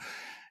them,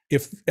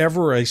 if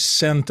ever a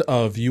scent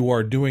of you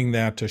are doing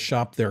that to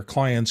shop their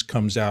clients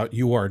comes out,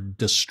 you are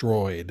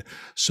destroyed.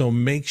 So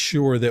make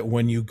sure that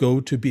when you go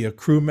to be a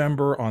crew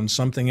member on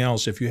something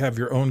else, if you have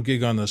your own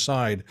gig on the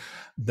side,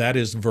 that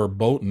is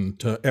verboten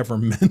to ever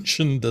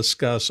mention,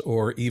 discuss,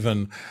 or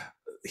even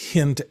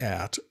hint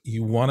at.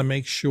 You want to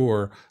make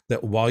sure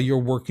that while you're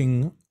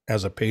working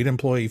as a paid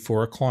employee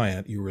for a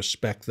client, you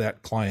respect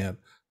that client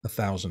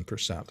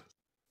 1,000%.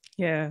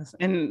 Yes.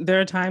 And there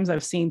are times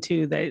I've seen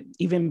too that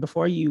even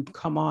before you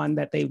come on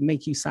that they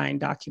make you sign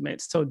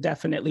documents. So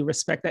definitely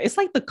respect that. It's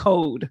like the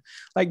code,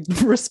 like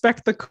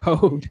respect the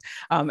code.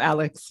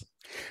 Alex.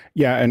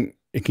 Yeah. And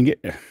it can get,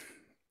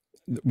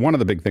 one of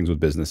the big things with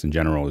business in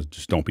general is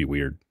just don't be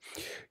weird.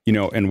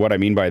 And what I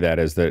mean by that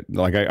is that,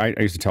 like, I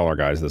used to tell our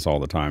guys this all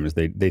the time, is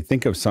they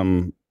think of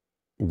some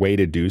way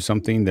to do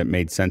something that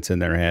made sense in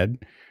their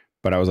head.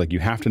 But I was like, you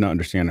have to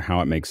understand how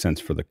it makes sense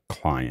for the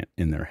client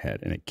in their head.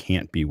 And it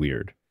can't be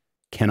weird.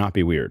 Cannot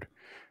be weird,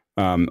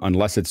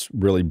 unless it's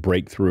really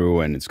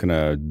breakthrough and it's going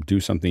to do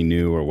something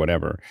new or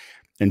whatever.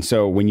 And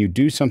so when you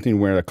do something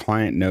where the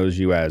client knows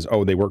you as,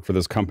 oh, they work for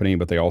this company,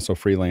 but they also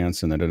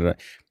freelance and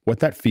what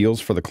that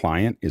feels for the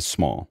client is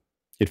small.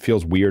 It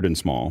feels weird and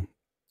small,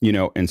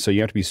 and so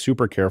you have to be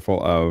super careful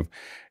of,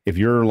 if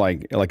you're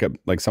like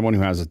someone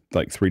who has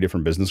like 3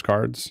 different business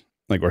cards,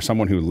 or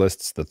someone who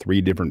lists the 3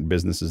 different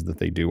businesses that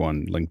they do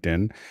on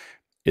LinkedIn,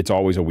 it's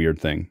always a weird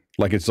thing.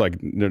 It's like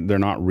they're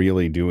not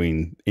really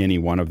doing any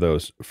one of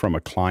those from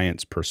a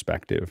client's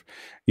perspective,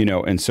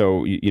 and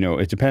so,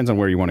 it depends on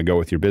where you want to go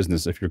with your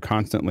business. If you're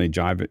constantly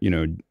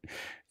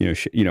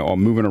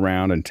moving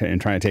around and trying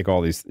to take all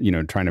these,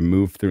 trying to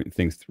move through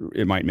things,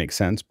 it might make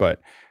sense.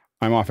 But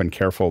I'm often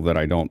careful that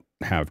I don't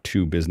have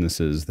 2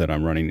 businesses that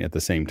I'm running at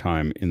the same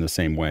time in the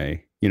same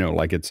way.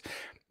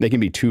 They can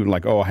be 2,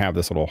 like, oh, I have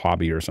this little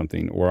hobby or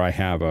something, or I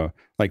have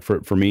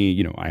for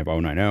me, I have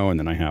 090, and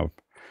then I have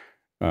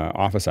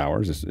Office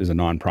Hours is a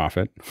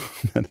nonprofit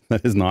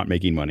that is not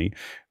making money.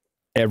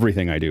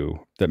 Everything I do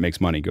that makes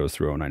money goes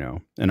through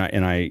 090. And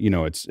I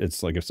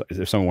it's like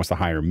if someone wants to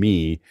hire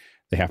me,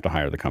 they have to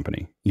hire the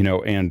company,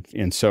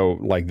 and so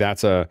like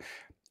that's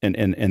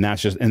and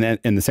that's just, and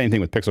the same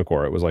thing with Pixel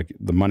Core. It was like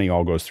the money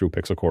all goes through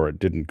Pixel Core. It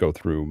didn't go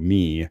through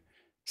me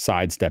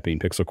sidestepping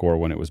Pixel Core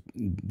when it was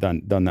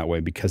done that way,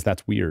 because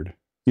that's weird.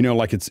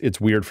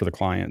 It's weird for the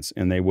clients,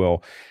 and they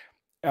will,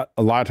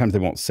 a lot of times they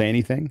won't say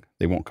anything,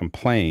 they won't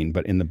complain,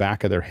 but in the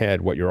back of their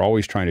head, what you're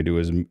always trying to do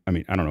is, I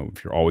don't know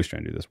if you're always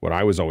trying to do this. What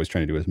I was always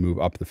trying to do is move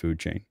up the food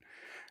chain.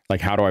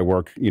 Like, how do I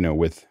work,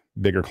 with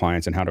bigger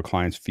clients, and how do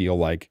clients feel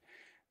like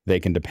they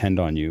can depend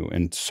on you?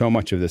 And so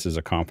much of this is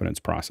a confidence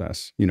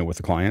process, with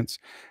the clients.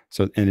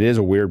 So, and it is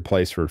a weird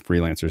place for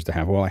freelancers to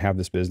have, well, I have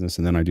this business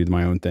and then I do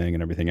my own thing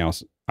and everything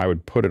else. I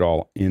would put it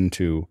all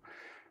into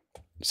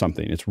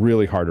something. It's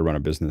really hard to run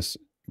a business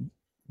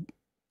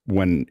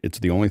when it's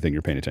the only thing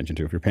you're paying attention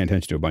to. If you're paying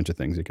attention to a bunch of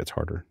things, it gets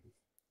harder.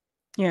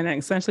 Yeah, and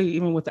essentially,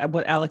 even with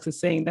what Alex is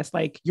saying, that's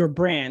like your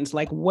brand.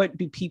 Like, what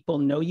do people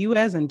know you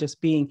as? And just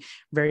being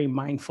very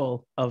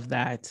mindful of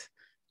that.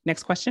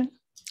 Next question.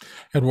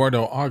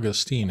 Eduardo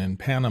Augustine in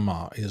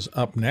Panama is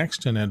up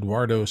next. And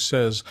Eduardo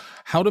says,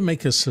 how to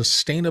make a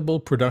sustainable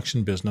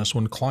production business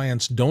when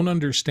clients don't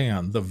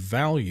understand the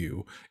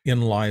value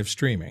in live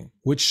streaming.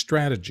 Which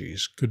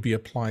strategies could be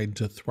applied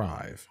to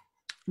thrive?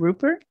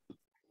 Rupert?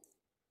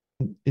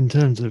 In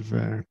terms of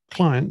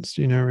clients,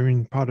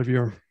 part of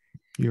your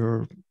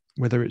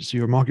whether it's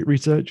your market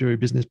research or your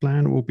business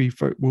plan will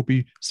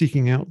be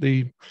seeking out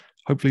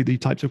hopefully the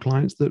types of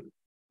clients that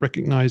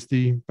recognize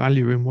the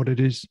value in what it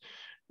is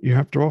you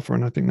have to offer.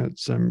 And I think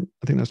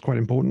that's quite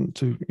important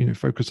to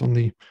focus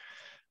on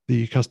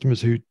the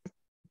customers who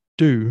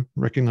do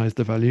recognize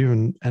the value,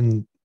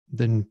 and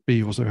then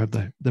also have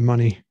the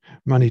money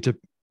to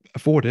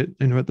afford it,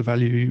 at the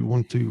value you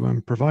want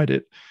to provide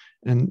it.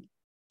 And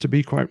to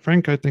be quite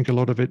frank, I think a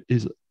lot of it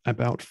is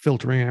about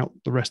filtering out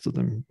the rest of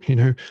them.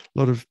 A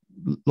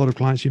lot of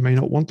clients you may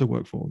not want to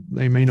work for.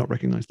 They may not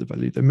recognize the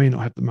value. They may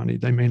not have the money.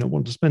 They may not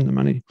want to spend the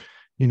money.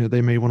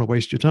 They may want to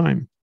waste your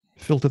time.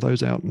 Filter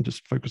those out and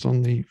just focus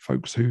on the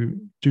folks who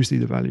do see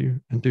the value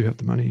and do have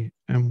the money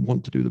and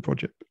want to do the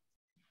project.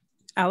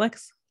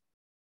 Alex?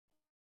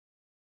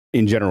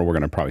 in general, we're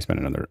going to probably spend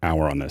another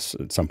hour on this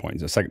at some point.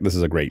 This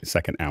is a great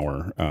second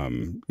hour,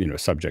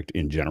 subject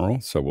in general.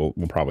 So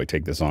we'll probably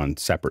take this on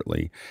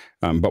separately.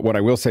 But what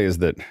I will say is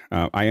that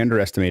I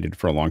underestimated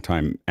for a long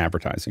time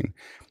advertising.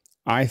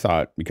 I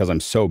thought because I'm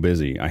so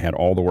busy, I had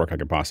all the work I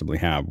could possibly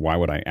have. Why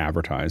would I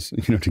advertise,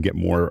 to get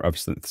more of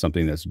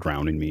something that's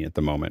drowning me at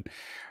the moment?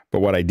 But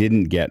what I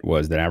didn't get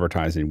was that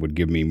advertising would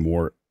give me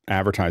more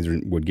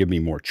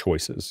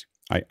choices.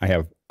 I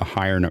have a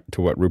higher,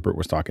 to what Rupert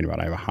was talking about,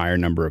 I have a higher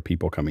number of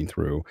people coming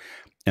through,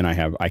 and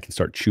I can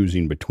start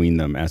choosing between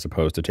them as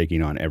opposed to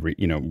taking on every,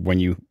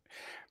 the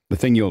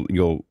thing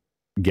you'll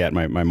get,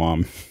 my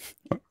mom,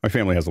 my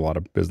family has a lot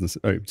of business,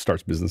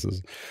 starts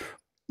businesses.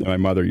 My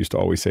mother used to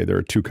always say there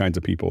are two kinds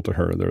of people to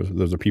her.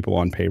 There's a people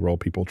on payroll,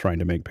 people trying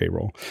to make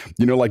payroll,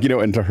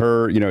 and to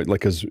her,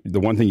 because the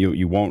one thing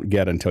you won't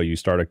get until you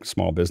start a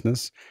small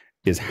business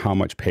is how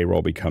much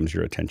payroll becomes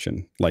your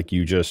attention. Like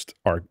you just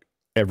are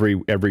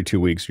every 2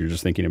 weeks, you're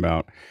just thinking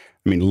about,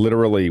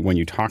 literally when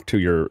you talk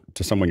to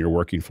someone you're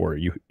working for,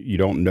 you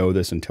don't know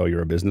this until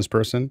you're a business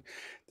person.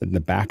 In the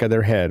back of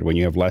their head, when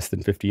you have less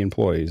than 50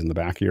 employees, in the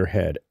back of your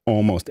head,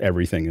 almost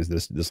everything is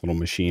this little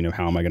machine of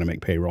how am I going to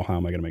make payroll? How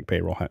am I going to make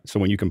payroll? So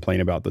when you complain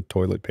about the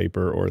toilet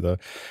paper or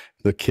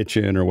the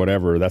kitchen or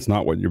whatever, that's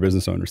not what your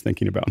business owner's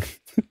thinking about.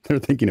 They're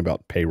thinking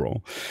about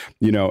payroll,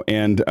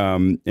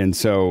 and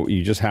so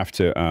you just have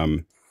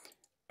to.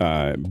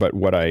 But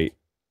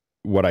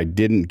what I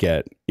didn't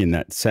get in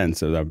that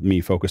sense of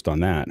me focused on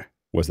that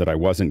was that I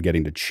wasn't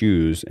getting to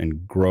choose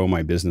and grow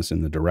my business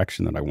in the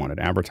direction that I wanted.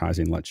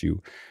 Advertising lets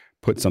you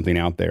put something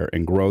out there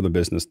and grow the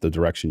business the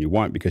direction you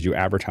want because you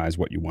advertise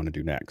what you want to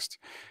do next,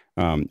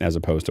 as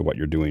opposed to what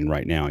you're doing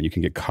right now. And you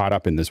can get caught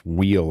up in this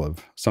wheel of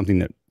something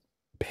that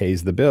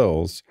pays the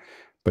bills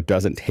but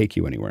doesn't take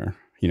you anywhere,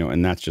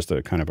 and that's just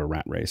a kind of a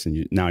rat race.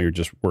 And now you're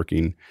just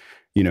working,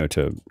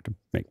 to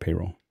make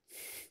payroll.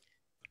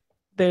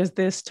 There's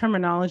this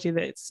terminology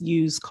that's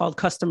used called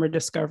customer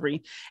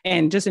discovery.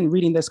 And just in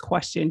reading this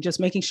question, just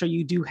making sure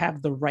you do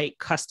have the right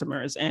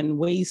customers, and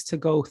ways to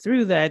go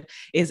through that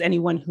is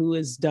anyone who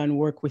has done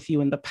work with you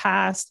in the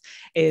past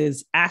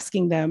is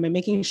asking them and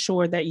making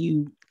sure that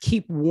you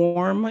keep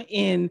warm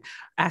in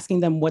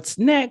asking them what's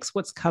next,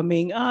 what's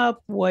coming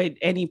up,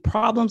 any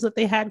problems that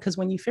they had. Because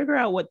when you figure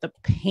out what the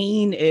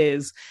pain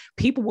is,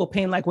 people will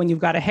pain. Like when you've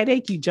got a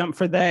headache, you jump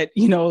for that,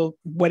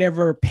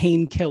 whatever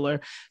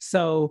painkiller.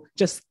 So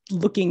just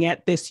looking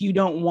at this, you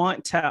don't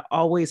want to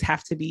always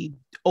have to be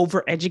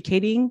over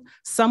educating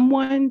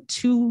someone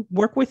to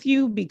work with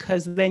you,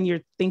 because then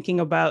you're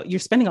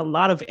spending a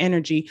lot of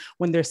energy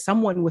when there's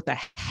someone with a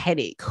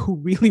headache who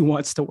really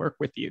wants to work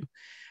with you.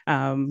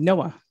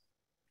 Noah.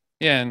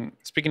 Yeah, and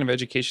speaking of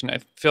education, I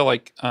feel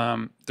like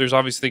there's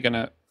obviously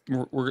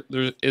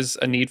there is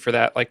a need for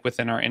that, like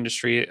within our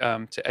industry,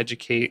 to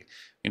educate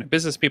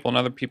business people and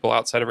other people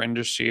outside of our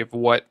industry of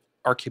what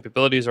our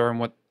capabilities are and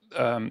what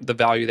the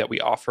value that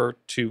we offer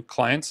to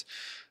clients.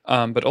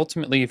 But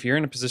ultimately, if you're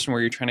in a position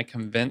where you're trying to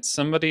convince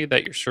somebody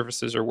that your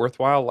services are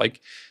worthwhile,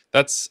 like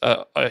that's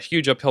a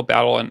huge uphill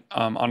battle. And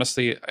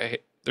honestly,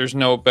 there's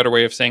no better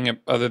way of saying it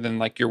other than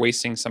like you're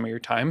wasting some of your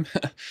time,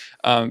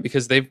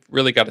 because they've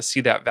really got to see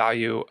that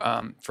value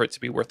for it to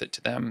be worth it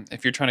to them.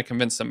 If you're trying to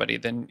convince somebody,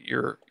 then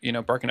you're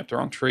barking up the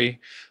wrong tree.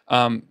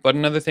 But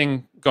another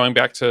thing, going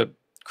back to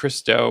Chris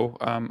Doe,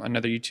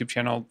 another YouTube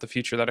channel, The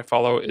Future, that I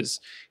follow, is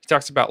he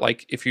talks about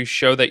like if you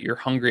show that you're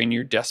hungry and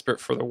you're desperate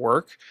for the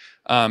work,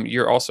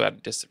 you're also at a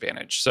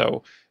disadvantage.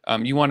 So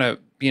you want to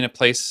be in a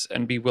place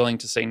and be willing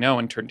to say no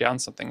and turn down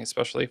something,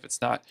 especially if it's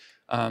not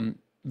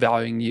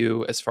valuing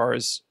you as far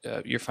as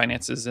your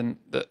finances and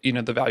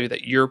the value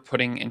that you're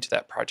putting into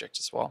that project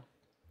as well.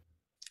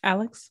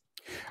 Alex?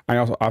 I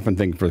also often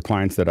think for the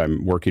clients that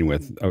I'm working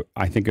with,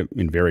 I think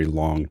in very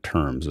long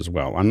terms as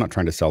well. I'm not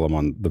trying to sell them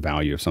on the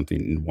value of something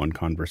in one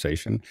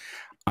conversation.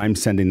 I'm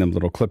sending them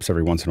little clips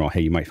every once in a while.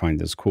 Hey, you might find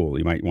this cool.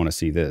 You might want to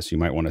see this. You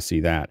might want to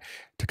see that,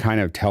 to kind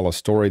of tell a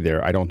story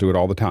there. I don't do it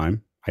all the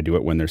time. I do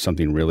it when there's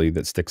something really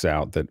that sticks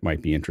out that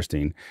might be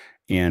interesting.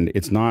 And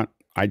it's not,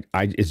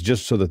 it's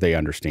just so that they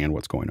understand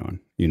what's going on,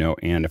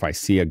 and if I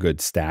see a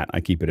good stat,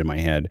 I keep it in my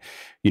head,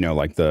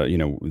 like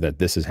that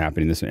this is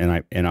happening,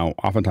 and I'll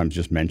oftentimes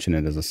just mention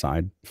it as a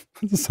side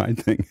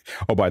thing.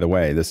 Oh, by the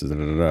way, this is,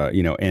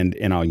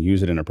 and I'll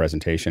use it in a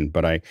presentation,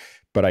 but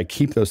I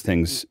keep those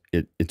things.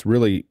 It's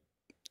really,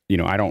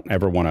 I don't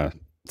ever want to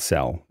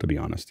sell, to be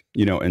honest,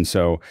 and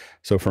so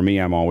for me,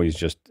 I'm always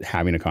just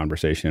having a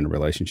conversation and a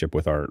relationship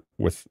with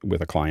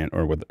a client,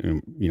 or with,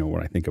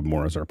 what I think of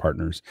more as our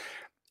partners.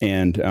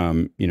 And,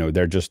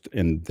 they're just,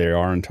 and they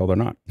are until they're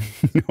not,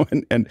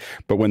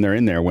 but when they're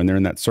in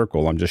that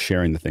circle, I'm just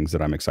sharing the things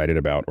that I'm excited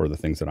about, or the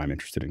things that I'm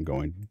interested in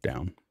going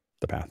down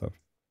the path of.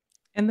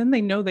 And then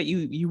they know that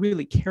you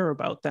really care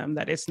about them,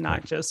 that it's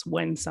not just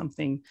when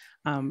something,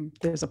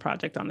 there's a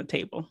project on the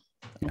table.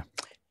 Yeah.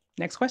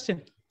 Next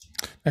question.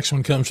 Next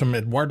one comes from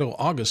Eduardo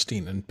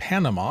Augustine in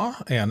Panama.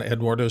 And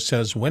Eduardo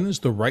says, when is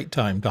the right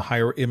time to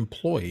hire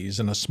employees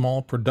in a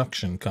small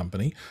production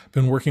company?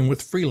 Been working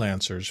with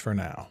freelancers for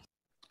now.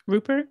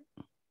 Rupert?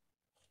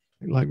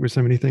 like with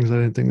so many things, I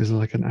don't think there's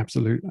like an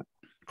absolute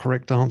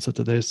correct answer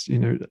to this.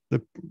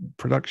 The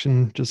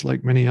production, just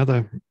like many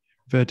other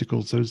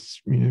verticals,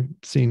 has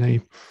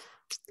seen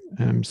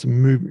some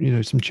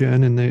move, some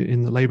churn in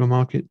the labor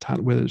market,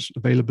 whether it's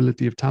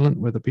availability of talent,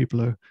 whether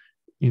people are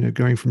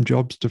going from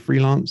jobs to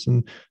freelance.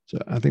 And so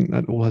I think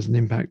that all has an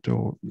impact,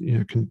 or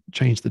can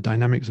change the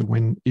dynamics of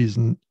when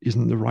isn't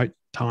the right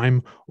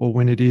time, or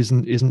when it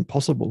isn't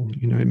possible.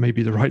 It may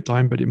be the right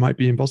time, but it might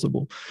be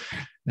impossible.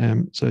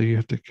 So you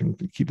have to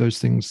keep those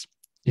things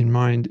in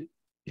mind.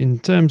 In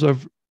terms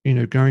of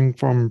going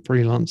from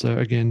freelancer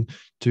again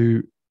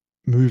to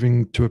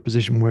moving to a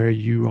position where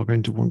you are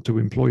going to want to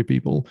employ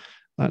people,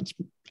 that's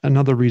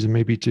another reason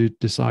maybe to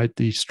decide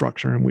the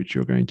structure in which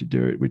you're going to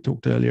do it. We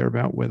talked earlier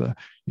about whether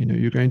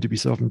you're going to be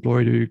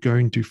self-employed, or you're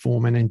going to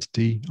form an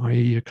entity,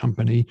 i.e. a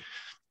company,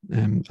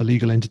 a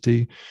legal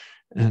entity.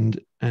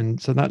 And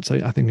so that's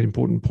I think an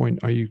important point.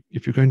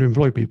 If you're going to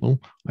employ people,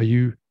 are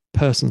you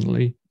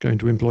personally going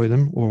to employ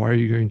them, or are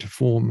you going to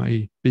form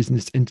a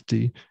business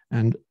entity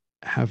and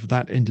have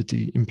that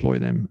entity employ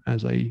them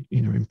as a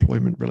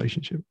employment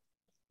relationship?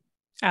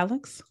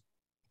 Alex?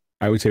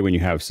 I would say when you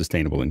have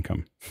sustainable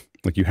income,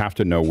 like you have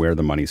to know where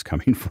the money's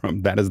coming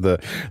from. That's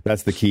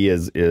the key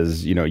is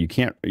you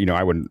can't,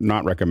 I would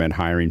not recommend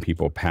hiring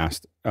people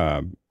past,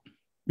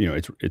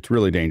 it's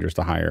really dangerous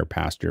to hire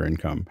past your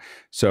income.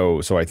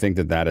 So I think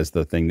that is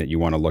the thing that you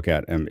want to look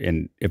at.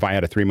 And if I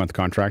had a 3-month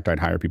contract, I'd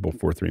hire people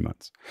for 3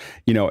 months.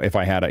 If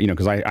I had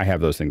because I have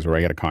those things where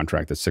I get a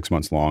contract that's 6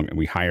 months long, and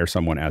we hire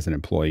someone as an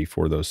employee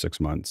for those 6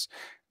 months,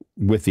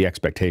 with the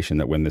expectation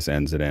that when this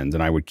ends, it ends.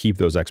 And I would keep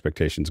those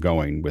expectations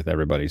going with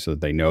everybody so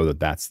that they know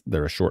that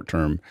they're a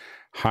short-term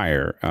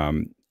hire.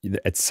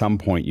 At some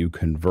point you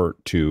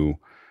convert to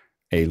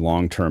a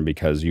long-term,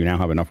 because you now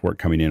have enough work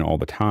coming in all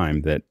the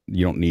time that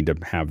you don't need to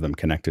have them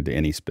connected to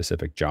any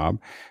specific job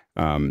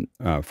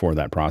for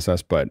that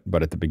process. But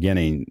at the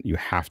beginning, you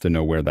have to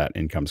know where that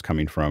income's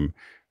coming from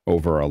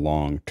over a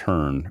long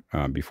term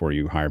before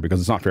you hire, because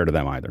it's not fair to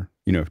them either,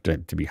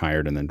 to be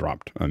hired and then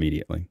dropped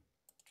immediately.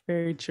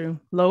 Very true.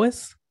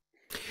 Lois?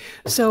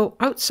 So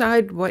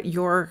outside what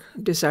your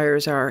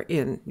desires are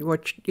in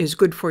what is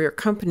good for your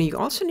company, you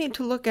also need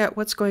to look at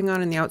what's going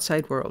on in the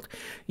outside world.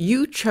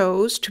 You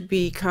chose to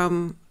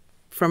become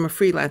from a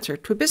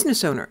freelancer to a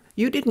business owner.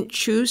 You didn't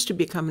choose to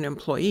become an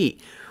employee.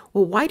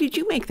 Well, why did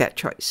you make that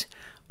choice?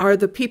 Are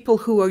the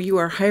people you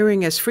are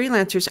hiring as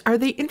freelancers, are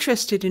they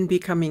interested in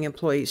becoming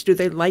employees? Do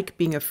they like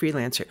being a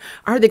freelancer?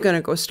 Are they going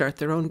to go start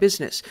their own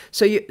business?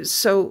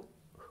 So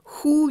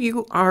who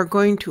you are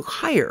going to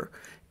hire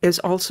is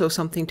also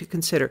something to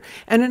consider.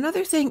 And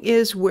another thing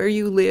is where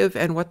you live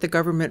and what the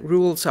government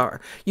rules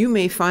are. You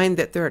may find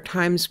that there are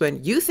times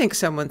when you think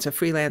someone's a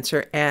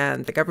freelancer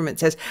and the government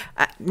says,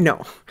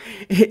 no,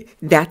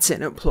 that's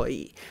an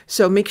employee.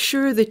 So make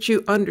sure that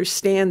you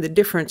understand the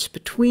difference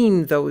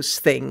between those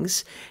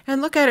things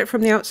and look at it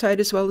from the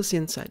outside as well as the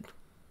inside.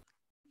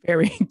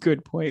 Very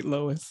good point,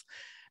 Lois.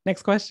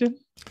 Next question.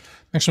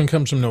 Next one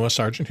comes from Noah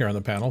Sargent here on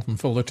the panel from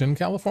Fullerton,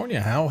 California.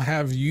 How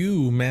have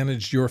you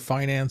managed your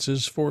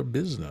finances for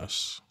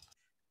business?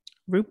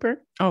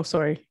 Rupert? Oh,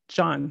 sorry,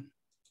 John.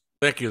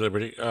 Thank you,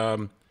 Liberty.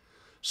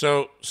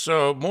 So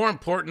more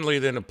importantly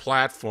than a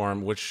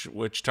platform, which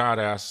Todd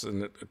asked in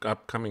the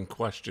upcoming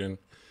question,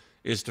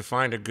 is to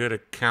find a good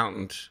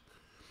accountant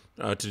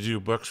to do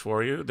books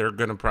for you. They're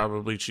going to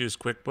probably choose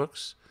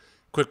QuickBooks.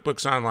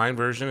 QuickBooks Online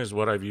version is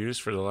what I've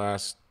used for the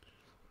last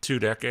 2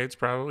 decades,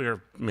 probably,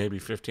 or maybe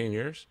 15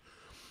 years.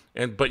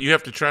 But you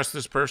have to trust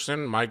this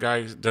person. My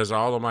guy does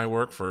all of my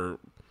work for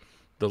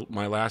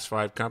my last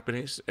 5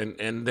 companies,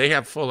 and they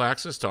have full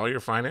access to all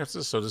your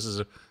finances. So this is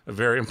a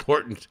very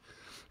important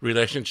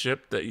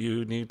relationship that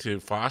you need to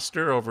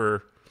foster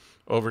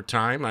over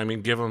time. I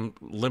mean, give them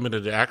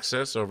limited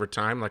access over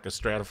time, like a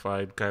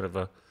stratified kind of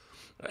a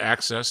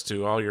access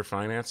to all your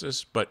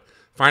finances. But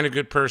find a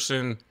good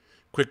person.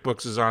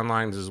 QuickBooks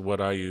Online is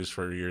what I use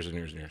for years and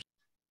years and years.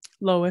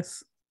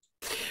 Lois?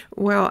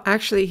 Well,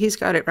 actually, he's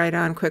got it right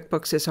on.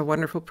 QuickBooks is a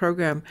wonderful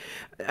program.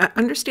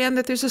 Understand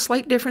that there's a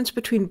slight difference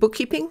between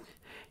bookkeeping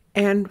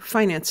and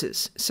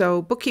finances.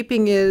 So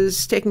bookkeeping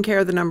is taking care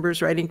of the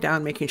numbers, writing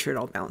down, making sure it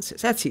all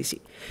balances. That's easy.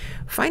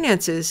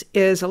 Finances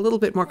is a little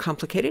bit more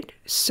complicated.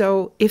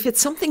 So if it's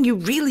something you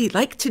really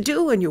like to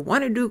do and you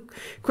want to do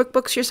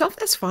QuickBooks yourself,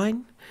 that's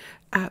fine.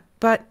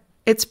 But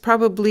it's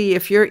probably,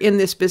 if you're in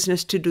this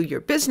business to do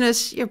your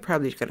business, you're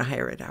probably going to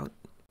hire it out.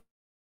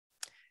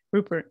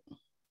 Rupert?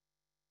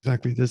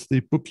 Exactly. There's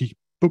the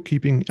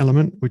bookkeeping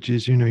element, which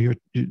is,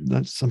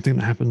 that's something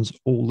that happens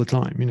all the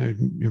time,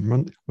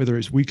 whether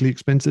it's weekly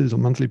expenses or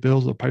monthly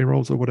bills or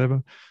payrolls or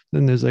whatever.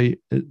 Then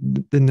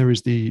there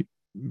is the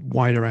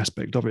wider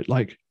aspect of it,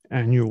 like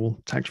annual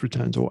tax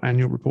returns or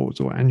annual reports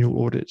or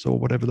annual audits or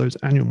whatever those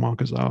annual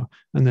markers are.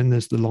 And then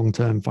there's the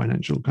long-term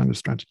financial kind of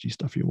strategy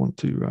stuff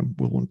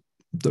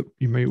that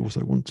you may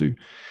also want to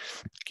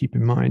keep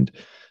in mind.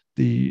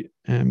 The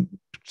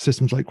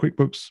systems like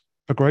QuickBooks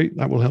are great.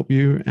 That will help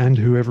you and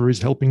whoever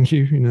is helping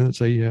you.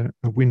 It's a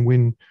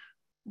win-win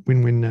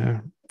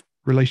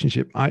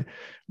relationship.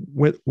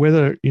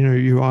 Whether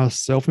you are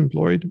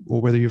self-employed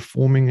or whether you're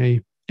forming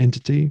a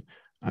entity,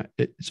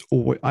 it's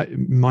always,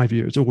 in my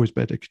view, it's always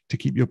better to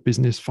keep your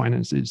business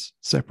finances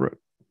separate.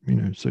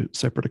 So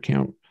separate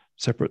account,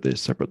 separate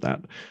this, separate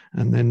that,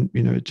 and then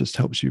it just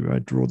helps you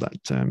draw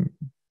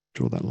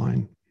that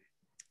line.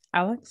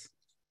 Alex?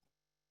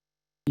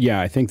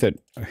 Yeah, I think that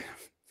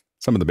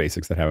some of the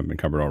basics that haven't been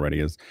covered already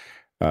is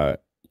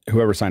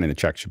whoever's signing the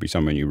check should be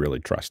someone you really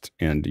trust,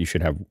 and you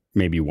should have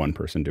maybe one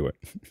person do it.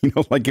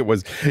 Like it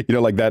was,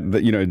 like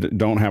that.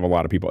 Don't have a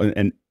lot of people,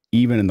 and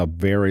even in the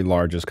very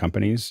largest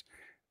companies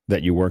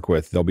that you work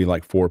with, there'll be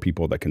like 4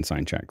 people that can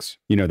sign checks.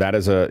 That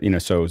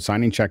is so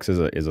signing checks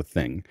is a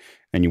thing,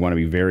 and you want to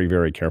be very,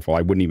 very careful.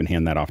 I wouldn't even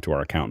hand that off to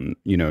our accountant,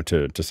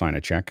 to sign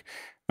a check.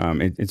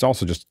 It's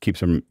also just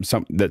keeps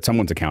that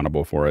someone's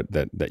accountable for it,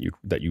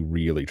 that you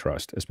really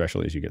trust,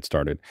 especially as you get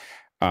started.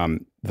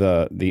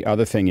 The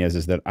other thing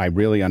is that I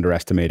really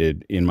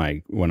underestimated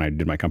when I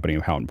did my company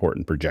how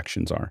important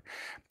projections are.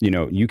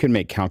 You can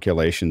make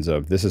calculations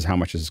of this is how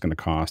much this is going to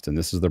cost, and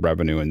this is the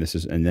revenue,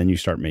 and then you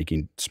start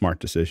making smart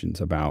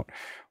decisions about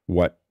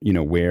what,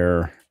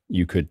 where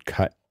you could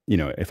cut.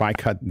 If I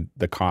cut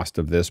the cost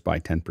of this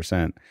by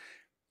 10%,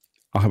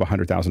 I'll have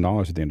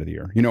 $100,000 at the end of the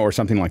year, or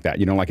something like that.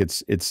 Like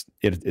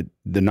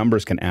the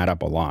numbers can add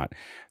up a lot.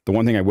 The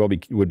one thing I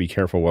would be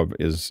careful of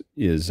is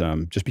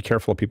just be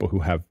careful of people who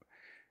have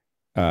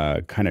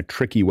kind of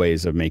tricky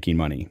ways of making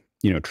money.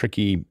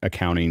 Tricky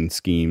accounting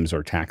schemes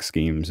or tax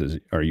schemes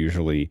are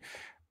usually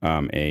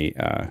is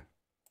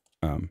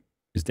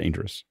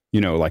dangerous.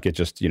 Like it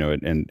just,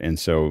 and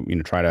so,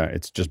 try to,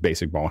 it's just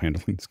basic ball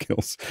handling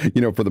skills,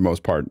 for the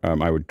most part.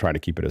 I would try to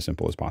keep it as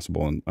simple as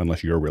possible,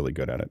 unless you're really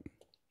good at it.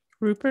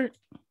 Rupert?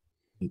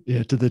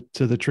 Yeah, to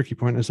the tricky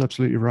point, that's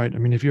absolutely right. I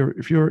mean, if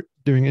you're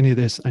doing any of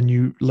this and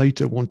you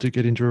later want to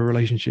get into a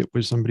relationship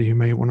with somebody who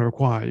may want to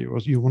acquire you, or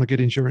you want to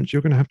get insurance,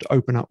 you're going to have to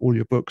open up all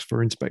your books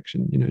for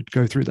inspection,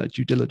 go through that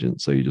due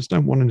diligence. So you just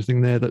don't want anything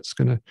there that's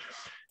going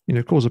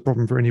to, cause a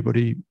problem for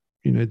anybody,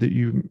 that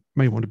you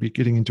may want to be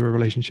getting into a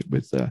relationship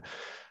with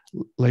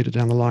later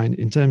down the line.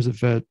 In terms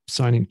of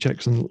signing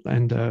checks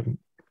and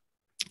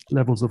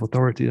levels of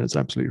authority, that's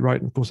absolutely right.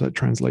 And of course, that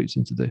translates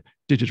into the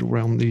digital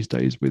realm these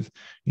days with,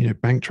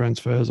 bank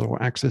transfers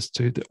or access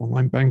to the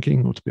online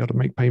banking, or to be able to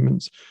make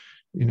payments.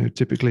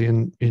 Typically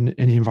in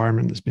any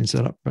environment that's been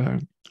set up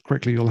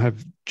correctly, you'll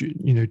have,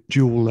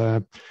 dual,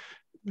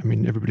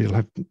 everybody will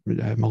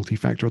have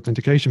multi-factor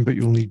authentication, but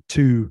you'll need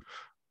 2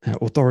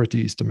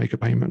 authorities to make a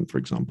payment, for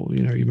example.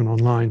 Even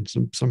online,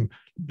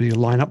 somebody will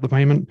line up the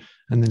payment,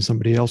 and then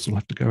somebody else will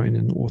have to go in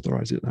and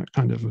authorize it. That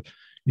kind of,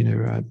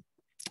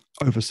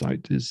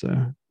 oversight is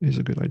a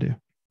good idea.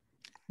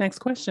 Next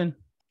question.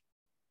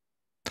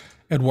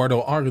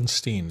 Eduardo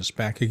Argenstein is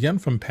back again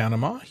from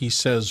Panama. He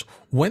says,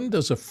 when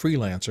does a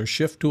freelancer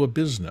shift to a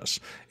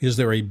business? Is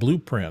there a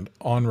blueprint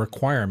on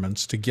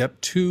requirements to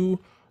get to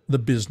the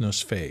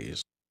business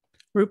phase?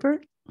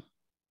 Rupert?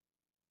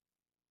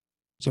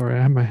 Sorry,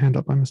 I had my hand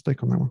up by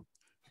mistake on that one.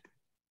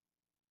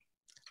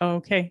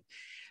 Okay.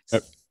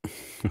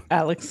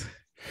 Alex?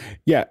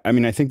 Yeah,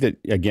 I think that,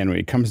 again, when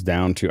it comes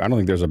down to, I don't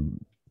think there's a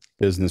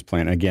business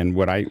plan. Again,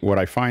 what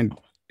I find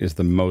is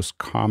the most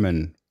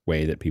common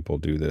way that people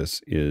do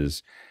this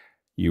is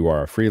you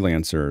are a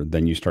freelancer,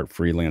 then you start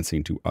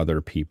freelancing to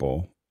other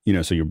people.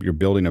 So you're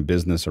building a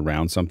business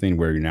around something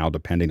where you're now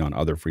depending on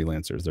other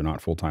freelancers. They're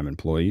not full-time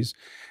employees.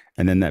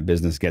 And then that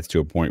business gets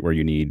to a point where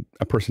you need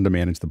a person to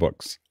manage the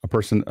books, a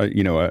person,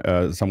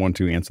 someone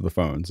to answer the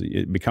phones.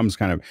 It becomes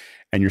kind of,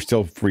 and you're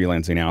still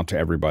freelancing out to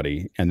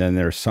everybody. And then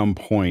there's some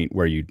point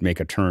where you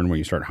make a turn when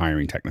you start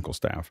hiring technical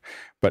staff.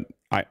 But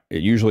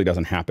it usually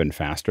doesn't happen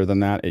faster than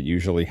that. It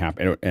usually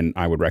happens, and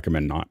I would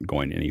recommend not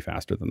going any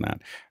faster than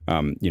that.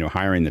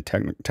 Hiring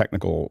the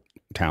technical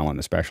talent,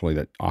 especially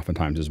that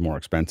oftentimes is more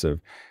expensive,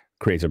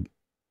 creates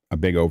a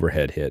big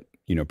overhead hit,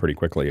 pretty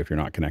quickly if you're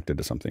not connected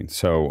to something.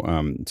 So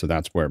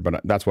that's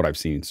what I've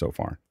seen so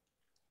far.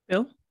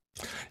 Bill?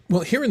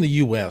 Well, here in the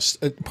U.S.,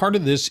 part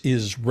of this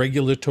is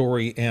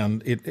regulatory,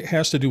 and it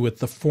has to do with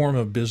the form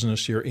of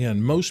business you're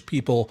in. Most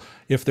people,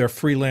 if they're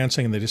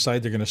freelancing and they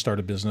decide they're going to start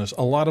a business,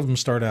 a lot of them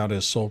start out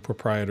as sole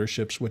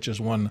proprietorships, which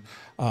is one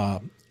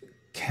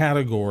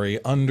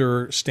category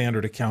under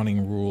standard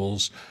accounting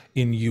rules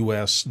in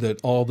U.S.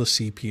 that all the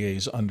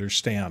CPAs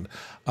understand.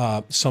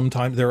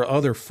 Sometimes there are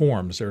other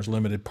forms. There's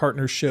limited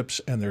partnerships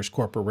and there's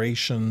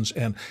corporations,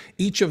 and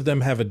each of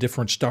them have a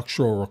different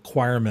structural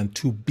requirement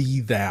to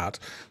be that.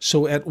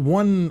 So at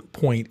one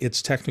point,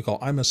 it's technical.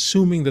 I'm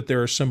assuming that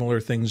there are similar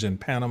things in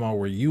Panama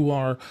where you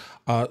are.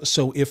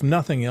 So if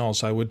nothing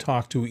else, I would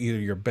talk to either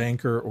your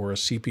banker or a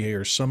CPA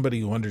or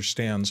somebody who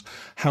understands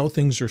how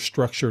things are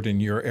structured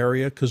in your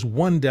area, because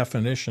one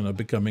definition of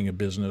becoming a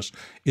business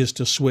is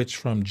to switch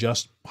from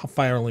just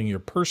filing your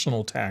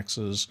personal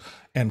taxes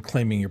and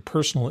claiming your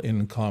personal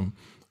income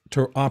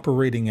to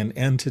operating an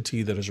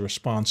entity that is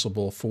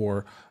responsible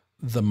for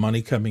the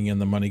money coming in,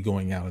 the money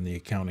going out, and the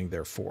accounting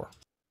therefore.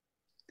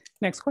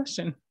 Next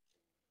question.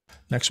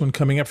 Next one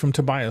coming up from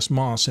Tobias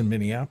Moss in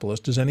Minneapolis.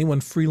 Does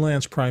anyone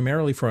freelance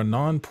primarily for a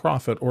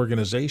nonprofit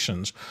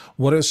organizations?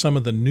 What are some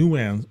of the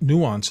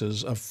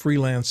nuances of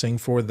freelancing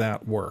for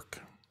that work?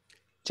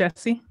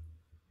 Jesse?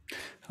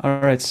 All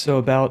right, so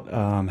about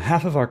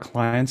half of our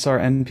clients are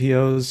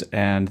NPOs,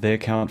 and they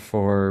account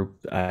for,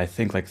 I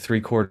think, like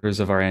 3/4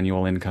 of our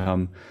annual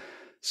income.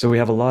 So we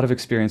have a lot of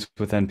experience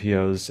with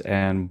NPOs,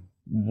 and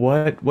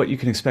what you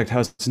can expect,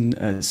 how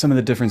some of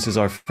the differences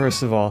are.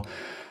 First of all,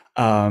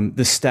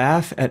 the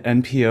staff at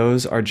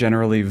NPOs are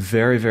generally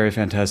very, very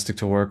fantastic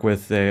to work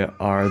with. They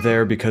are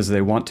there because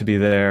they want to be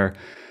there,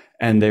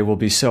 and they will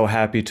be so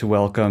happy to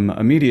welcome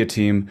a media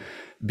team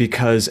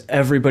because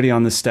everybody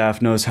on the staff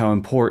knows how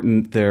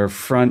important their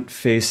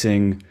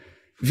front-facing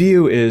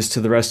view is to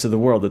the rest of the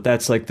world.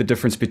 That's like the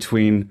difference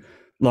between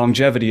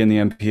longevity in the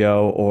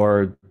NPO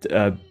or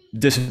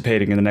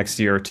dissipating in the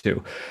next year or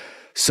two.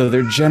 So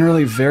they're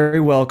generally very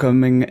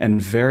welcoming and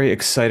very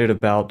excited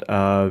about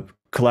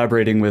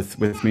collaborating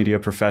with media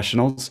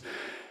professionals,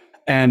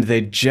 and they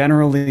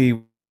generally.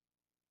 We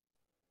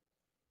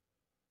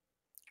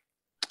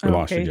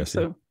lost you, Jesse.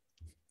 So,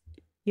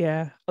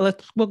 yeah,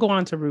 we'll go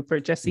on to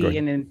Rupert, Jesse,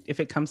 and then if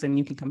it comes in,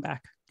 you can come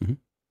back. Mm-hmm.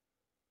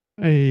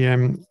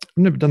 I've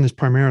never done this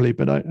primarily,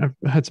 but I've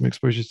had some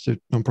exposures to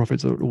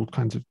nonprofits at all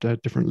kinds of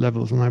different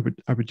levels, and I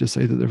would just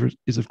say that there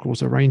is, of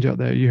course, a range out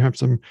there. You have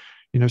some,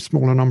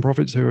 smaller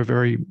nonprofits who are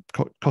very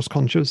cost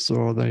conscious,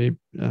 or they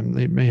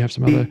may have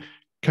some other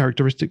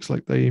characteristics,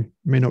 like they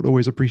may not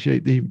always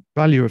appreciate the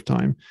value of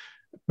time.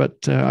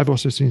 But I've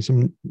also seen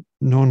some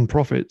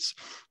nonprofits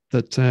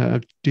that are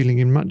dealing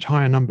in much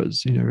higher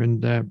numbers,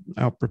 and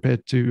are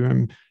prepared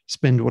to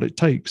spend what it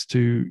takes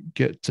to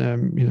get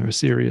a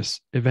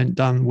serious event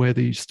done where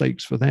the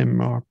stakes for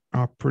them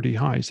are pretty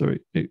high. So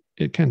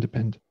it can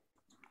depend.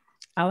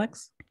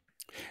 Alex?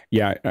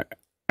 Yeah,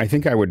 I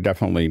think I would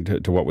definitely,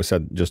 to what was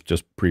said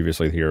just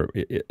previously here,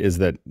 is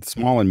that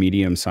small and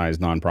medium-sized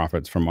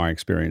nonprofits, from my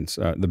experience,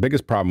 the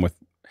biggest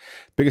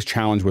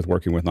challenge with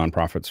working with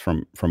nonprofits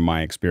from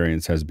my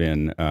experience has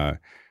been that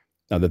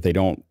they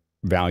don't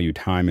value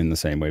time in the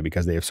same way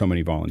because they have so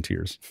many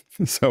volunteers.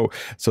 So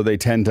they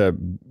tend to,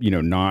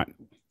 not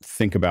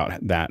think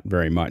about that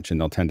very much,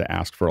 and they'll tend to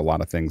ask for a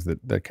lot of things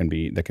that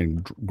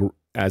can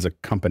as a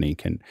company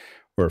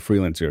or a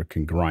freelancer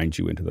can grind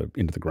you into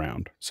the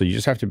ground. So you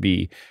just have to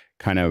be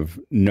kind of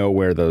know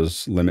where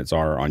those limits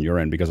are on your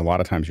end, because a lot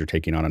of times you're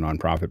taking on a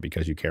nonprofit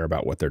because you care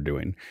about what they're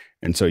doing.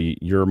 And so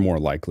you're more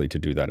likely to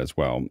do that as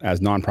well. As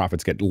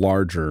nonprofits get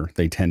larger,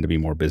 they tend to be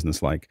more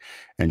businesslike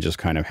and just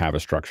kind of have a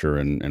structure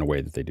and a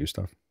way that they do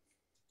stuff.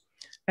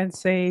 And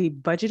say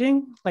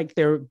budgeting, like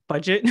their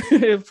budget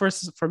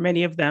for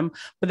many of them,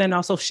 but then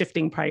also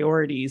shifting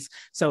priorities.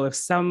 So if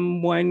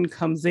someone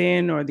comes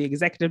in, or the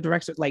executive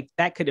director, like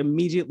that could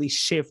immediately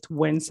shift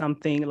when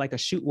something like a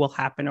shoot will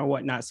happen or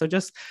whatnot. So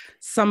just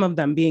some of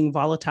them being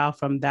volatile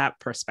from that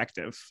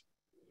perspective.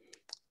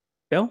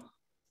 Bill?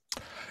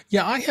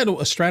 Yeah, I had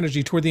a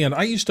strategy toward the end.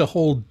 I used to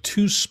hold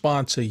 2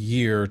 spots a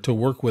year to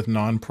work with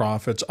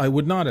nonprofits. I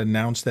would not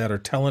announce that or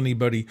tell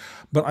anybody,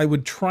 but I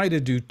would try to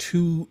do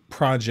 2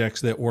 projects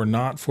that were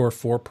not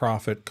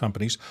for-profit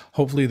companies.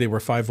 Hopefully they were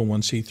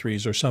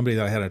 501c3s or somebody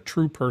that I had a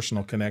true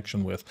personal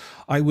connection with.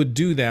 I would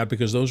do that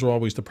because those were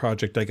always the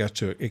project I got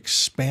to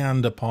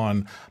expand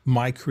upon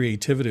my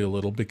creativity a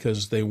little,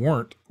 because they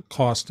weren't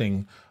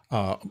costing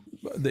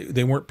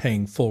they weren't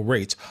paying full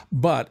rates.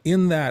 But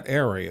in that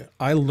area,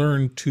 I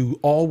learned to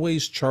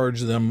always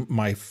charge them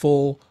my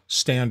full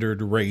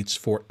standard rates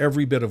for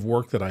every bit of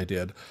work that I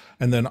did.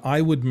 And then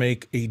I would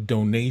make a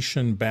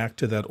donation back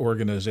to that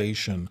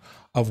organization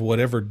of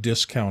whatever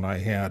discount I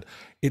had.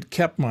 It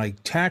kept my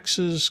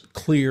taxes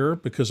clear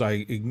because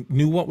I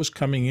knew what was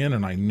coming in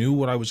and I knew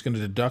what I was going to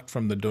deduct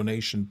from the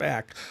donation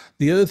back.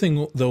 The other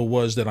thing, though,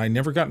 was that I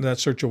never got into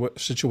that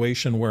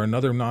situation where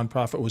another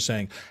nonprofit was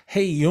saying,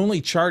 hey, you only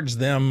charge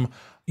them,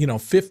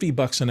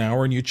 $50 an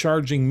hour and you're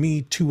charging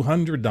me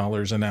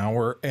 $200 an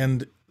hour.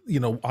 And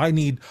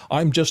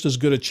I'm just as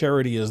good a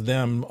charity as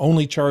them,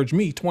 only charge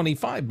me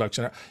 $25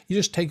 an hour. You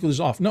just take those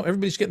off. No,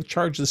 everybody's getting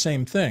charged the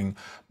same thing.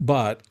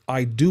 But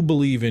I do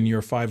believe in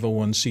your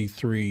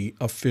 501c3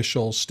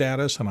 official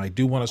status, and I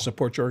do want to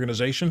support your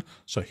organization.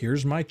 So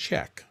here's my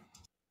check.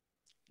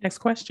 Next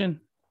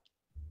question.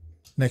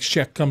 Next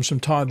check comes from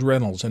Todd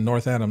Reynolds in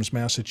North Adams,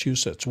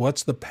 Massachusetts.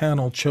 What's the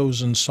panel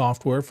chosen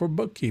software for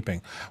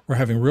bookkeeping? We're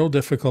having real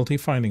difficulty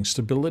finding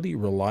stability,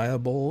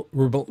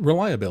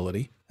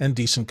 reliability, and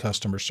decent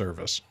customer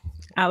service.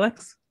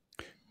 Alex?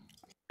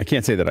 I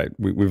can't say that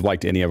we've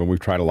liked any of them. We've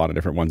tried a lot of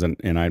different ones,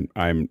 and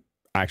I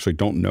actually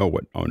don't know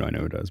what. Oh no, I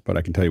know it does, but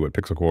I can tell you what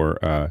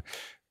PixelCore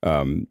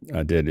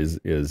did is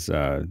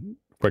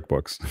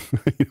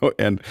QuickBooks.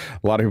 And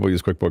a lot of people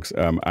use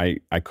QuickBooks.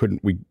 I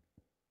couldn't. We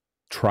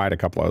tried a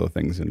couple other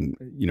things, and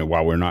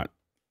while we're not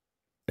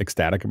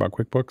ecstatic about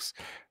QuickBooks,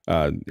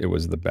 it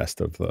was the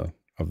best of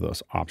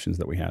those options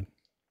that we had.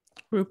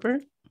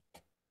 Rupert?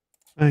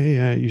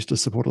 I used to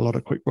support a lot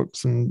of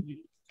QuickBooks, and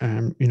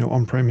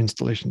on-prem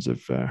installations of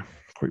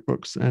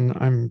QuickBooks, and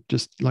I'm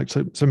just like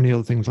so many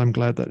other things. I'm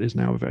glad that is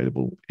now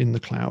available in the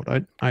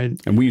cloud.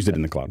 And we use it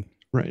in the cloud.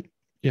 Right.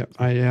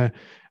 Yeah.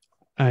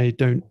 I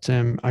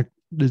don't.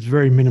 There's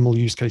very minimal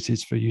use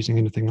cases for using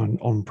anything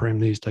on-prem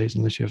these days,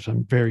 unless you have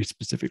some very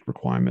specific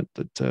requirement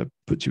that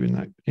puts you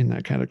in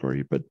that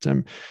category. But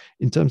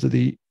in terms of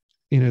the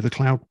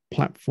cloud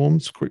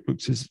platforms,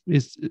 QuickBooks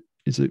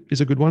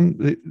is a good one.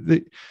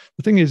 The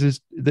thing is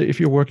that if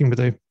you're working with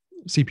a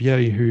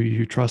CPA who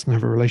you trust and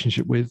have a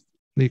relationship with,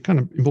 the kind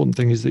of important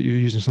thing is that you're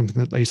using something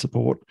that they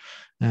support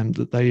and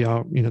that they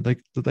are,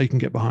 that they can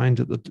get behind,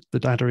 that the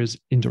data is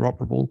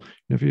interoperable.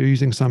 If you're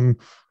using some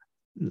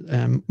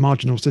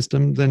marginal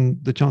system, then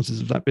the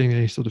chances of that being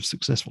a sort of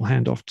successful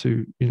handoff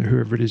to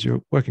whoever it is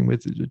you're working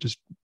with are just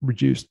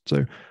reduced.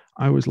 So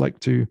I always like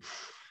to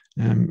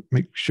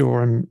make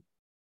sure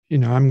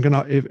I'm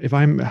gonna, if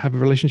I have a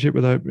relationship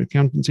with an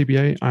accountant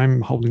CPA,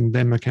 I'm holding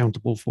them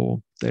accountable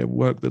for their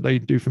work that they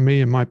do for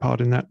me, and my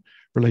part in that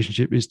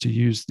relationship is to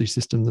use the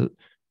system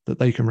that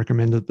they can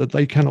recommend, that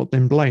they cannot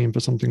then blame for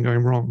something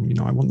going wrong.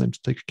 I want them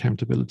to take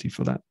accountability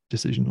for that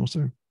decision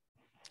also.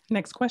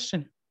 Next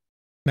question.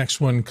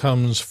 Next one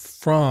comes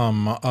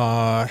from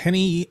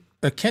Kenny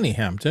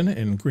Hampton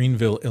in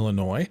Greenville,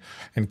 Illinois.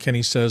 And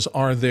Kenny says,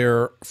 are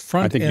there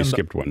front end... I think you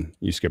skipped one.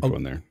 You skipped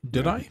one there.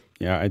 Did I?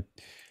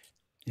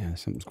 Yeah,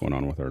 something's going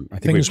on with our... I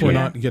think things were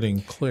not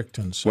getting clicked.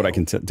 And so... What I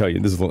can tell you,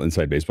 this is a little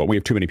inside baseball. We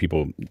have too many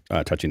people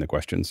touching the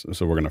questions,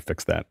 so we're going to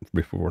fix that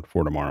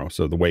before tomorrow.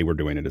 So the way we're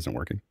doing it isn't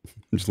working.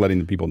 I'm just letting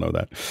the people know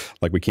that.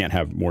 Like, we can't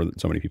have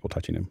so many people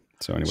touching them.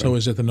 So anyway. So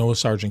is it the Noah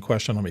Sargent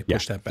question? Let me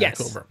push that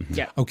back over.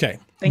 Yeah. Okay.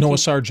 Thank Noah you.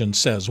 Sargent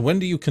says, when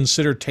do you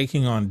consider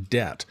taking on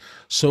debt?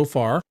 So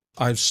far,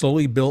 I've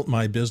slowly built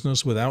my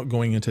business without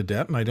going into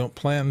debt, and I don't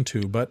plan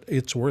to, but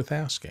it's worth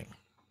asking.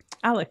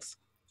 Alex.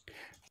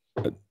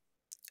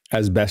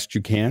 As best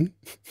you can,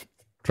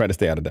 try to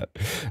stay out of debt.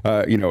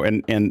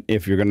 And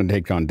if you're going to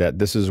take on debt,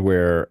 this is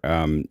where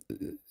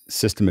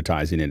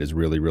systematizing it is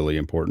really, really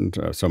important.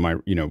 So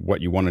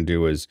what you want to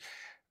do is,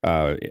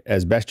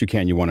 as best you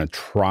can, you want to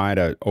try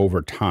to,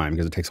 over time,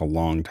 because it takes a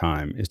long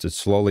time, is to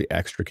slowly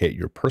extricate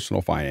your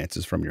personal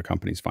finances from your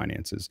company's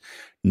finances.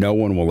 No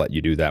one will let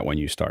you do that when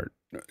you start,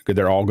 because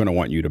they're all going to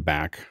want you to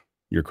back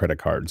your credit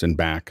cards and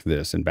back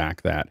this and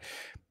back that.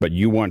 But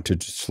you want to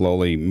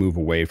slowly move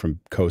away from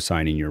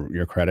co-signing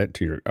your credit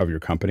of your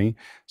company.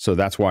 So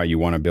that's why you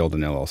want to build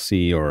an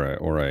LLC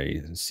or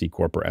a C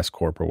Corp or S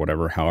Corp or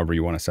whatever, however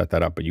you want to set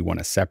that up. But you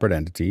want a separate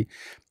entity,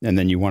 and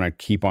then you want to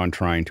keep on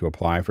trying to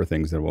apply for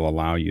things that will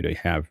allow you to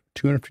have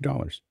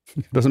 $250.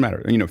 It doesn't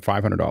matter,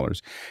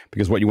 $500,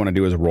 because what you want to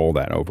do is roll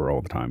that over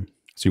all the time.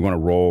 So you want to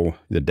roll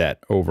the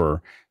debt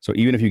over. So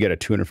even if you get a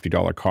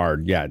 $250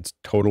 card, yeah, it's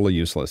totally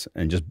useless,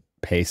 and just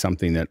pay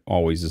something that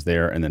always is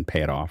there, and then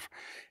pay it off.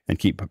 And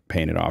keep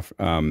paying it off,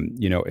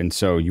 and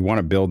so you want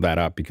to build that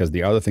up, because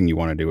the other thing you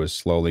want to do is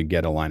slowly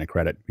get a line of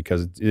credit,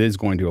 because it is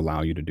going to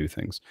allow you to do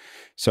things.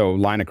 So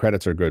line of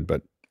credits are good,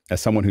 but as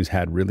someone who's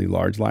had really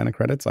large line of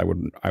credits, I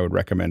would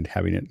recommend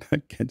having it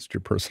against your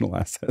personal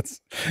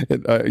assets.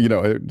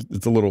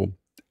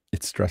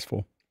 It's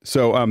stressful.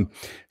 So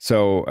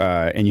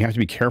and you have to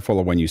be careful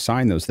of when you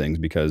sign those things,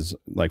 because,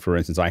 like, for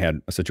instance, I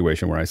had a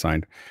situation where I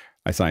signed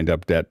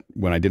up debt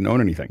when I didn't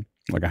own anything,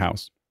 like a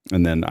house,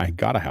 and then I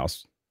got a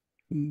house.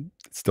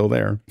 It's still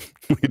there.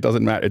 It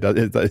doesn't matter.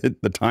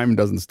 The time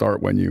doesn't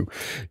start when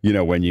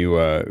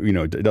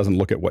it doesn't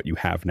look at what you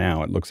have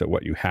now. It looks at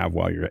what you have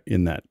while you're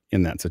in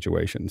that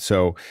situation.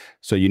 So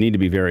you need to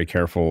be very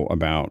careful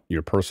about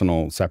your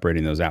personal,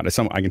 separating those out.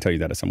 I can tell you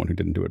that as someone who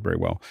didn't do it very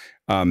well,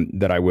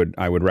 that I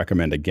would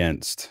recommend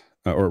against,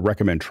 or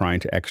recommend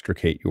trying to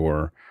extricate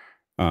your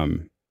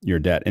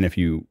debt. And if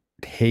you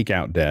take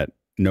out debt,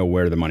 know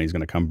where the money's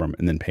going to come from,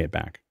 and then pay it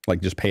back. Like,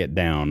 just pay it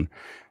down.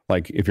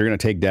 Like, if you're going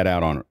to take debt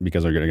out on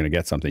because you're going to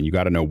get something, you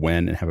got to know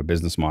when, and have a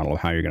business model of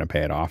how you're going to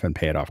pay it off, and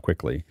pay it off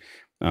quickly.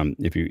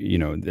 If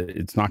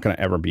it's not going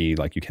to ever be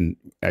like, you can,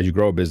 as you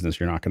grow a business,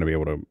 you're not going to be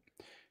able to,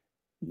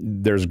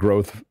 there's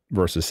growth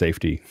versus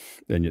safety.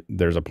 And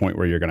there's a point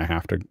where you're going to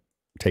have to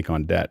take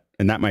on debt.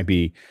 And that might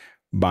be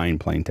buying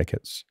plane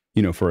tickets,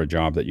 for a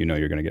job that you're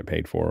going to get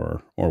paid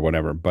for, or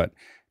whatever, but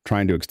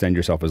trying to extend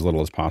yourself as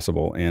little as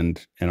possible.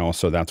 And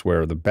also, that's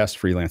where the best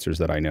freelancers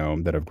that I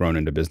know that have grown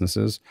into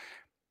businesses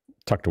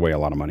tucked away a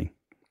lot of money.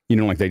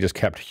 Like, they just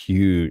kept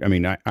huge. I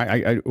mean,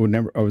 I would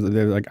never,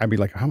 I'd be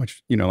like, how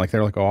much, like,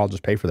 they're like, oh, I'll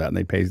just pay for that. And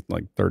they pay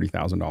like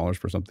 $30,000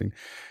 for something. And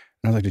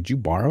I was like, did you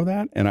borrow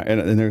that?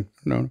 And they're,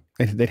 no,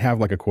 they'd have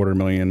like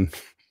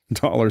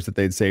 $250,000 that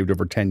they'd saved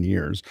over 10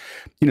 years.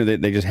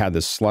 They just had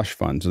this slush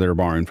fund. So they were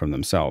borrowing from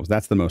themselves.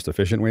 That's the most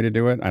efficient way to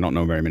do it. I don't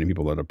know very many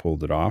people that have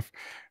pulled it off,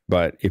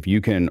 but if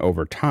you can,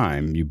 over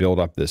time, you build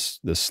up this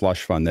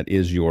slush fund that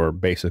is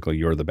basically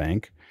you're the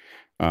bank.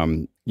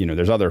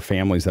 There's other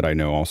families that I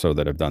know also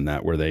that have done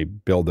that, where they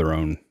build their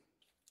own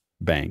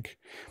bank.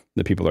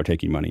 The people are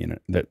taking money in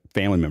it, that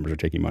family members are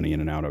taking money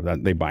in and out of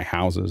that. They buy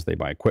houses, they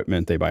buy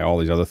equipment, they buy all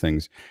these other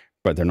things,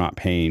 but they're not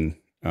paying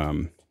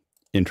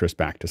interest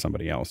back to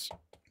somebody else.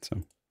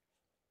 So,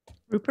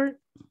 Rupert?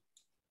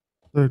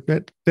 So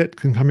debt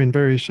can come in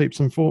various shapes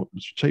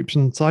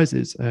and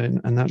sizes,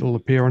 and that will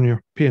appear on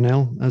your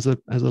P&L as a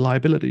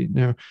liability.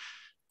 Now,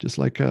 just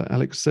like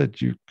Alex said,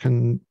 you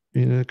can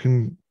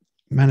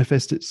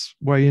manifest its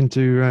way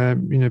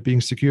into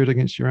being secured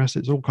against your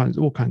assets, all kinds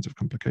of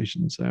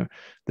complications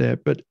there.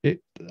 But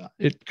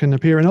it can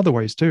appear in other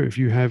ways too. If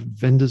you have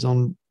vendors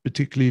on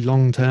particularly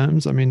long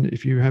terms, I mean,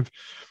 if you have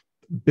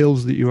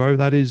bills that you owe,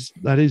 that is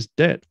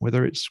debt,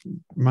 whether it's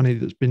money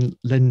that's been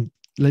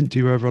lent to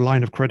you over a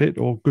line of credit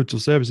or goods or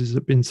services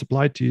that have been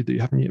supplied to you that you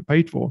haven't yet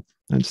paid for,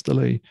 and still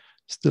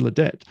a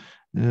debt.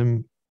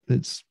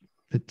 It's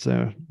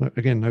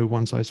again, no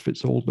one size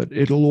fits all, but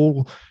it'll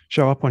all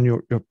show up on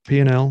your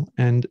P&L.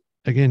 And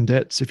again,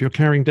 debts, if you're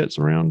carrying debts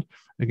around,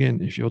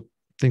 again, if you're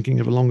thinking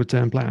of a longer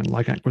term plan,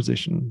 like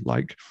acquisition,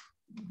 like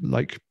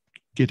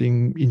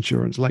getting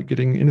insurance, like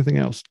getting anything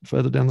else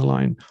further down the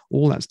line,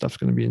 all that stuff's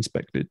going to be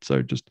inspected.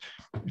 So just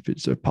if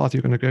it's a path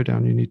you're going to go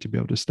down, you need to be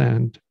able to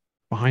stand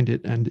behind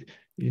it, and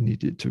you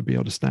need it to be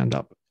able to stand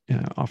up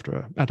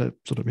at a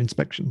sort of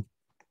inspection.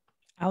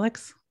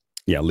 Alex?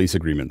 Yeah, lease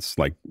agreements,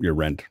 like your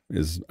rent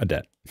is a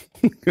debt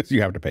because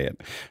you have to pay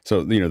it.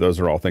 So, those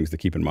are all things to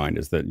keep in mind,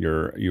 is that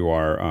you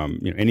are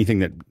anything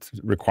that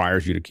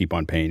requires you to keep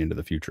on paying into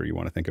the future, you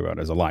want to think about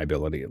as a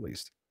liability at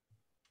least.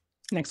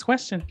 Next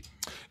question.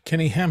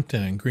 Kenny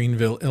Hampton in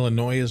Greenville,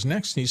 Illinois is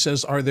next. He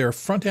says, are there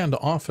front-end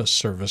office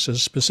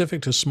services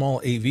specific to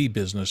small AV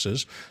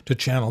businesses to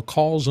channel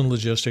calls and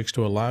logistics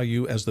to allow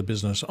you as the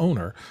business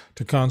owner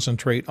to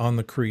concentrate on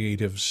the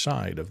creative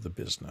side of the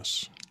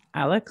business?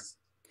 Alex?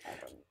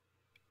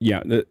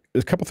 Yeah, there's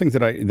a couple things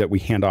that we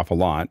hand off a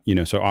lot.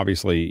 So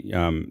obviously,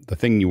 the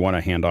thing you want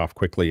to hand off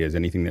quickly is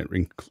anything that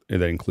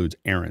includes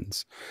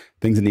errands,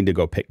 things that need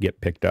to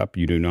get picked up.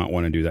 You do not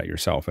want to do that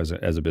yourself as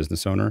a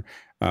business owner.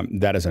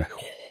 That is a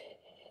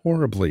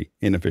horribly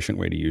inefficient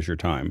way to use your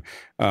time.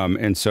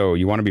 And so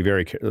you want to be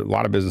a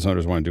lot of business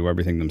owners want to do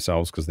everything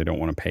themselves because they don't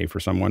want to pay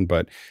for someone,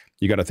 but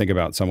you got to think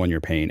about someone you're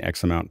paying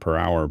X amount per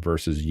hour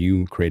versus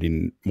you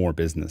creating more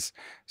business.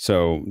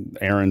 So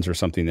errands are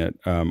something that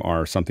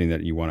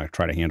you want to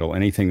try to handle.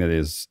 Anything that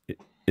is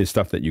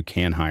stuff that you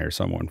can hire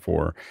someone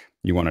for,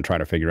 you want to try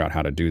to figure out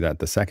how to do that.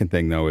 The second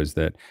thing though is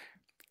that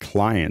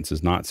clients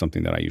is not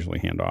something that I usually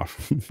hand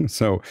off.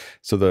 So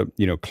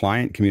the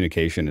client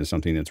communication is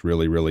something that's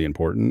really, really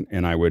important.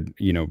 And I would,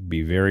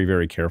 be very,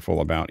 very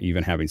careful about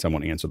even having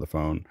someone answer the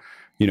phone,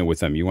 with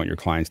them. You want your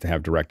clients to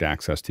have direct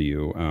access to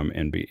you,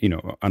 and be,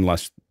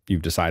 unless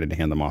you've decided to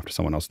hand them off to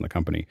someone else in the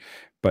company.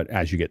 But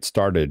as you get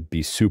started,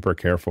 be super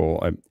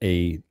careful.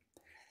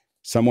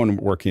 Someone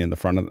working in the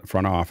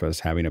front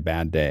office having a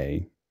bad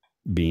day,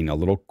 being a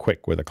little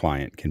quick with a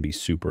client can be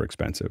super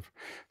expensive.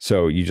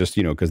 So you just,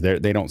 because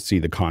they don't see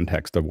the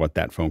context of what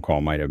that phone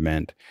call might have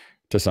meant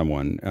to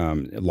someone,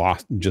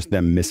 lost just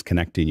them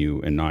misconnecting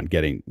you and not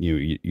getting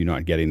you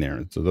not getting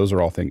there. So those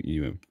are all things,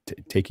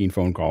 taking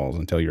phone calls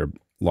until you're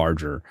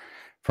larger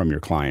from your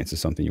clients is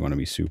something you want to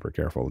be super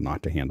careful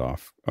not to hand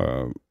off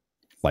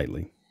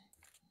lightly.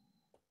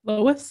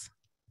 Lois?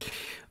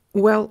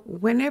 Well,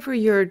 whenever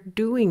you're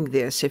doing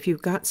this, if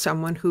you've got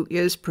someone who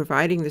is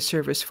providing the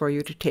service for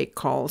you to take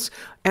calls,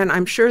 and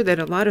I'm sure that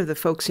a lot of the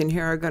folks in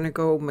here are going to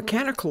go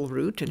mechanical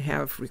route and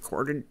have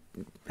recorded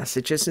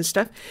messages and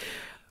stuff,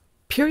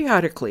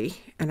 periodically,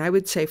 and I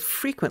would say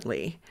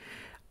frequently,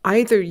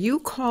 either you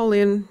call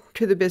in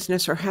to the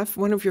business or have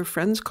one of your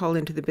friends call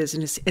into the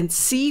business and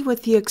see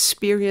what the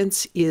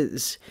experience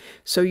is.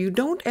 So you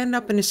don't end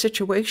up in a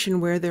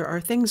situation where there are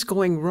things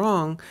going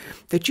wrong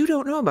that you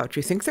don't know about.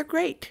 You think they're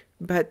great,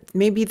 but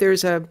maybe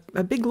there's a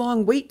big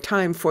long wait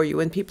time for you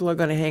and people are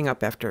going to hang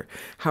up after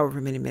however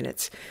many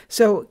minutes.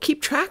 So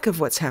keep track of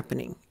what's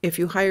happening. If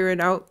you hire it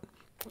out,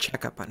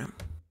 check up on them.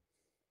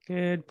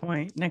 Good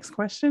point. Next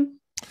question.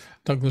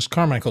 Douglas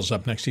Carmichael's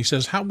up next. He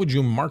says, how would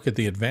you market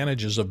the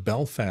advantages of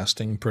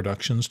Belfasting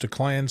productions to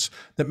clients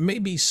that may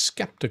be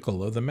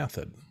skeptical of the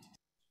method?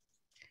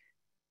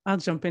 I'll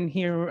jump in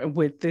here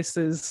with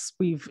this.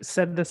 We've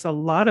said this a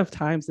lot of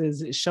times,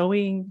 is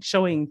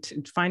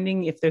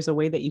finding if there's a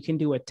way that you can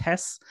do a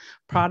test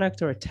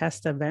product or a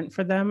test event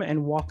for them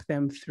and walk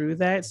them through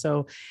that.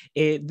 So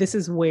this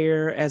is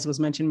where, as was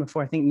mentioned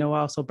before, I think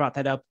Noah also brought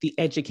that up, the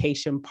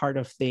education part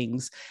of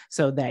things,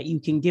 so that you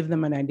can give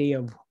them an idea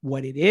of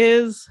what it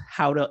is,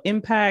 how to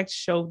impact,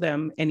 show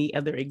them any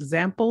other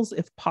examples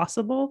if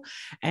possible.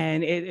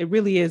 And it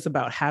really is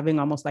about having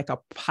almost like a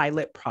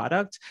pilot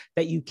product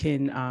that you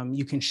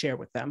can share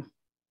with them.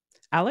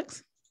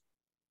 Alex?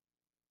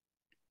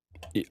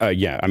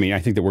 Yeah, I mean, I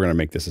think that we're going to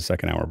make this a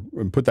second hour,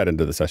 put that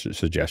into the session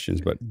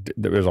suggestions, but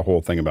there's a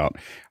whole thing about,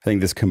 I think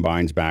this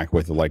combines back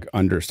with like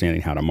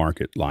understanding how to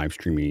market live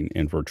streaming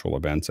and virtual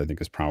events. I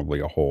think is probably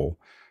a whole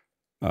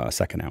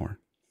second hour.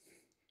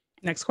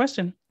 Next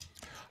question.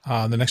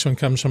 The next one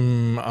comes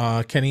from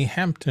Kenny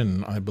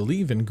Hampton, I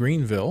believe, in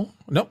Greenville.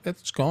 Nope,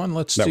 it's gone.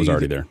 Let's see. That was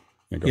already there.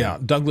 Yeah,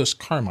 Douglas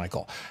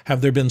Carmichael.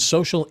 Have there been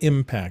social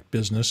impact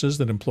businesses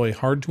that employ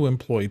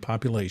hard-to-employ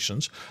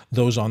populations,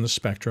 those on the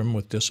spectrum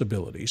with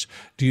disabilities?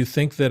 Do you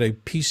think that a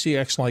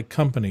PCX-like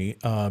company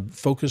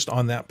focused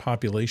on that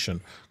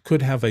population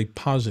could have a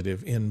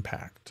positive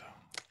impact?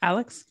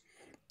 Alex?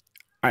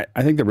 I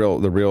think the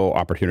real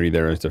opportunity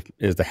there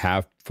is to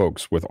have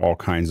folks with all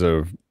kinds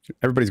of,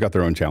 everybody's got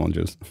their own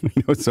challenges,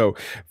 so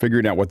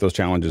figuring out what those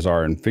challenges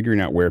are and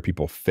figuring out where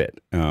people fit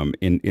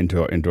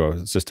into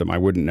a system. I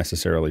wouldn't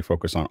necessarily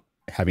focus on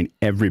having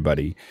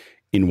everybody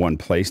in one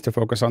place to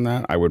focus on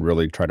that. I would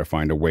really try to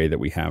find a way that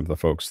we have the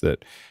folks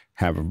that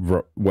have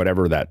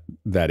whatever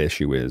that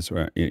issue is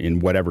in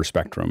whatever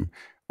spectrum,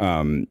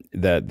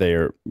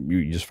 that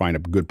you just find a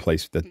good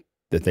place that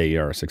they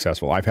are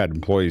successful. I've had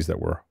employees that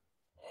were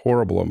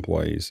horrible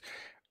employees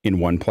in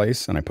one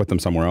place, and I put them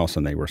somewhere else,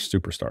 and they were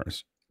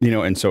superstars.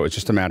 And so it's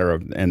just a matter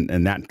of, and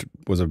that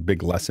was a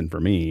big lesson for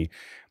me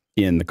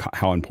in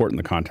how important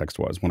the context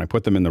was. When I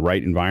put them in the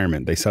right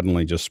environment, they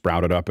suddenly just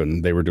sprouted up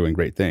and they were doing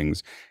great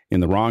things.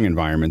 In the wrong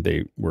environment,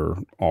 they were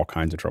all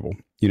kinds of trouble.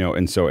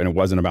 And it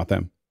wasn't about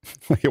them.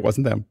 It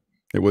wasn't them.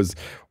 It was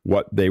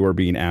what they were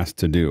being asked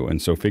to do.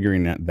 And so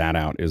figuring that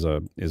out is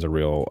a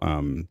real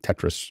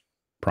Tetris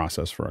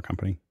process for a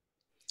company.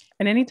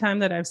 And anytime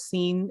that I've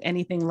seen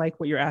anything like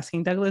what you're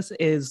asking, Douglas,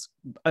 is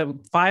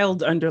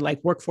filed under like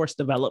workforce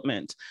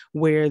development,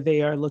 where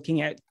they are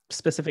looking at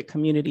specific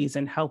communities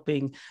and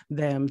helping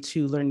them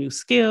to learn new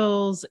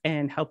skills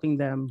and helping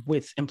them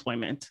with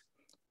employment.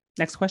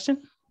 Next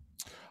question.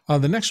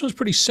 The next one's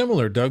pretty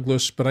similar,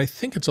 Douglas, but I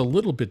think it's a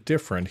little bit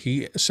different.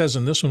 He says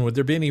in this one, would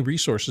there be any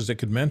resources that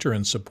could mentor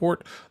and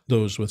support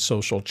those with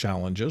social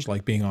challenges,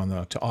 like being on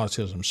the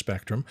autism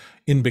spectrum,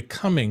 in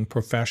becoming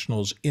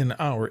professionals in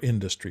our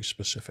industry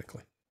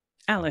specifically?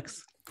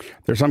 Alex.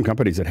 There's some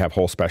companies that have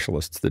whole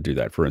specialists that do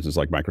that. For instance,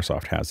 like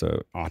Microsoft has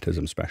an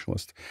autism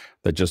specialist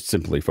that just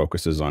simply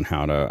focuses on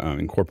how to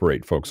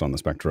incorporate folks on the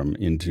spectrum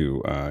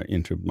into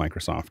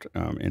Microsoft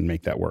and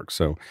make that work.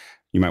 So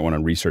you might want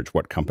to research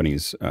what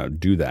companies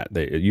do that.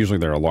 Usually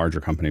they're a larger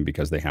company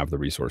because they have the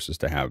resources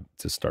to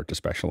start to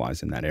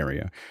specialize in that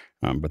area.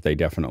 But they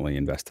definitely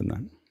invest in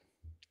that.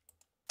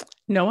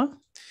 Noah?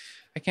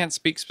 I can't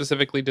speak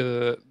specifically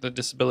to the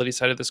disability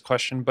side of this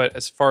question, but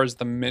as far as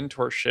the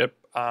mentorship,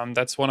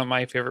 that's one of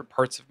my favorite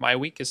parts of my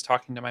week, is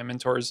talking to my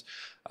mentors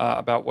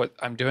about what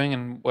I'm doing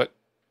and what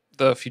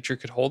the future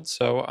could hold.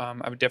 So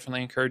I would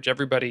definitely encourage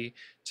everybody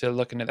to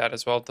look into that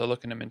as well, to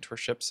look into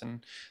mentorships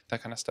and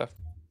that kind of stuff.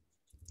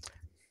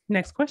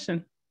 Next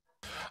question.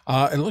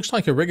 It looks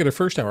like a regular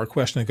first hour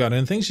question that got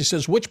in things. He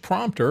says, which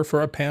prompter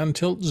for a pan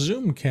tilt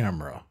zoom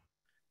camera?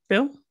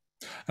 Bill?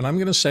 And I'm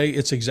going to say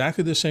it's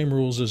exactly the same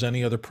rules as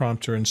any other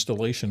prompter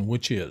installation,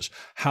 which is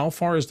how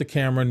far does the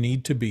camera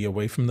need to be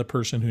away from the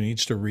person who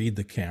needs to read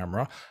the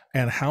camera,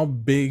 and how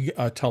big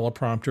a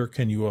teleprompter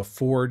can you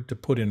afford to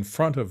put in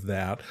front of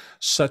that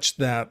such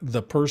that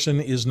the person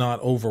is not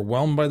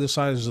overwhelmed by the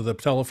size of the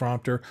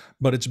teleprompter,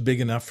 but it's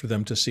big enough for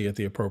them to see at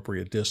the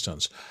appropriate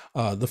distance.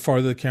 The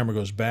farther the camera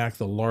goes back,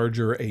 the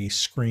larger a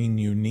screen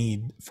you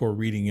need for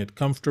reading it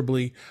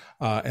comfortably.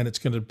 And it's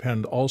going to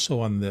depend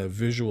also on the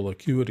visual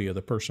acuity of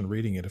the person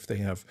reading it. If they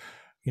have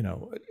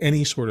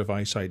any sort of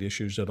eyesight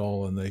issues at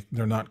all, and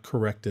they're not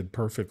corrected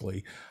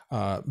perfectly,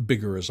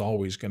 bigger is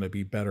always going to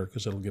be better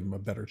because it'll give them a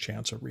better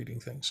chance of reading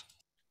things.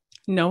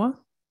 Noah?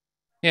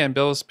 Yeah, and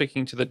Bill is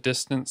speaking to the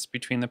distance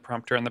between the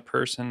prompter and the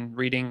person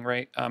reading,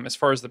 right? As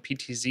far as the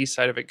PTZ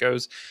side of it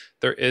goes,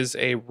 there is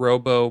a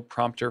robo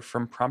prompter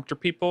from Prompter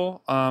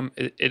People.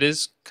 It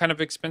is kind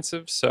of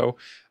expensive, so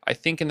I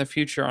think in the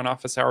future on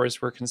office hours,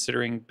 we're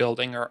considering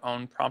building our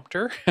own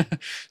prompter.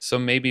 So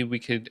maybe we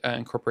could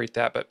incorporate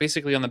that. But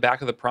basically on the back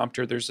of the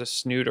prompter, there's a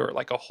snoot or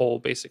like a hole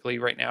basically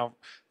right now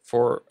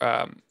for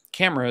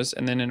cameras.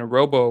 And then in a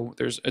robo,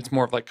 it's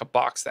more of like a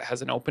box that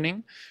has an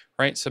opening,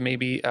 right? So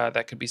maybe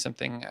that could be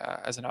something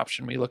as an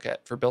option we look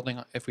at for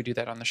building if we do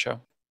that on the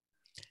show.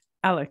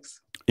 Alex.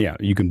 Yeah,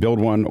 you can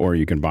build one or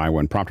you can buy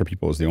one. Prompter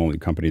People is the only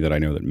company that I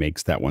know that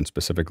makes that one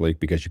specifically,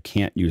 because you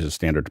can't use a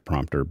standard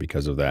prompter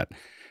because of that.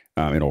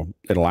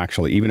 It'll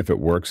actually, even if it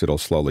works, it'll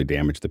slowly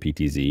damage the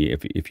PTZ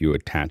if you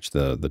attach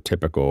the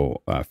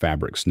typical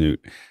fabric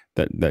snoot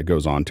that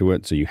goes onto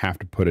it. So you have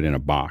to put it in a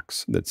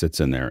box that sits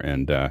in there,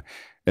 and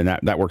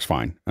that works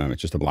fine.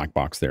 It's just a black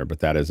box there, but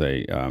that is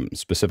a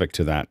specific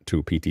to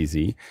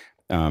PTZ.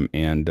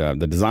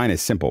 The design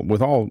is simple.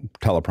 With all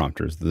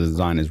teleprompters, the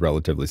design is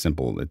relatively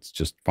simple. It's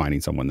just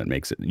finding someone that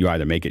makes it. You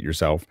either make it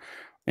yourself,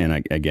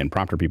 and again,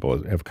 Prompter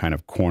People have kind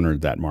of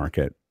cornered that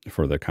market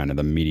for the kind of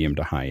the medium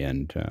to high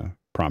end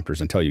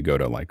prompters until you go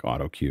to like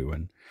AutoCue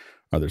and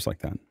others like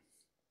that.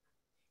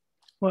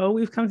 Well,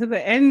 we've come to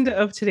the end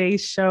of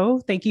today's show.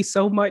 Thank you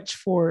so much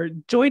for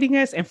joining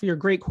us and for your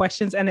great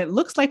questions. And it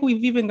looks like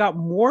we've even got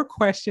more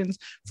questions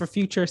for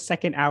future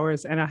second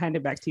hours. And I'll hand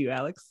it back to you,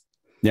 Alex.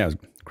 Yeah, it was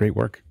great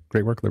work.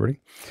 Great work, Liberty.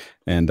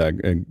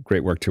 And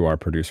great work to our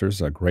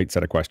producers. A great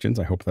set of questions.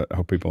 I hope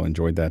people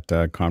enjoyed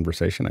that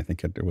conversation. I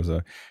think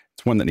it's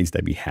it's one that needs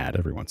to be had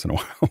every once in a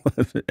while.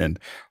 And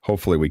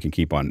hopefully we can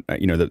keep on,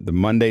 the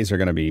Mondays are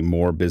going to be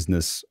more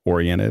business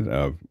oriented,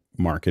 of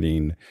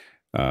marketing,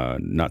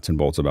 nuts and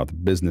bolts about the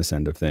business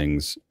end of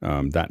things,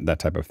 that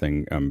type of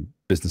thing,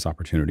 business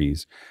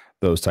opportunities,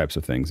 those types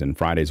of things. And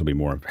Fridays will be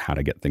more of how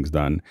to get things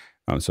done.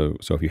 So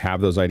if you have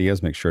those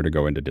ideas, make sure to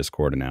go into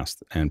Discord and ask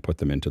and put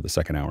them into the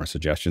second hour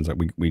suggestions.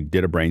 We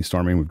did a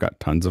brainstorming. We've got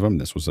tons of them.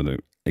 This was an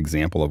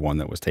example of one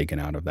that was taken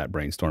out of that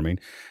brainstorming,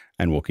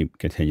 and we'll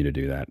continue to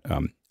do that.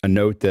 A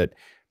note that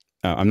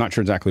I'm not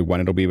sure exactly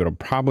when it'll be, but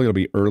it'll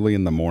be early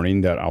in the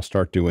morning that I'll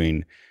start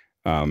doing.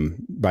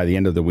 By the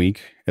end of the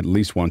week, at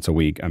least once a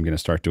week, I'm going to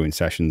start doing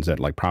sessions at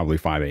like probably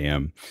 5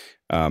 a.m.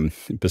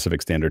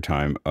 Pacific Standard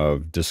Time,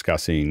 of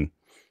discussing,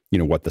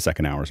 what the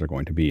second hours are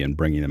going to be and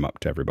bringing them up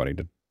to everybody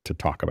to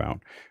talk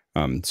about.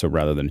 So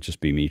rather than just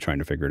be me trying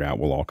to figure it out,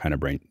 we'll all kind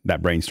of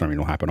that brainstorming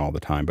will happen all the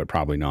time, but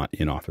probably not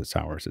in office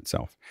hours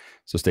itself.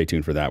 So stay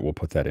tuned for that. We'll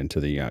put that into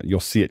the, you'll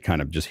see it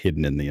kind of just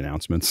hidden in the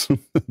announcements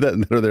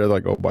that are there,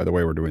 like, oh, by the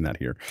way, we're doing that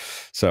here.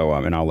 So,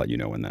 and I'll let you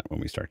know when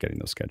we start getting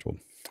those scheduled.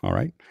 All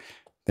right.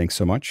 Thanks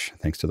so much.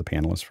 Thanks to the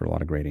panelists for a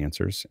lot of great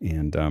answers.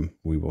 And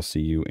we will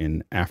see you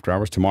in after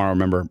hours tomorrow.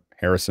 Remember,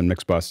 Harrison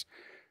Mix Bus,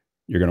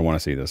 you're going to want to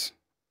see this.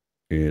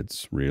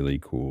 It's really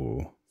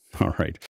cool. All right.